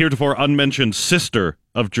the heretofore unmentioned sister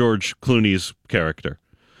of George Clooney's character.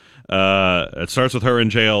 It starts with her in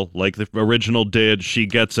jail, like the original did. She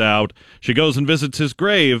gets out. She goes and visits his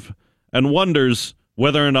grave and wonders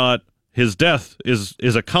whether or not his death is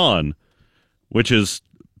a con, which is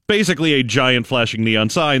basically a giant flashing neon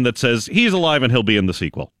sign that says he's alive and he'll be in the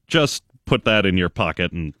sequel. Just put that in your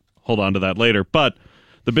pocket and hold on to that later. But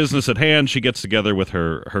the business at hand, she gets together with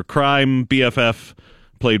her crime BFF,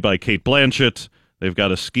 played by Cate Blanchett. They've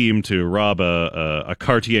got a scheme to rob a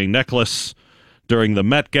Cartier necklace during the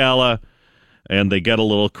Met Gala, and they get a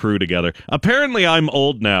little crew together. Apparently, I'm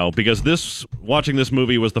old now because watching this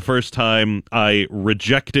movie was the first time I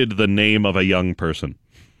rejected the name of a young person.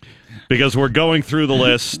 Because we're going through the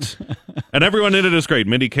list, and everyone in it is great.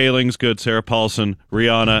 Mindy Kaling's good, Sarah Paulson,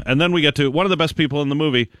 Rihanna, and then we get to one of the best people in the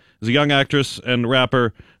movie is a young actress and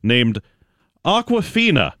rapper named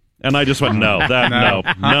Aquafina. And I just went, no, that's not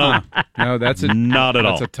at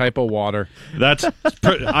all. That's a type of water.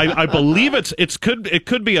 I believe it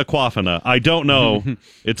could be Aquafina. I don't know.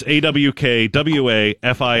 It's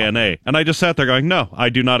AWKWAFINA, and I just sat there going, no, I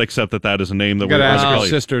do not accept that is a name that we're going to ask her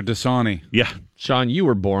sister Dasani. Yeah, Sean, you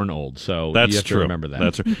were born old, so that's you have true. to remember that.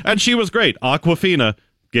 That's true. And she was great. Aquafina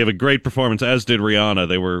gave a great performance, as did Rihanna.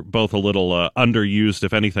 They were both a little underused,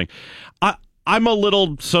 if anything. I'm a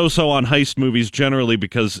little so-so on heist movies generally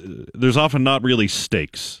because there's often not really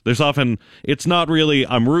stakes. It's not really,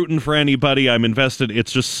 I'm rooting for anybody, I'm invested.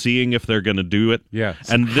 It's just seeing if they're going to do it. Yeah,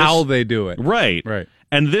 and how they do it. Right.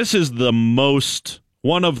 And this is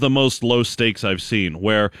one of the most low stakes I've seen,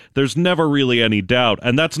 where there's never really any doubt.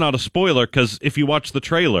 And that's not a spoiler, because if you watch the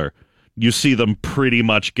trailer, you see them pretty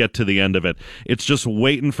much get to the end of it. It's just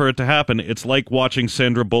waiting for it to happen. It's like watching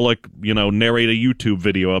Sandra Bullock, narrate a YouTube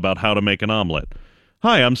video about how to make an omelet.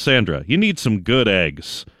 Hi, I'm Sandra. You need some good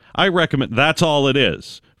eggs. I recommend. That's all it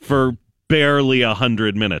is for barely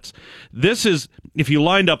 100 minutes. This is, if you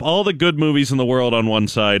lined up all the good movies in the world on one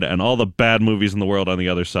side and all the bad movies in the world on the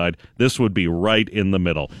other side, this would be right in the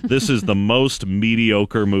middle. This is the most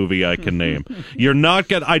mediocre movie I can name.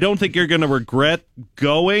 I don't think you're going to regret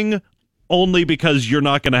going, only because you're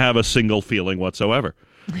not going to have a single feeling whatsoever.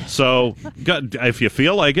 So if you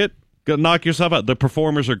feel like it, go knock yourself out. The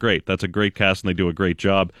performers are great. That's a great cast, and they do a great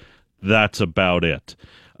job. That's about it.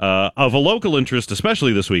 Of a local interest,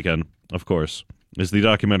 especially this weekend, of course, is the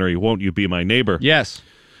documentary Won't You Be My Neighbor? Yes.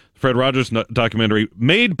 Fred Rogers documentary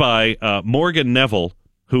made by Morgan Neville,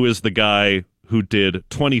 who is the guy who did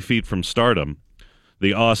 20 Feet from Stardom,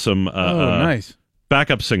 the awesome nice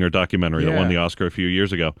backup singer documentary that won the Oscar a few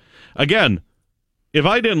years ago. Again, if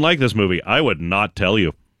I didn't like this movie, I would not tell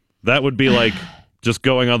you. That would be like just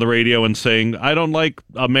going on the radio and saying, I don't like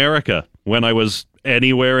America, when I was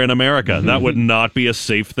anywhere in America. That would not be a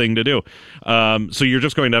safe thing to do. So you're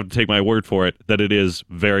just going to have to take my word for it that it is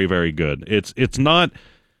very, very good. It's not,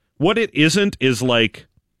 what it isn't is like,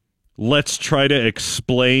 let's try to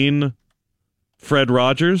explain Fred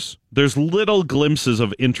Rogers. There's little glimpses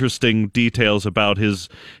of interesting details about his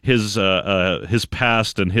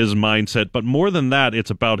past and his mindset, but more than that, it's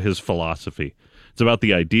about his philosophy. It's about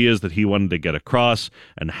the ideas that he wanted to get across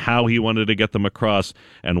and how he wanted to get them across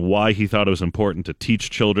and why he thought it was important to teach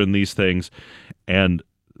children these things. And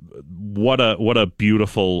what a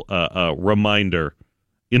beautiful reminder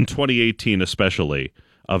in 2018, especially,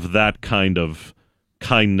 of that kind of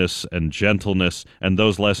kindness and gentleness and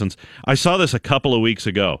those lessons. I saw this a couple of weeks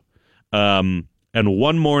ago. And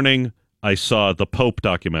one morning I saw the Pope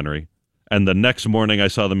documentary, and the next morning I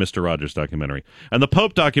saw the Mr. Rogers documentary. And the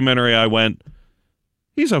Pope documentary, I went,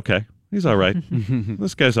 he's okay. He's all right.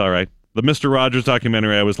 This guy's all right. The Mr. Rogers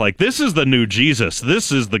documentary, I was like, this is the new Jesus.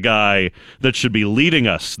 This is the guy that should be leading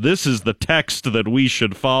us. This is the text that we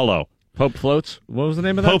should follow. Pope Floats? What was the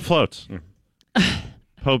name of that? Pope Floats.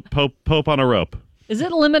 Pope on a rope. Is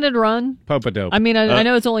it limited run? Pope-a-dope. I mean, I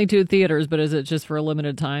know it's only 2 theaters, but is it just for a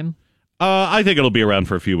limited time? I think it'll be around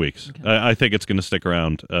for a few weeks. Okay. I think it's going to stick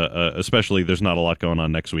around, especially there's not a lot going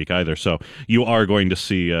on next week either. So you are going to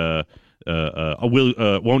see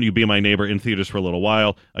Won't You Be My Neighbor in theaters for a little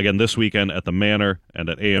while. Again, this weekend at the Manor and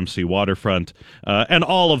at AMC Waterfront. And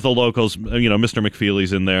all of the locals, Mr.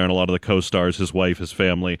 McFeely's in there and a lot of the co-stars, his wife, his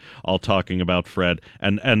family, all talking about Fred.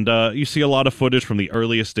 And you see a lot of footage from the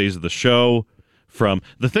earliest days of the show. From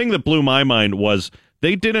the thing that blew my mind was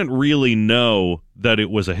they didn't really know that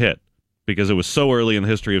it was a hit because it was so early in the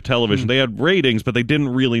history of television. They had ratings, but they didn't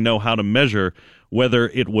really know how to measure whether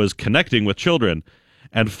it was connecting with children.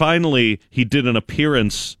 And finally, he did an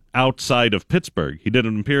appearance outside of Pittsburgh. He did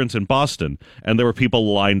an appearance in Boston, and there were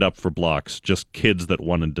people lined up for blocks, just kids that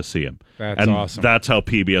wanted to see him. That's awesome. That's how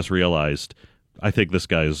PBS realized, I think this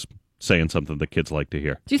guy's saying something that kids like to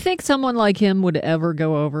hear. Do you think someone like him would ever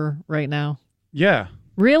go over right now? Yeah.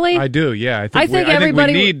 Really? I do, yeah. I think we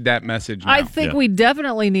need that message now. I think we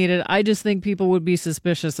definitely need it. I just think people would be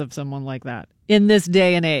suspicious of someone like that in this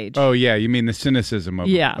day and age. Oh, yeah. You mean the cynicism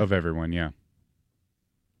of everyone, yeah.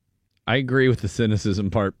 I agree with the cynicism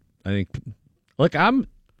part. I think, look,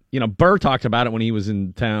 Burr talked about it when he was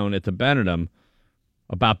in town at the Benedum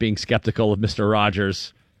about being skeptical of Mr.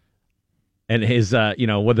 Rogers and his,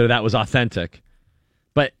 whether that was authentic.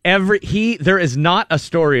 But there is not a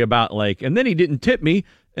story about and then he didn't tip me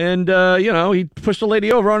and, he pushed a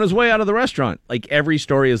lady over on his way out of the restaurant. Like every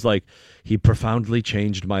story is like, he profoundly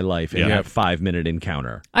changed my life in that 5-minute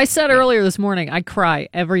encounter. I said earlier this morning, I cry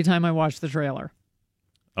every time I watch the trailer.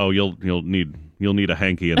 Oh, you'll need a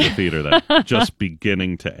hanky in the theater then, just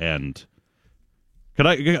beginning to end. Could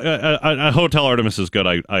I? Hotel Artemis is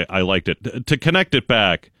good. I liked it. To connect it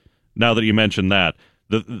back, now that you mentioned that,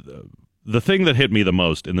 the thing that hit me the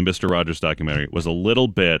most in the Mr. Rogers documentary was a little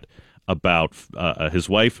bit about his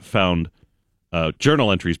wife found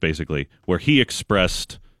journal entries, basically, where he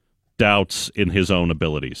expressed doubts in his own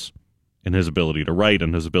abilities, in his ability to write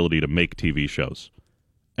and his ability to make TV shows.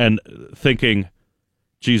 And thinking,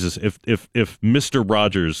 Jesus, if Mr.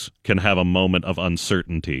 Rogers can have a moment of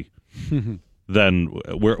uncertainty, then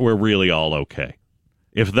we're really all okay.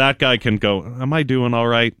 If that guy can go, am I doing all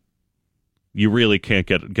right? You really can't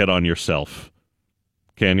get on yourself,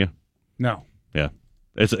 can you? No. Yeah.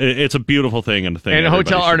 It's a beautiful thing and a thing. And everybody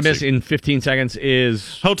Hotel should Artemis see. in 15 seconds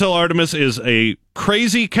is... Hotel Artemis is a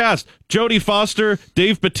crazy cast. Jodie Foster,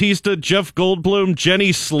 Dave Bautista, Jeff Goldblum,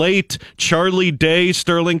 Jenny Slate, Charlie Day,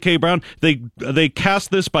 Sterling K. Brown. They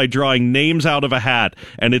cast this by drawing names out of a hat,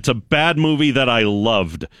 and it's a bad movie that I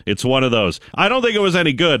loved. It's one of those. I don't think it was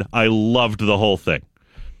any good. I loved the whole thing.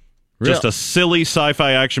 Just a silly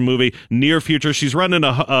sci-fi action movie, near future. She's running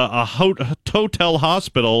a hotel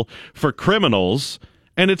hospital for criminals,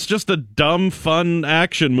 and it's just a dumb, fun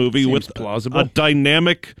action movie with plausible. a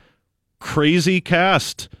dynamic, crazy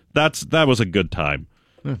cast. That was a good time.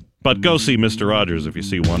 But go see Mr. Rogers if you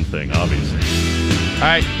see one thing, obviously. All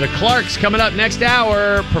right, the Clarks coming up next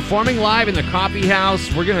hour, performing live in the Coffee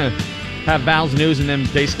House. We're going to have Val's news and then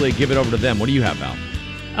basically give it over to them. What do you have, Val?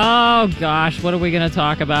 Oh, gosh. What are we going to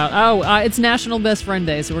talk about? Oh, it's National Best Friend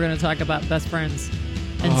Day, so we're going to talk about best friends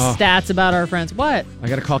and stats about our friends. What? I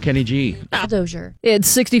got to call Kenny G. Dozier. It's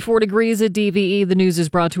 64 degrees at DVE. The news is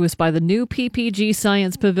brought to us by the new PPG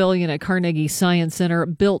Science Pavilion at Carnegie Science Center,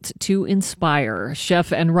 built to inspire.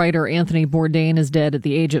 Chef and writer Anthony Bourdain is dead at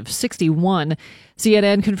the age of 61.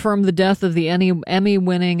 CNN confirmed the death of the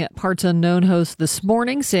Emmy-winning Parts Unknown host this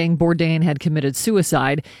morning, saying Bourdain had committed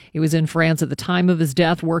suicide. He was in France at the time of his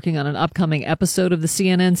death, working on an upcoming episode of the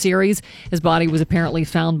CNN series. His body was apparently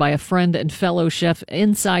found by a friend and fellow chef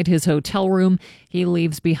inside his hotel room. He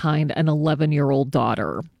leaves behind an 11-year-old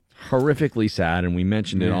daughter. Horrifically sad, and we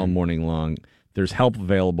mentioned it all morning long. There's help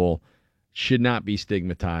available. Should not be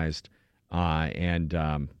stigmatized. I don't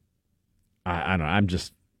know.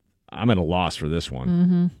 I'm at a loss for this one.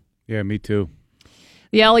 Mm-hmm. Yeah, me too.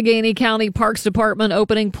 The Allegheny County Parks Department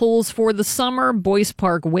opening pools for the summer. Boyce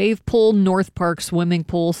Park Wave Pool, North Park Swimming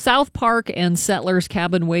Pool, South Park and Settlers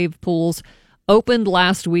Cabin Wave Pools opened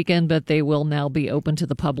last weekend, but they will now be open to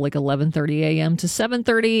the public 11:30 a.m. to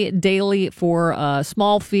 7:30 daily for a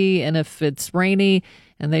small fee. And if it's rainy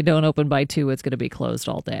and they don't open by 2, it's going to be closed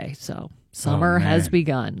all day. So summer has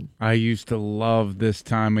begun. I used to love this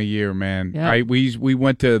time of year, man. Yep. We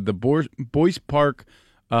went to the Boyce Park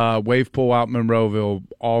wave pool out in Monroeville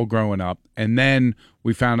all growing up, and then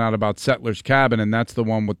we found out about Settlers Cabin, and that's the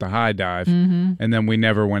one with the high dive. Mm-hmm. And then we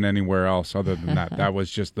never went anywhere else other than that. That was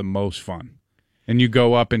just the most fun. And you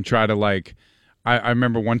go up and try to I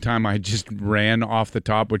remember one time I just ran off the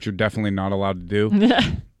top, which you're definitely not allowed to do.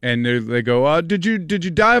 And they go, did you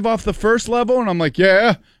dive off the first level? And I'm like,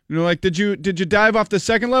 yeah. And they're like, did you dive off the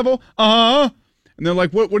second level? Uh-huh. And they're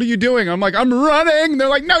like, what are you doing? I'm like, I'm running. And they're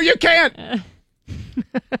like, no, you can't.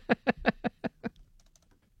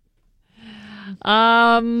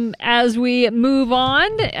 As we move on,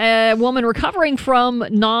 a woman recovering from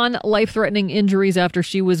non-life-threatening injuries after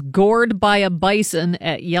she was gored by a bison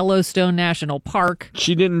at Yellowstone National Park.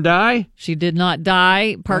 She didn't die? She did not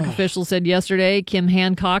die. Park officials said yesterday Kim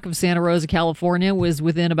Hancock of Santa Rosa, California, was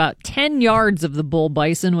within about 10 yards of the bull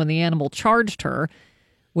bison when the animal charged her,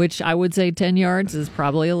 which I would say 10 yards is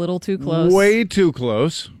probably a little too close. Way too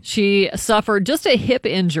close. She suffered just a hip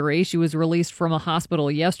injury. She was released from a hospital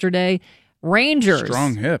yesterday. Rangers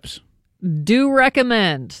strong hips do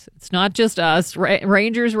recommend, it's not just us,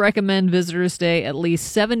 Rangers recommend visitors stay at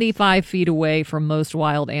least 75 feet away from most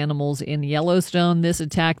wild animals in Yellowstone. This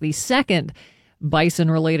attack, the second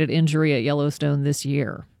bison-related injury at Yellowstone this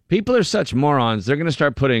year. People are such morons. They're going to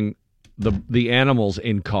start putting the animals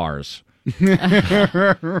in cars.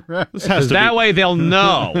 That way they'll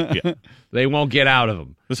know. They won't get out of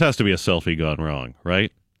them. This has to be a selfie gone wrong,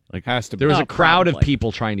 right? Has to be. There was a crowd probably of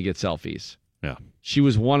people trying to get selfies. Yeah. She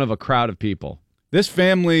was one of a crowd of people. This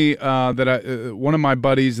family one of my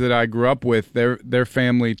buddies that I grew up with, their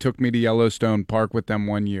family took me to Yellowstone Park with them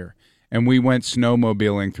one year, and we went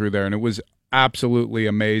snowmobiling through there, and it was absolutely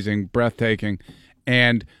amazing, breathtaking.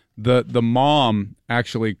 And the mom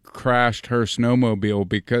actually crashed her snowmobile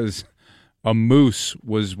because a moose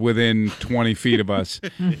was within 20 feet of us,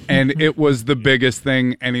 and it was the biggest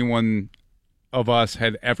thing anyone of us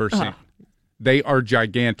had ever seen. They are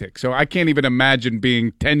gigantic. So I can't even imagine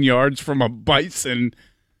being 10 yards from a bison.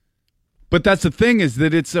 But that's the thing, is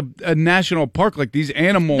that it's a national park. Like, these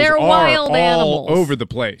animals They're are wild all animals. over the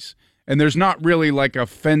place. And there's not really like a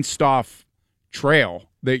fenced off trail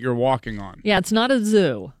that you're walking on. Yeah, it's not a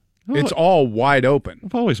zoo. It's all wide open.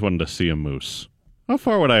 I've always wanted to see a moose. How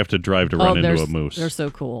far would I have to drive to run into a moose? They're so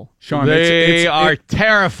cool. Sean, they are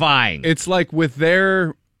terrifying. It's like with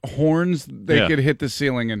their horns, they could hit the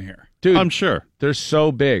ceiling in here. Dude, I'm sure. They're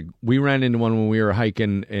so big. We ran into one when we were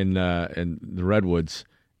hiking in the redwoods,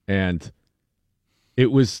 and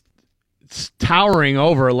it was towering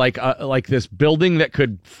over like this building that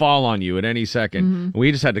could fall on you at any second.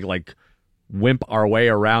 We just had to like wimp our way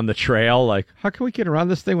around the trail. Like, how can we get around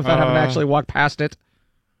this thing without having to actually walk past it?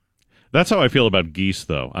 That's how I feel about geese,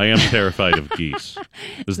 though. I am terrified of geese.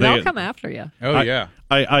 They'll come after you.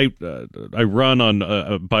 I run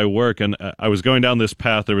on by work, and I was going down this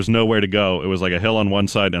path. There was nowhere to go. It was like a hill on one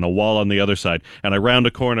side and a wall on the other side. And I round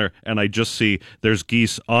a corner, and I just see there's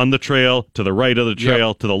geese on the trail, to the right of the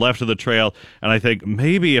trail, to the left of the trail. And I think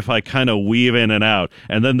maybe if I kind of weave in and out,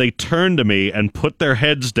 and then they turn to me and put their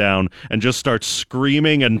heads down and just start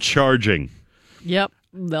screaming and charging. Yep.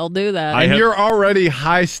 They'll do that. And you're already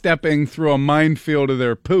high-stepping through a minefield of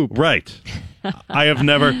their poop. Right. I have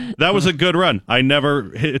never... That was a good run. I never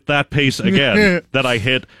hit that pace again that I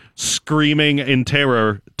hit screaming in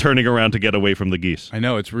terror, turning around to get away from the geese. I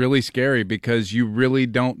know. It's really scary because you really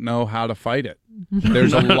don't know how to fight it.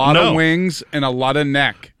 There's a lot of wings and a lot of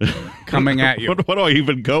neck coming at you. What do I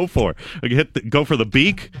even go for? Go for the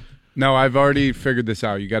beak? No, I've already figured this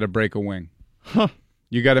out. You got to break a wing. Huh.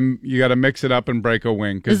 You got to mix it up and break a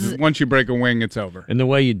wing, because once you break a wing, it's over. And the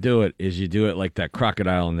way you do it is you do it like that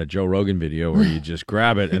crocodile in the Joe Rogan video, where you just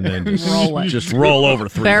grab it and then just roll over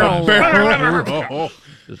 3 times.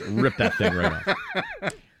 Just rip that thing right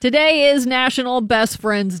off. Today is National Best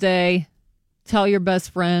Friends Day. Tell your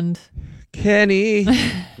best friend. Kenny,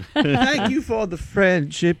 thank you for the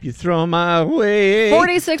friendship you throw my way.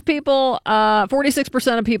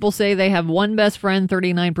 46% of people say they have one best friend.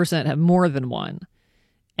 39% have more than one.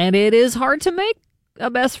 And it is hard to make a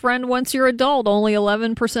best friend once you're adult. Only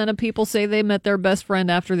 11% of people say they met their best friend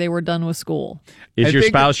after they were done with school. Is your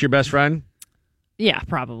spouse your best friend? Yeah,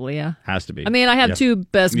 probably, yeah. Has to be. I mean, I have two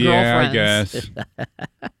best girlfriends. Yeah,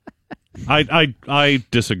 I guess. I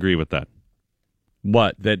disagree with that.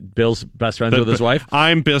 What? That Bill's best friends with his wife?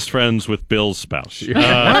 I'm best friends with Bill's spouse.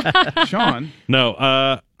 Sean? No,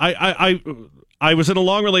 I was in a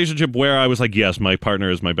long relationship where I was like, yes, my partner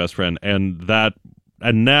is my best friend, and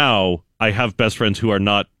now I have best friends who are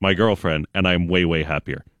not my girlfriend, and I'm way, way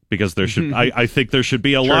happier because there should. I think there should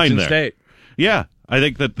be a line there. State. Yeah, I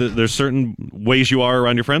think that there's certain ways you are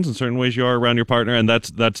around your friends and certain ways you are around your partner, and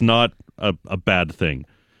that's not a bad thing.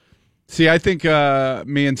 See, I think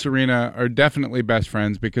me and Serena are definitely best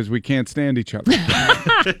friends because we can't stand each other.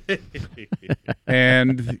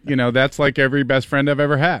 And, that's like every best friend I've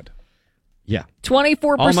ever had. Yeah.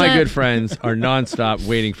 24%. All my good friends are nonstop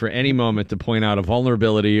waiting for any moment to point out a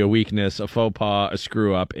vulnerability, a weakness, a faux pas, a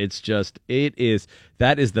screw up. That is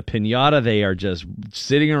the piñata they are just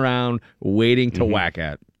sitting around waiting to whack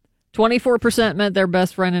at. 24% met their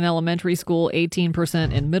best friend in elementary school,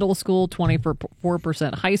 18% in middle school,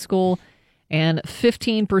 24% high school, and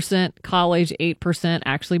 15% college, 8%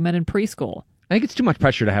 actually met in preschool. I think it's too much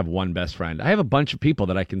pressure to have one best friend. I have a bunch of people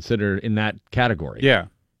that I consider in that category. Yeah.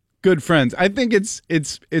 Good friends. I think it's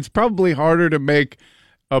probably harder to make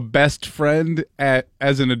a best friend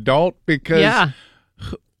as an adult because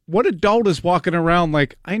what adult is walking around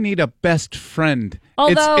like, I need a best friend?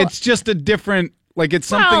 Although, it's just a different, like it's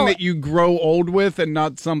something that you grow old with and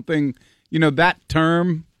not something, that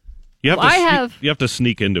term. You have to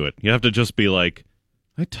sneak into it. You have to just be like,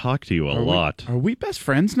 I talk to you a lot. Are we best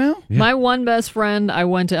friends now? Yeah. My one best friend I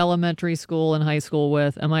went to elementary school and high school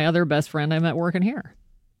with, and my other best friend I met working here.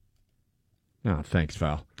 Oh, thanks,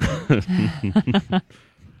 Val.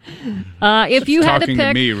 If you had to pick,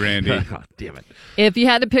 to me, Randy. Oh, damn it. If you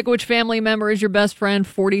had to pick which family member is your best friend,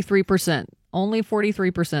 43%. Only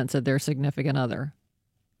 43% said their significant other.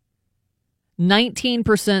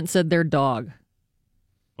 19% said their dog.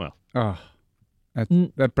 Well,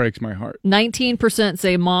 that breaks my heart. 19%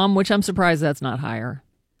 say mom, which I'm surprised that's not higher.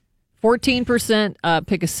 14%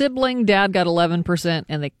 pick a sibling. Dad got 11%,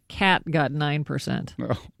 and the cat got 9%.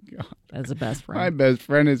 Oh, God. As a best friend. My best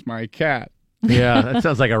friend is my cat. Yeah, that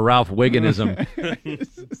sounds like a Ralph Wiggum'ism.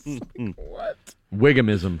 What?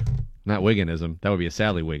 Wiggum'ism. Not Wigganism. That would be a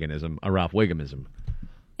Sally Wigganism. A Ralph Wiggum'ism.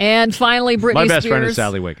 And finally, Britney Spears. My best friend is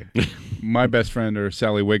Sally Wiggin. My best friend are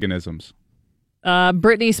Sally Wigganisms.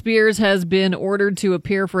 Britney Spears has been ordered to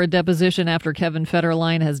appear for a deposition after Kevin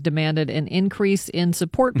Federline has demanded an increase in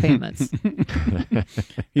support payments.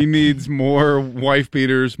 He needs more wife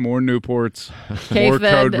beaters, more Newports, more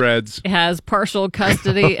Code Reds. Has partial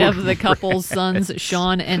custody of the couple's sons,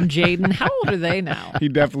 Sean and Jaden. How old are they now? He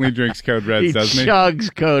definitely drinks Code Reds, doesn't he? He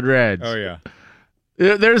chugs Code Reds. Oh, yeah.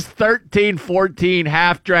 There's 13, 14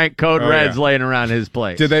 half-drank Code Reds laying around his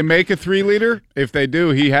place. Do they make a 3-liter? If they do,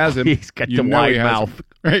 he has him. He's got the wide mouth.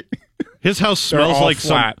 Right? His house smells like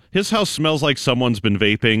his house smells like someone's been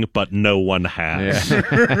vaping, but no one has. Yeah.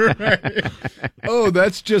 Right. Oh,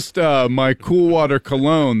 that's just my Cool Water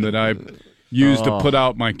cologne that I use to put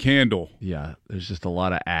out my candle. Yeah, there's just a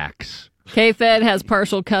lot of Axe. K-Fed has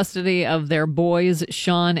partial custody of their boys,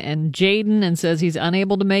 Sean and Jaden, and says he's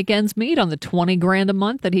unable to make ends meet on the $20,000 a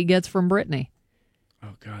month that he gets from Brittany.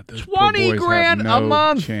 Oh God, those $20,000 a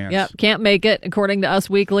month. Chance. Yep, can't make it, according to Us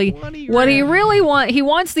Weekly. What he really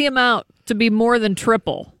wants the amount to be more than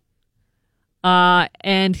triple.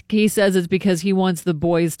 And he says it's because he wants the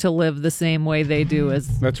boys to live the same way they do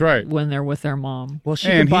as that's right when they're with their mom. Well,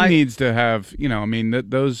 he needs to have,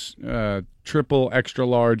 those triple, extra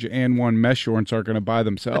large, and one mesh shorts aren't going to buy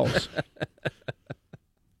themselves.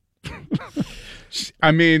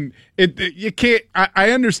 I mean, you can't.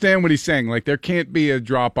 I understand what he's saying. Like, there can't be a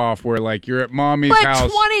drop off where, like, you're at mommy's house.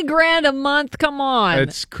 But $20,000 a month, come on,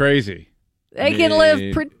 it's crazy. They can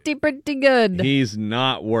live pretty good. He's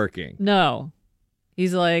not working. No,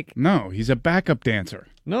 he's like he's a backup dancer.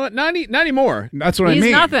 No, not anymore. That's what I mean.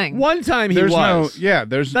 He's nothing. One time he was.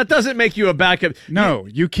 That doesn't make you a backup. No,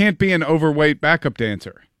 you can't be an overweight backup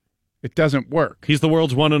dancer. It doesn't work. He's the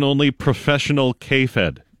world's one and only professional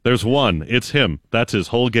K-Fed. There's one. It's him. That's his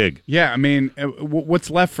whole gig. Yeah, I mean, what's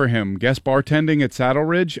left for him? Guest bartending at Saddle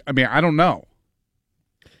Ridge? I mean, I don't know.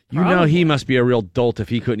 You know, he must be a real dolt if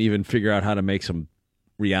he couldn't even figure out how to make some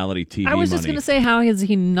reality TV money. I was just going to say, how has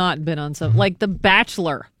he not been on something like The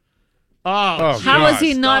Bachelor? Oh, how has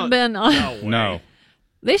he not been on? No.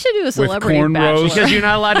 They should do a celebrity With Bachelor. Because you're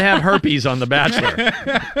not allowed to have herpes on The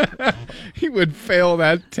Bachelor. He would fail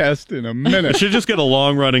that test in a minute. It should just get a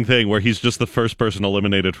long-running thing where he's just the first person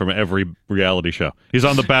eliminated from every reality show. He's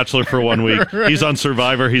on The Bachelor for 1 week. Right. He's on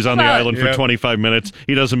Survivor. He's on the island for 25 minutes.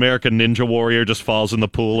 He does American Ninja Warrior, just falls in the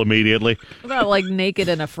pool immediately. What about, like, Naked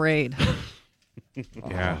and Afraid?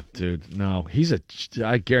 Yeah, dude. No,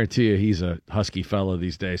 I guarantee you he's a husky fellow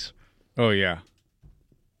these days. Oh, yeah.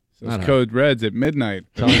 Those Code Reds at midnight.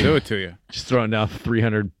 They'll do it to you. Just throwing down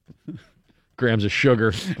 300 grams of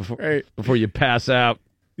sugar before you pass out.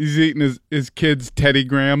 He's eating his kids' Teddy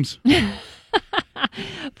Grahams.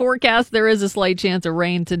 Forecast, there is a slight chance of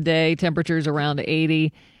rain today. Temperatures around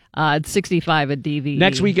 80. It's 65 at DVE.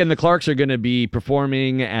 Next weekend, the Clarks are going to be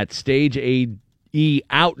performing at Stage AE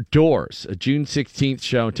Outdoors, a June 16th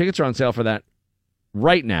show. Tickets are on sale for that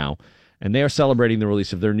right now. And they are celebrating the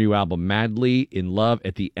release of their new album, Madly in Love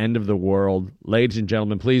at the End of the World. Ladies and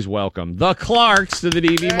gentlemen, please welcome the Clarks to the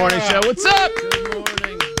DV Morning Show. What's up? Good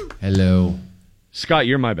morning. Hello. Scott,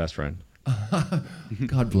 you're my best friend.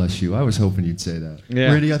 God bless you. I was hoping you'd say that.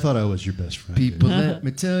 Yeah. Randy, I thought I was your best friend. People, let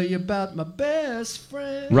me tell you about my best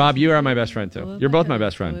friend. Rob, you are my best friend, too. You're both my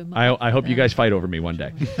best friend. I hope you guys fight over me one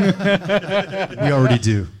day. We already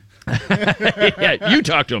do. Yeah, you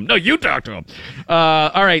talk to him. No, you talk to him.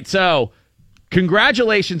 All right, so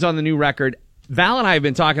congratulations on the new record. Val and I have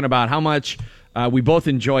been talking about how much we both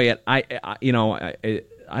enjoy it. I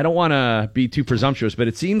don't want to be too presumptuous, but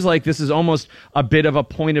it seems like this is almost a bit of a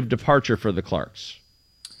point of departure for the Clarks.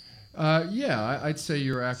 Yeah, I'd say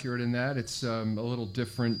you're accurate in that. It's a little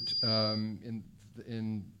different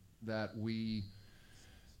in that we,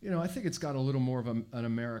 I think it's got a little more of an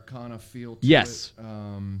Americana feel to yes. it.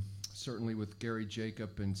 Certainly with Gary Jacob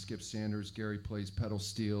and Skip Sanders. Gary plays pedal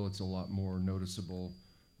steel. It's a lot more noticeable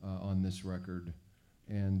on this record.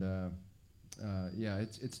 And yeah,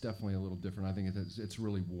 it's definitely a little different. I think it's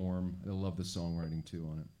really warm. I love the songwriting too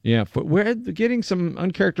on it. Yeah, we're getting some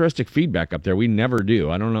uncharacteristic feedback up there. We never do.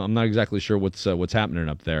 I don't know. I'm not exactly sure what's happening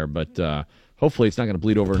up there, but hopefully it's not going to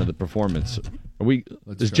bleed over into the performance.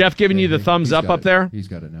 Is Jeff giving you the thumbs up there? He's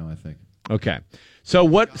got it now, I think. Okay. So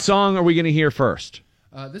what song are we going to hear first?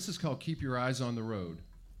 This is called Keep Your Eyes on the Road.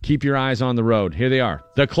 Keep Your Eyes on the Road. Here they are.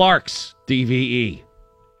 The Clarks, DVE.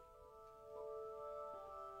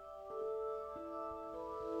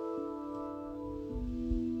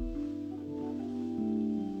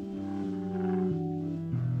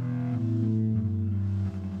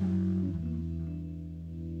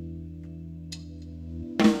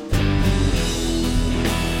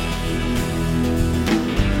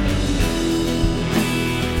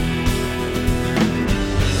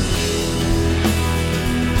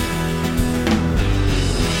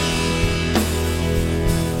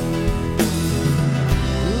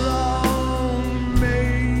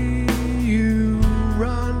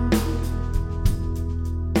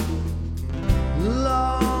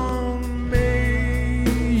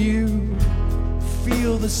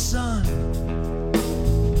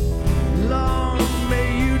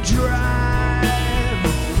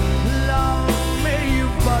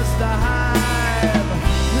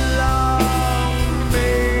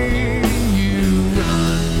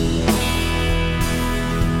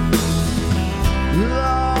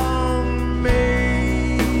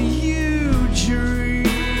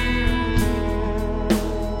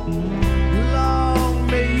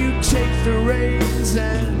 reins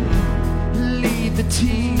and lead the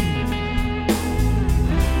team.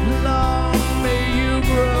 Long may you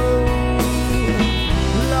grow,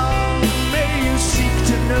 long may you seek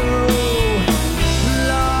to know,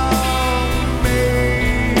 long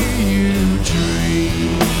may you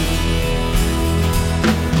dream.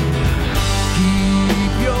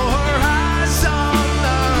 Keep your eyes on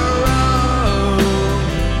the road.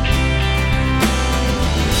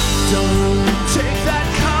 Don't take that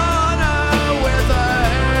corner with a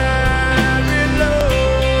heavy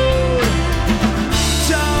load.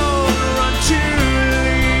 Don't run too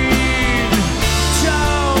lean.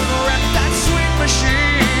 Don't wreck that sweet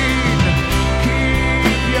machine. Keep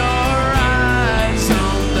your eyes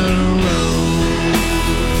on the road.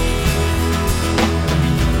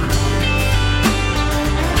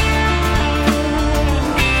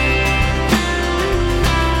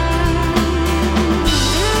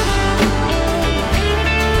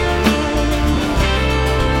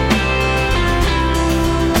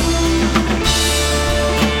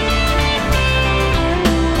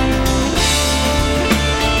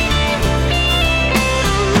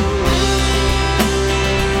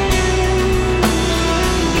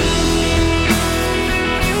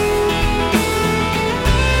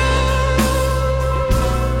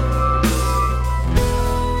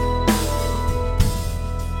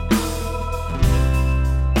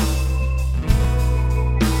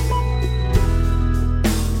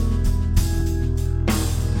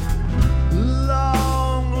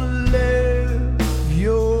 Long live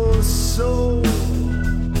your soul.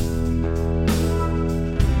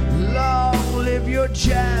 Long live your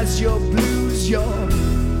jazz, your blues, your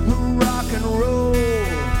rock and roll.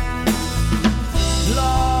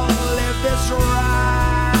 Long live this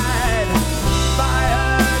ride,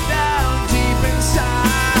 fire down deep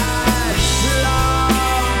inside. Long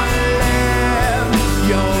live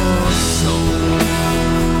your soul.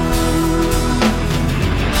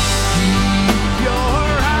 Keep your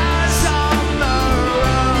eyes on the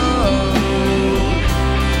road.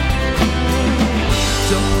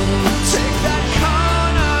 Don't take that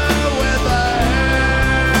corner with a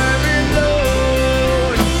heavy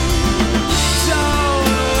load. Don't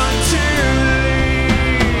run too lean.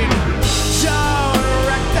 Don't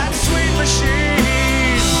wreck that sweet machine.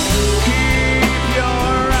 Keep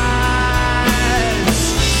your eyes.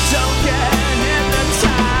 Don't get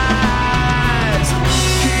hypnotized.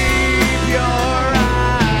 Keep your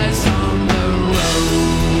eyes on the road.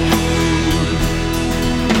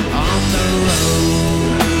 On the road.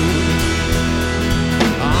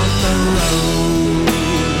 On the road.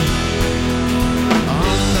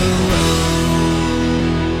 On the road.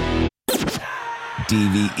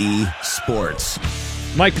 DVE Sports.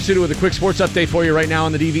 Mike Pizzuto with a quick sports update for you right now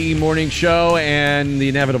on the DVE Morning Show, and the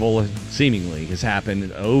inevitable seemingly has happened.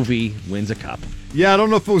 Ovi wins a cup. Yeah, I don't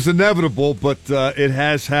know if it was inevitable, but it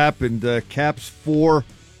has happened. Caps 4,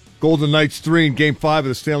 Golden Knights 3 in Game 5 of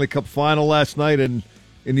the Stanley Cup Final last night, and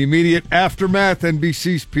in the immediate aftermath,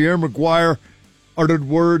 NBC's Pierre Maguire uttered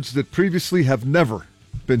words that previously have never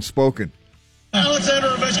been spoken. Alexander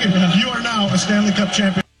Ovechkin, you are now a Stanley Cup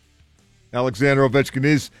champion. Alexander Ovechkin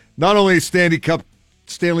is not only a Stanley Cup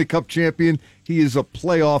champion, he is a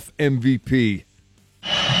playoff MVP.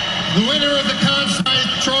 The winner of the Conn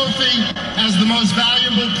Smythe Trophy as the most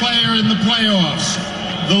valuable player in the playoffs,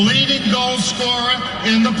 the leading goal scorer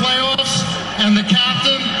in the playoffs, and the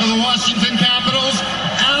captain of the Washington Capitals,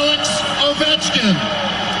 Alex Ovechkin.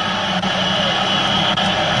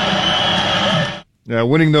 Now,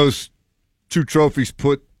 winning those 2 trophies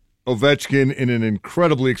put Ovechkin in an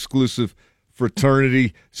incredibly exclusive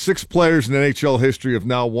fraternity. 6 players in NHL history have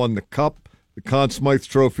now won the Cup, the Conn Smythe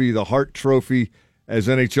Trophy, the Hart Trophy as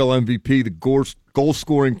NHL MVP, the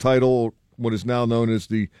goal-scoring title, what is now known as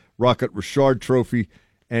the Rocket Richard Trophy,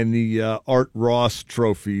 and the Art Ross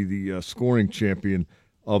Trophy, the scoring champion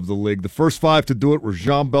of the league. The first 5 to do it were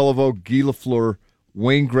Jean Beliveau, Guy Lafleur,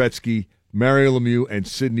 Wayne Gretzky, Mario Lemieux, and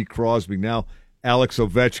Sidney Crosby. Now Alex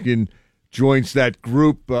Ovechkin joins that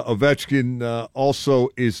group. Ovechkin also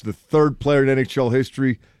is the 3rd player in NHL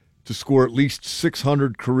history to score at least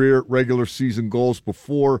 600 career regular season goals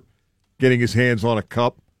before getting his hands on a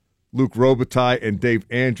cup. Luc Robitaille and Dave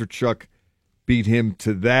Andreychuk beat him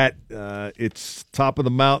to that. It's top of the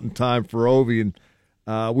mountain time for Ovi, and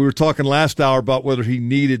we were talking last hour about whether he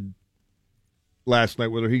needed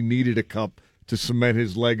a cup to cement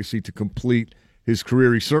his legacy, to complete his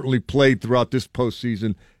career. He certainly played throughout this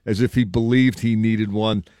postseason as if he believed he needed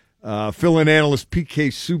one. Fill-in analyst PK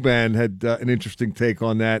Subban had an interesting take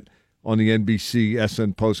on that on the NBC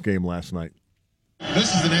SN postgame last night.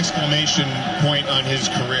 This is an exclamation point on his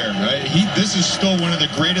career. This is still one of the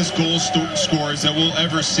greatest goal scorers that we'll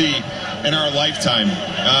ever see in our lifetime.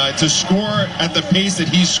 To score at the pace that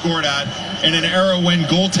he's scored at in an era when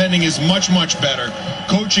goaltending is much, much better,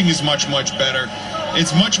 coaching is much, much better.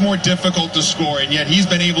 It's much more difficult to score, and yet he's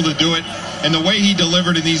been able to do it. And the way he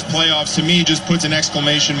delivered in these playoffs, to me, just puts an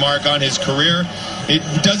exclamation mark on his career. It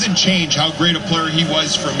doesn't change how great a player he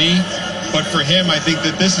was for me, but for him, I think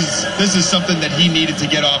that this is something that he needed to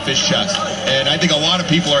get off his chest. And I think a lot of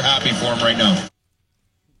people are happy for him right now.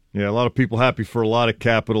 Yeah, a lot of people happy for a lot of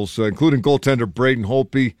Capitals, including goaltender Braden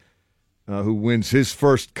Holtby, who wins his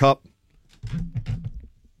first cup.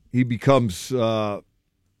 He becomes...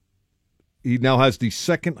 he now has the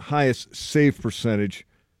second highest save percentage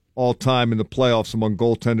all time in the playoffs among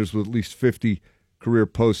goaltenders with at least 50 career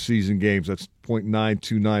postseason games. That's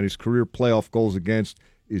 .929. His career playoff goals against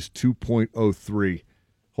is 2.03.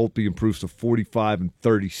 Holtby improves to 45 and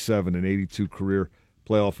 37 in 82 career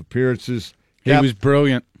playoff appearances. He was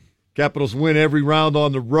brilliant. Capitals win every round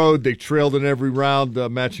on the road. They trailed in every round,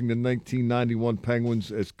 matching the 1991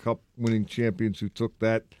 Penguins as cup-winning champions who took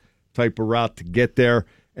that type of route to get there.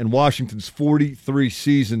 And Washington's 43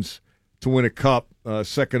 seasons to win a cup,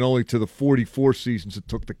 second only to the 44 seasons it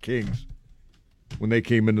took the Kings when they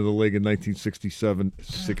came into the league in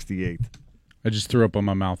 1967-68. I just threw up on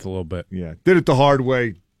my mouth a little bit. Yeah, did it the hard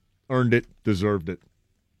way, earned it, deserved it.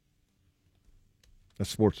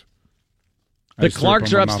 That's sports. The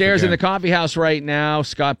Clarks are upstairs in the coffee house right now.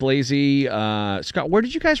 Scott Blasey. Scott, where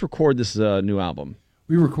did you guys record this new album?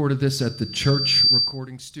 We recorded this at the Church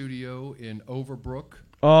Recording Studio in Overbrook.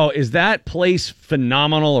 Oh, is that place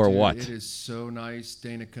phenomenal or what? It is so nice.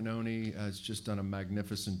 Dana Canoni has just done a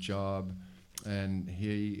magnificent job. And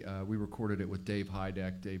we recorded it with Dave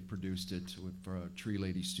Hydeck. Dave produced it for Tree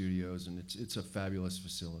Lady Studios, and it's a fabulous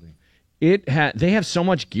facility. They have so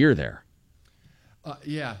much gear there.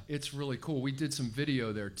 Yeah, it's really cool. We did some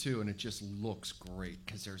video there too, and it just looks great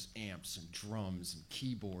because there's amps and drums and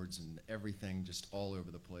keyboards and everything just all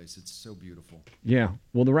over the place. It's so beautiful. Yeah,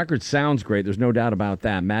 well, the record sounds great. There's no doubt about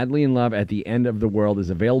that. Madly in Love at the End of the World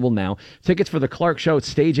is available now. Tickets for the Clark Show at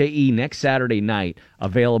Stage AE next Saturday night,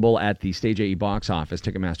 available at the Stage AE box office,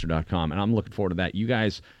 Ticketmaster.com, and I'm looking forward to that. You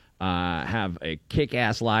guys have a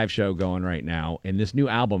kick-ass live show going right now. And this new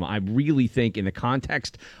album, I really think in the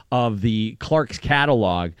context of the Clark's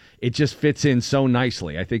catalog, it just fits in so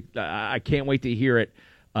nicely. I think I can't wait to hear it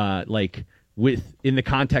in the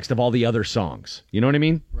context of all the other songs. You know what I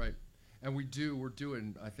mean? Right. And we're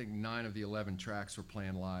doing, I think, 9 of the 11 tracks we're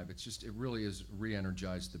playing live. It really has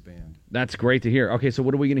re-energized the band. That's great to hear. Okay, so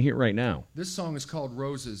what are we going to hear right now? This song is called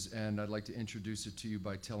Roses, and I'd like to introduce it to you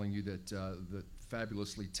by telling you that the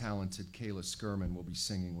fabulously talented Kayla Skirman will be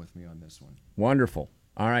singing with me on this one. Wonderful.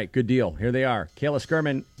 All right, good deal. Here they are. Kayla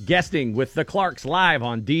Skirman guesting with the Clarks live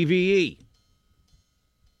on DVE.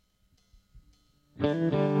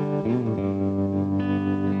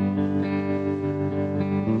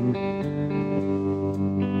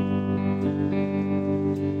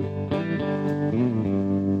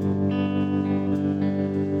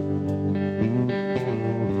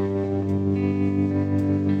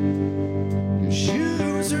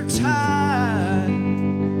 Shoes are tied.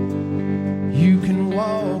 You can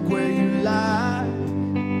walk where you like,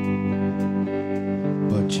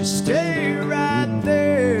 but you stay right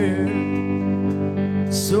there,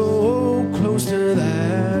 so close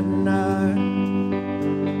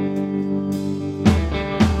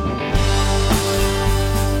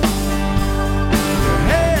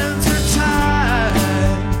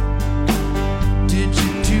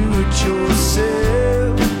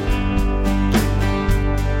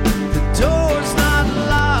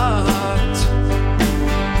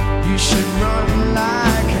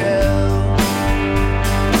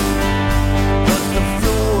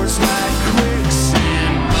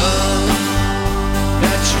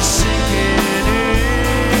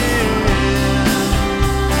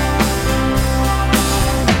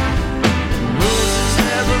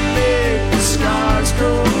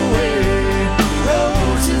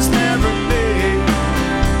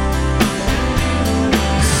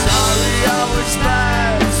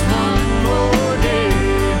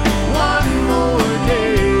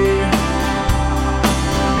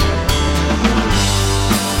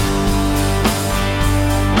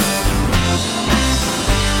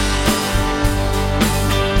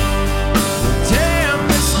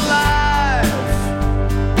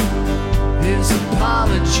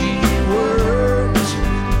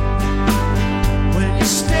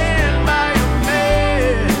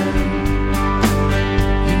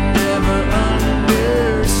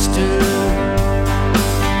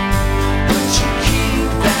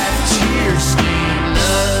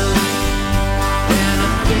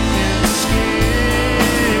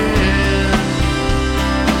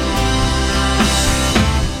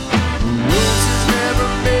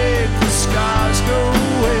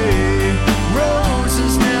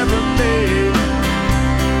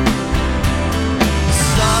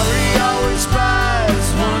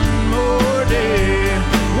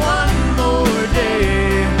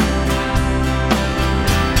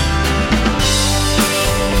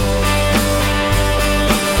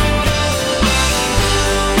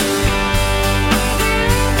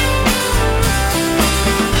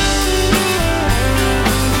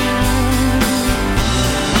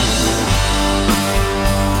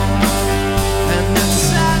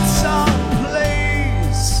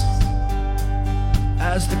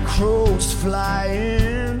as the crows fly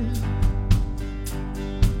in,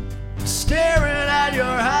 staring at your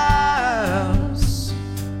house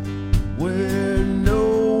where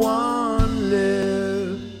no one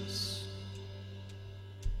lives.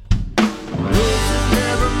 Roses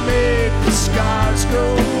never make the scars go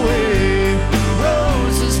away.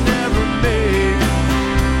 Roses never make.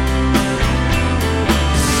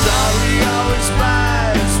 Sorry always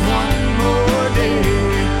buys one more day.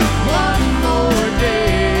 One more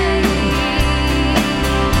day.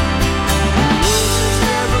 Roses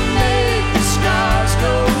never make the scars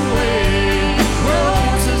go away.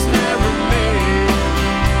 Roses never make.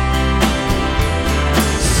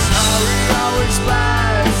 Sorry always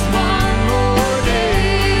buys one more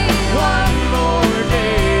day. One more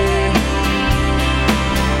day.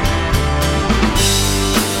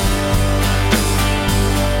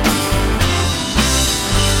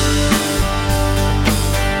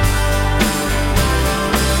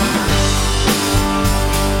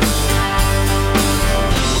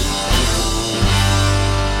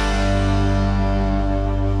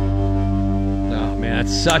 Oh man,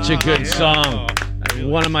 that's such a good song.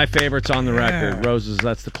 One of my favorites on the record. Roses,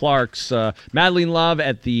 that's the Clarks. Madly in Love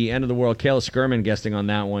at the End of the World. Kayla Skirman guesting on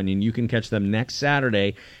that one, and you can catch them next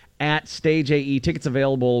Saturday at Stage AE. Tickets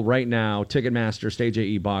available right now. Ticketmaster, Stage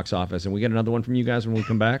AE box office. And we get another one from you guys when we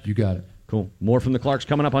come back? You got it. Cool. More from the Clarks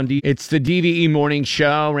coming up on D. It's the DVE Morning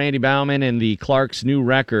Show. Randy Bauman, and the Clarks' new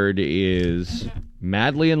record is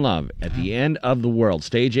Madly in Love at the End of the World.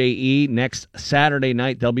 Stage AE next Saturday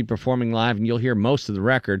night. They'll be performing live, and you'll hear most of the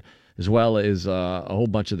record, as well as a whole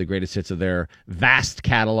bunch of the greatest hits of their vast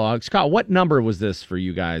catalog. Scott, what number was this for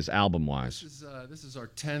you guys, album-wise? This is our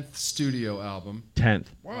 10th studio album. 10th.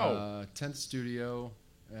 Wow. 10th studio,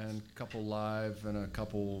 and a couple live, and a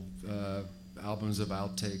couple albums of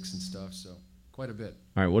outtakes and stuff, so quite a bit.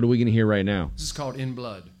 All right, what are we going to hear right now? This is called In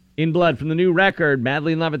Blood. In Blood from the new record,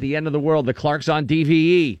 Madly in Love at the End of the World. The Clarks on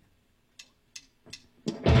DVE.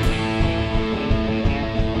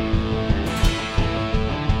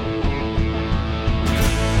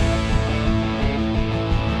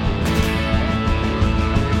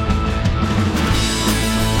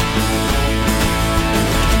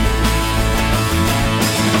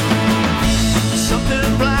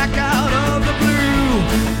 Something black out of the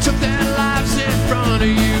blue took their lives in front of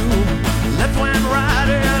you. Left went right,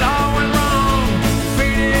 it all went wrong.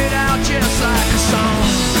 Faded out just like a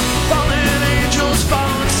song.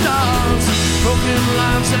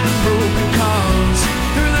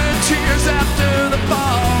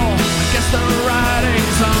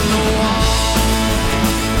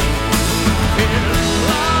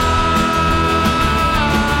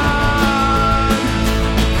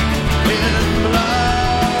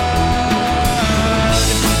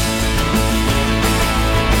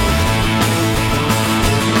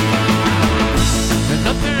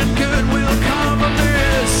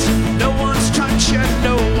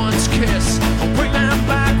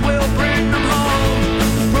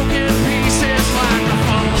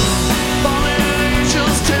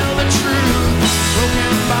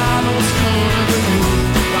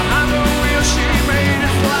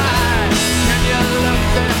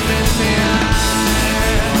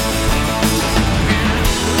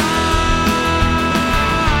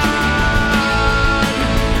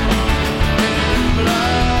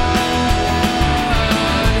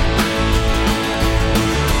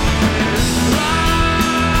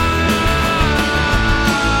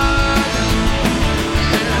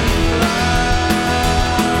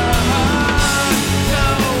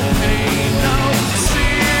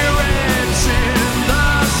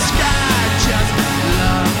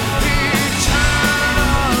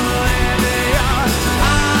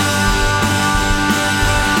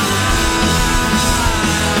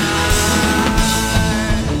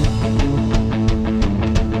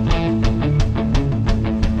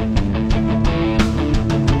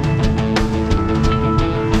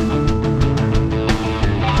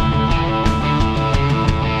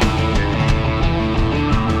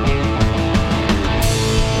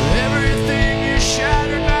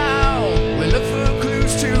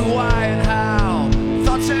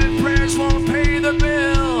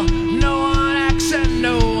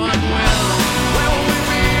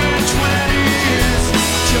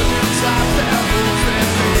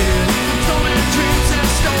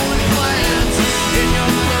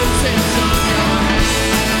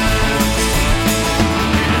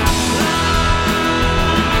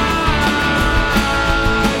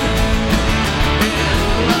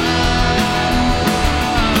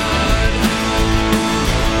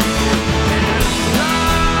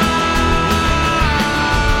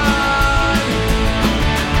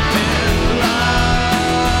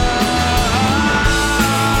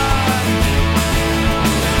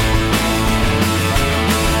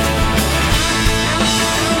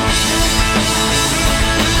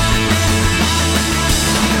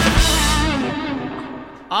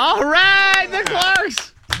 right, the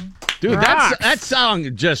Clarks. Dude, that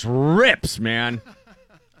song just rips, man.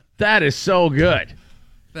 That is so good.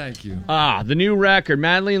 Thank you. The new record,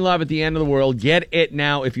 Madly in Love at the End of the World. Get it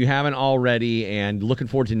now if you haven't already. And looking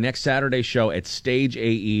forward to next Saturday's show at Stage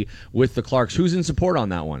AE with the Clarks. Who's in support on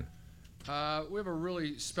that one? We have a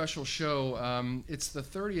really special show. It's the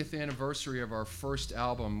 30th anniversary of our first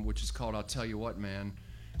album, which is called I'll Tell You What, Man.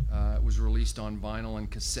 It was released on vinyl and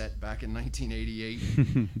cassette back in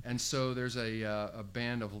 1988. And so there's a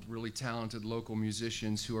band of really talented local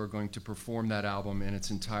musicians who are going to perform that album in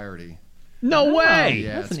its entirety. No way!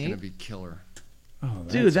 Yeah, it's going to be killer.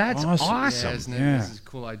 Dude, that's awesome. Yeah, isn't it? This is a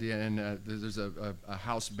cool idea. And there's a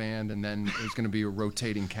house band, and then there's going to be a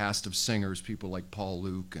rotating cast of singers, people like Paul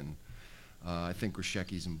Luke, and I think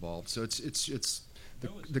Rashecki's involved. So it's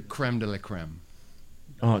the creme de la creme.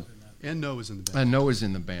 And Noah's in the band. And Noah's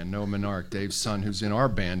in the band. Noah Menark, Dave's son, who's in our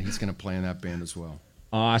band. He's going to play in that band as well.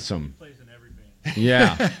 Awesome. He plays in every band.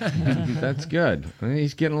 Yeah. That's good. I mean,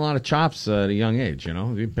 he's getting a lot of chops at a young age, you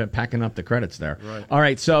know. He's been packing up the credits there. Right. All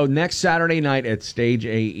right, so next Saturday night at Stage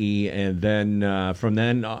AE, and then from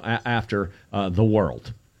then after, the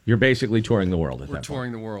world. You're basically touring the world at that point. We're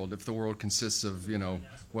touring the world, if the world consists of,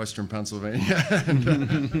 Western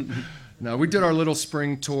Pennsylvania. No, we did our little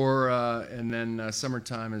spring tour, and then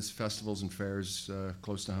summertime is festivals and fairs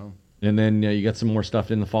close to home. And then you got some more stuff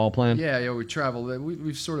in the fall plan? Yeah, we travel.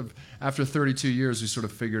 We've sort of, after 32 years, we sort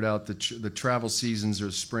of figured out that the travel seasons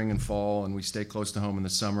are spring and fall, and we stay close to home in the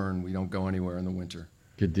summer, and we don't go anywhere in the winter.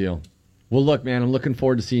 Good deal. Well, look, man, I'm looking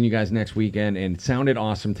forward to seeing you guys next weekend, and it sounded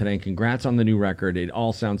awesome today. And congrats on the new record. It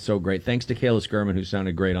all sounds so great. Thanks to Kayla Skirman, who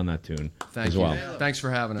sounded great on that tune as well. Thanks for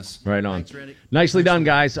having us. Right on. Thanks, Randy. Nicely done,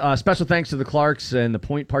 guys. Special thanks to the Clarks and the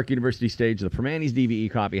Point Park University stage, the Permanis DVE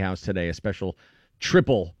Coffee House today. A special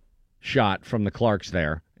triple shot from the Clarks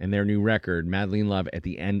there and their new record, Madly in Love at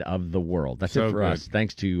the End of the World. That's So it for good. us.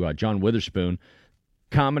 Thanks to John Witherspoon,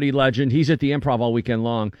 comedy legend. He's at the Improv all weekend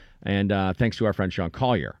long. And thanks to our friend Sean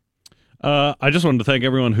Collier. I just wanted to thank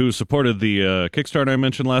everyone who supported the Kickstarter I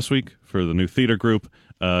mentioned last week for the new theater group.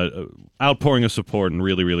 Outpouring of support and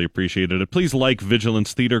really, really appreciated it. Please like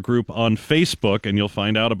Vigilance Theater Group on Facebook, and you'll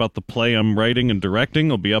find out about the play I'm writing and directing.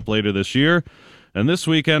 It'll be up later this year. And this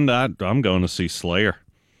weekend, I'm going to see Slayer.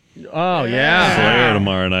 Oh, yeah. Slayer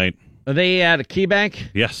tomorrow night. Are they at a Key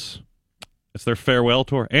Bank? Yes. It's their farewell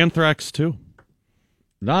tour. Anthrax, too.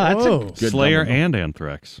 No, that's a good Slayer number. and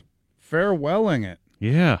Anthrax. Farewelling it.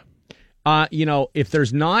 Yeah. If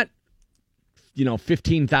there's not,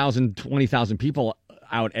 15,000, 20,000 people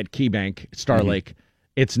out at Key Bank, Star Lake,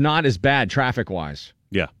 it's not as bad traffic-wise.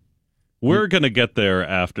 Yeah. We're going to get there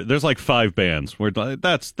after. There's like 5 bands.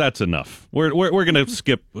 That's enough. We're going to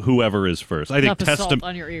skip whoever is first. I think Enough assault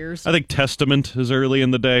on your ears. I think Testament is early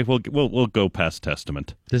in the day. We'll go past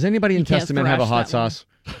Testament. Does anybody in You can't Testament have a hot thrash that one.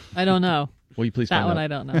 sauce? I don't know. Will you please That find one out? I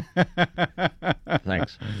don't know.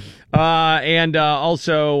 Thanks. And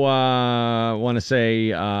also want to say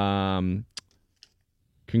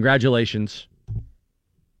congratulations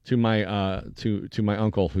to my to my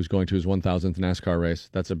uncle who's going to his 1,000th NASCAR race.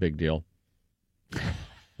 That's a big deal.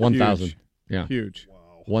 1,000. Huge. Yeah. Huge.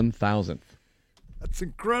 1,000th. That's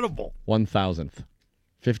incredible. 1,000th.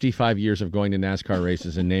 55 years of going to NASCAR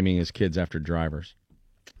races and naming his kids after drivers.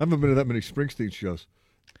 I haven't been to that many Springsteen shows.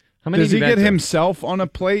 How many Does he get events- himself on a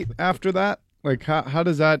plate after that? Like, how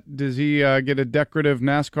does that? Does he get a decorative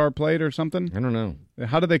NASCAR plate or something? I don't know.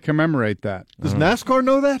 How do they commemorate that? Does NASCAR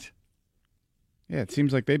know that? Yeah, it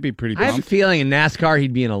seems like they'd be pretty I have a pumped. feeling in NASCAR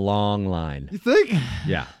he'd be in a long line. You think?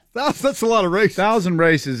 Yeah. That's a lot of races. 1,000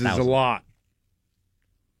 races is 1,000. a lot.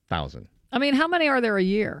 1,000. I mean, how many are there a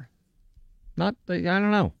year? I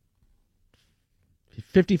don't know.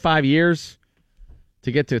 55 years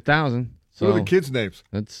to get to 1,000. So What are the kids' names?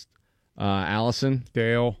 That's Allison,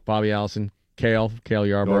 Dale, Bobby Allison, Cale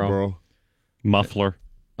Yarborough. Muffler.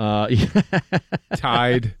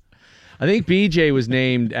 Tide. I think BJ was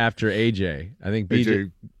named after AJ. I think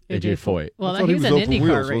AJ Foyt. Well, I thought he's he an was open IndyCar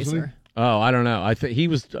wheels, wasn't he? racer. Oh, I don't know. I think he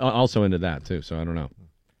was also into that too. So I don't know.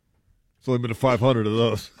 It's only been 500 of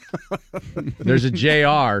those. There's a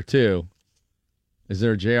JR too. Is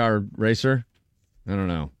there a JR racer? I don't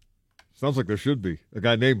know. Sounds like there should be a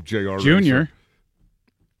guy named J.R. Junior. Racer.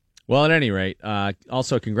 Well, at any rate,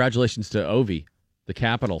 also congratulations to Ovi, the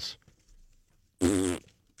Capitals.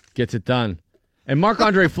 Gets it done. And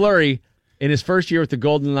Marc-Andre Fleury, in his first year with the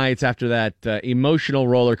Golden Knights after that emotional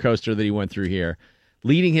roller coaster that he went through here,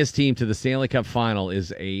 leading his team to the Stanley Cup final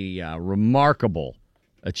is a remarkable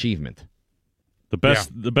achievement. The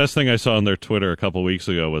best thing I saw on their Twitter a couple weeks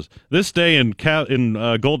ago was this day in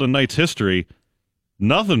Golden Knights history.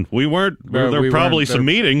 Nothing. We weren't. There were probably some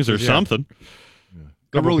meetings or something.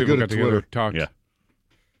 They're really good got at together, Twitter. talked. Yeah.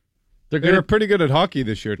 They were pretty good at hockey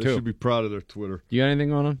this year, They too. should be proud of their Twitter. You got anything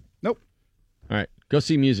going on? Nope. All right. Go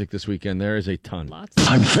see music this weekend. There is a ton.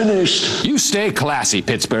 I'm finished. You stay classy,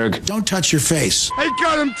 Pittsburgh. Don't touch your face. I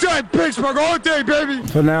got him tight, Pittsburgh all day, baby.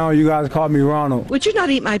 For now, you guys call me Ronald. Would you not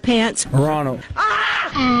eat my pants? Ronald.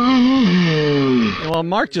 Well,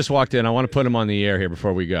 Mark just walked in. I want to put him on the air here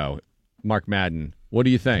before we go. Mark Madden. What do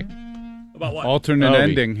you think? About what? Alternate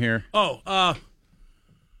ending here. I'm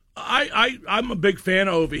a big fan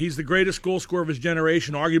of Ovi. He's the greatest goal scorer of his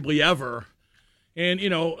generation, arguably ever. And,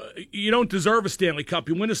 you don't deserve a Stanley Cup.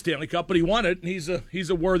 You win a Stanley Cup, but he won it, and he's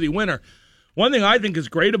a worthy winner. One thing I think is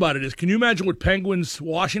great about it is, can you imagine what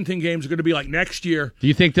Penguins-Washington games are going to be like next year? Do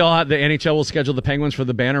you think the NHL will schedule the Penguins for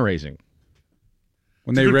the banner raising?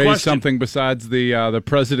 When they raise something besides the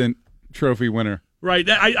President Trophy winner. Right.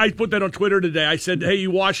 I put that on Twitter today. I said, hey,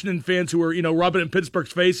 you Washington fans who are, rubbing it in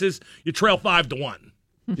Pittsburgh's faces, you trail 5-1.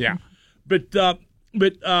 Yeah. But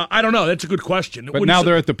I don't know. That's a good question. But now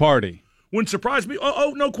they're at the party. Wouldn't surprise me.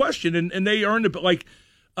 Oh, no question. And they earned it. But like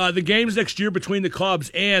the games next year between the clubs,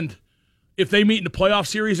 and if they meet in the playoff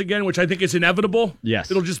series again, which I think is inevitable, yes,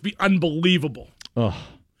 it'll just be unbelievable. Oh.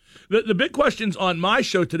 The big questions on my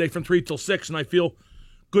show today from 3 till 6, and I feel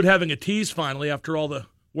good having a tease finally after all the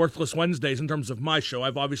worthless Wednesdays in terms of my show.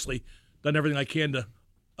 I've obviously done everything I can to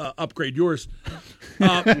upgrade yours.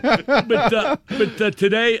 But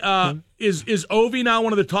today, is Ovi now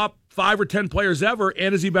one of the top 5 or 10 players ever,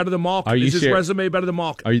 and is he better than Malkin? Is his resume better than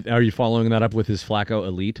Malkin? Are you following that up with his Flacco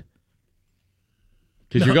elite?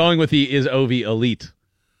 Because you're going with the is Ovi elite.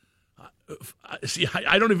 See,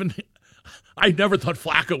 I don't even. I never thought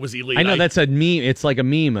Flacco was elite. I know that's a meme. It's like a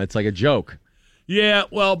meme. It's like a joke. Yeah,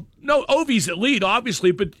 well, no, Ovi's elite,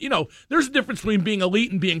 obviously, but there's a difference between being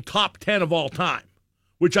elite and being top 10 of all time,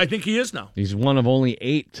 which I think he is now. He's one of only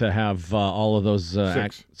 8 to have all of those.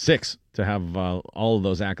 6 to have all of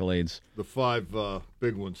those accolades. The 5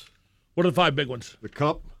 big ones. What are the 5 big ones? The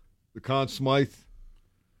Cup, the Conn Smythe,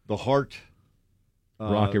 the Hart,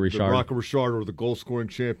 Rocket Richard. the Rocket Richard, or the goal scoring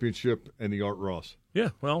championship, and the Art Ross. Yeah,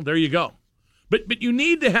 well, there you go. But you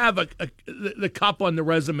need to have the Cup on the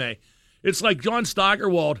resume. It's like John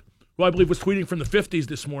Steigerwald, who I believe was tweeting from the 50s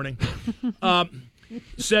this morning,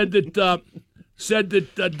 said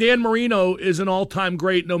that Dan Marino is an all-time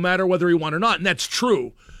great no matter whether he won or not, and that's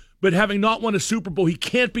true. But having not won a Super Bowl, he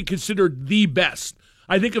can't be considered the best.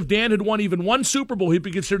 I think if Dan had won even one Super Bowl, he'd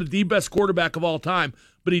be considered the best quarterback of all time,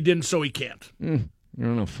 but he didn't, so he can't. I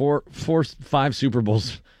don't know, 5 Super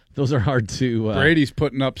Bowls. Those are hard to... Brady's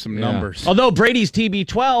putting up some numbers. Although Brady's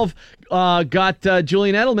TB12 got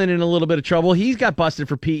Julian Edelman in a little bit of trouble. He's got busted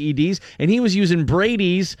for PEDs, and he was using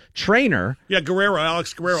Brady's trainer. Yeah,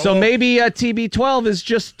 Alex Guerrero. So maybe TB12 is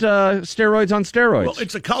just steroids on steroids. Well,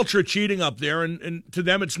 it's a culture of cheating up there, and to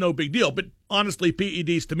them it's no big deal. But honestly,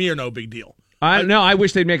 PEDs to me are no big deal. I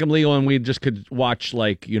wish they'd make them legal, and we just could watch,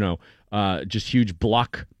 just huge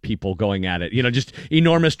block people going at it. Just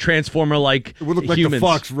enormous transformer-like It would look humans.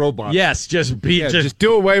 like the Fox robot. Yes, just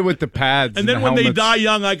do away with the pads. And then when they die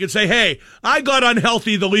young, I could say, hey, I got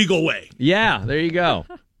unhealthy the legal way. Yeah, there you go.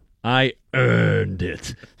 I earned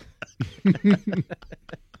it.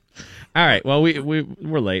 All right, well,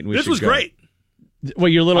 we're late. And this was great. Well,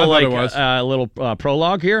 your little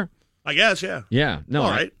prologue here? I guess, yeah. Yeah. No,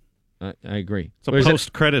 all right. I agree. It's a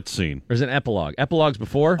post-credit scene. There's an epilogue. Epilogue's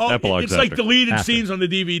before? Epilogue's it's like deleted scenes on the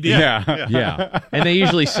DVD. Yeah. And they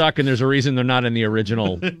usually suck, and there's a reason they're not in the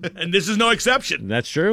original. And this is no exception. That's true.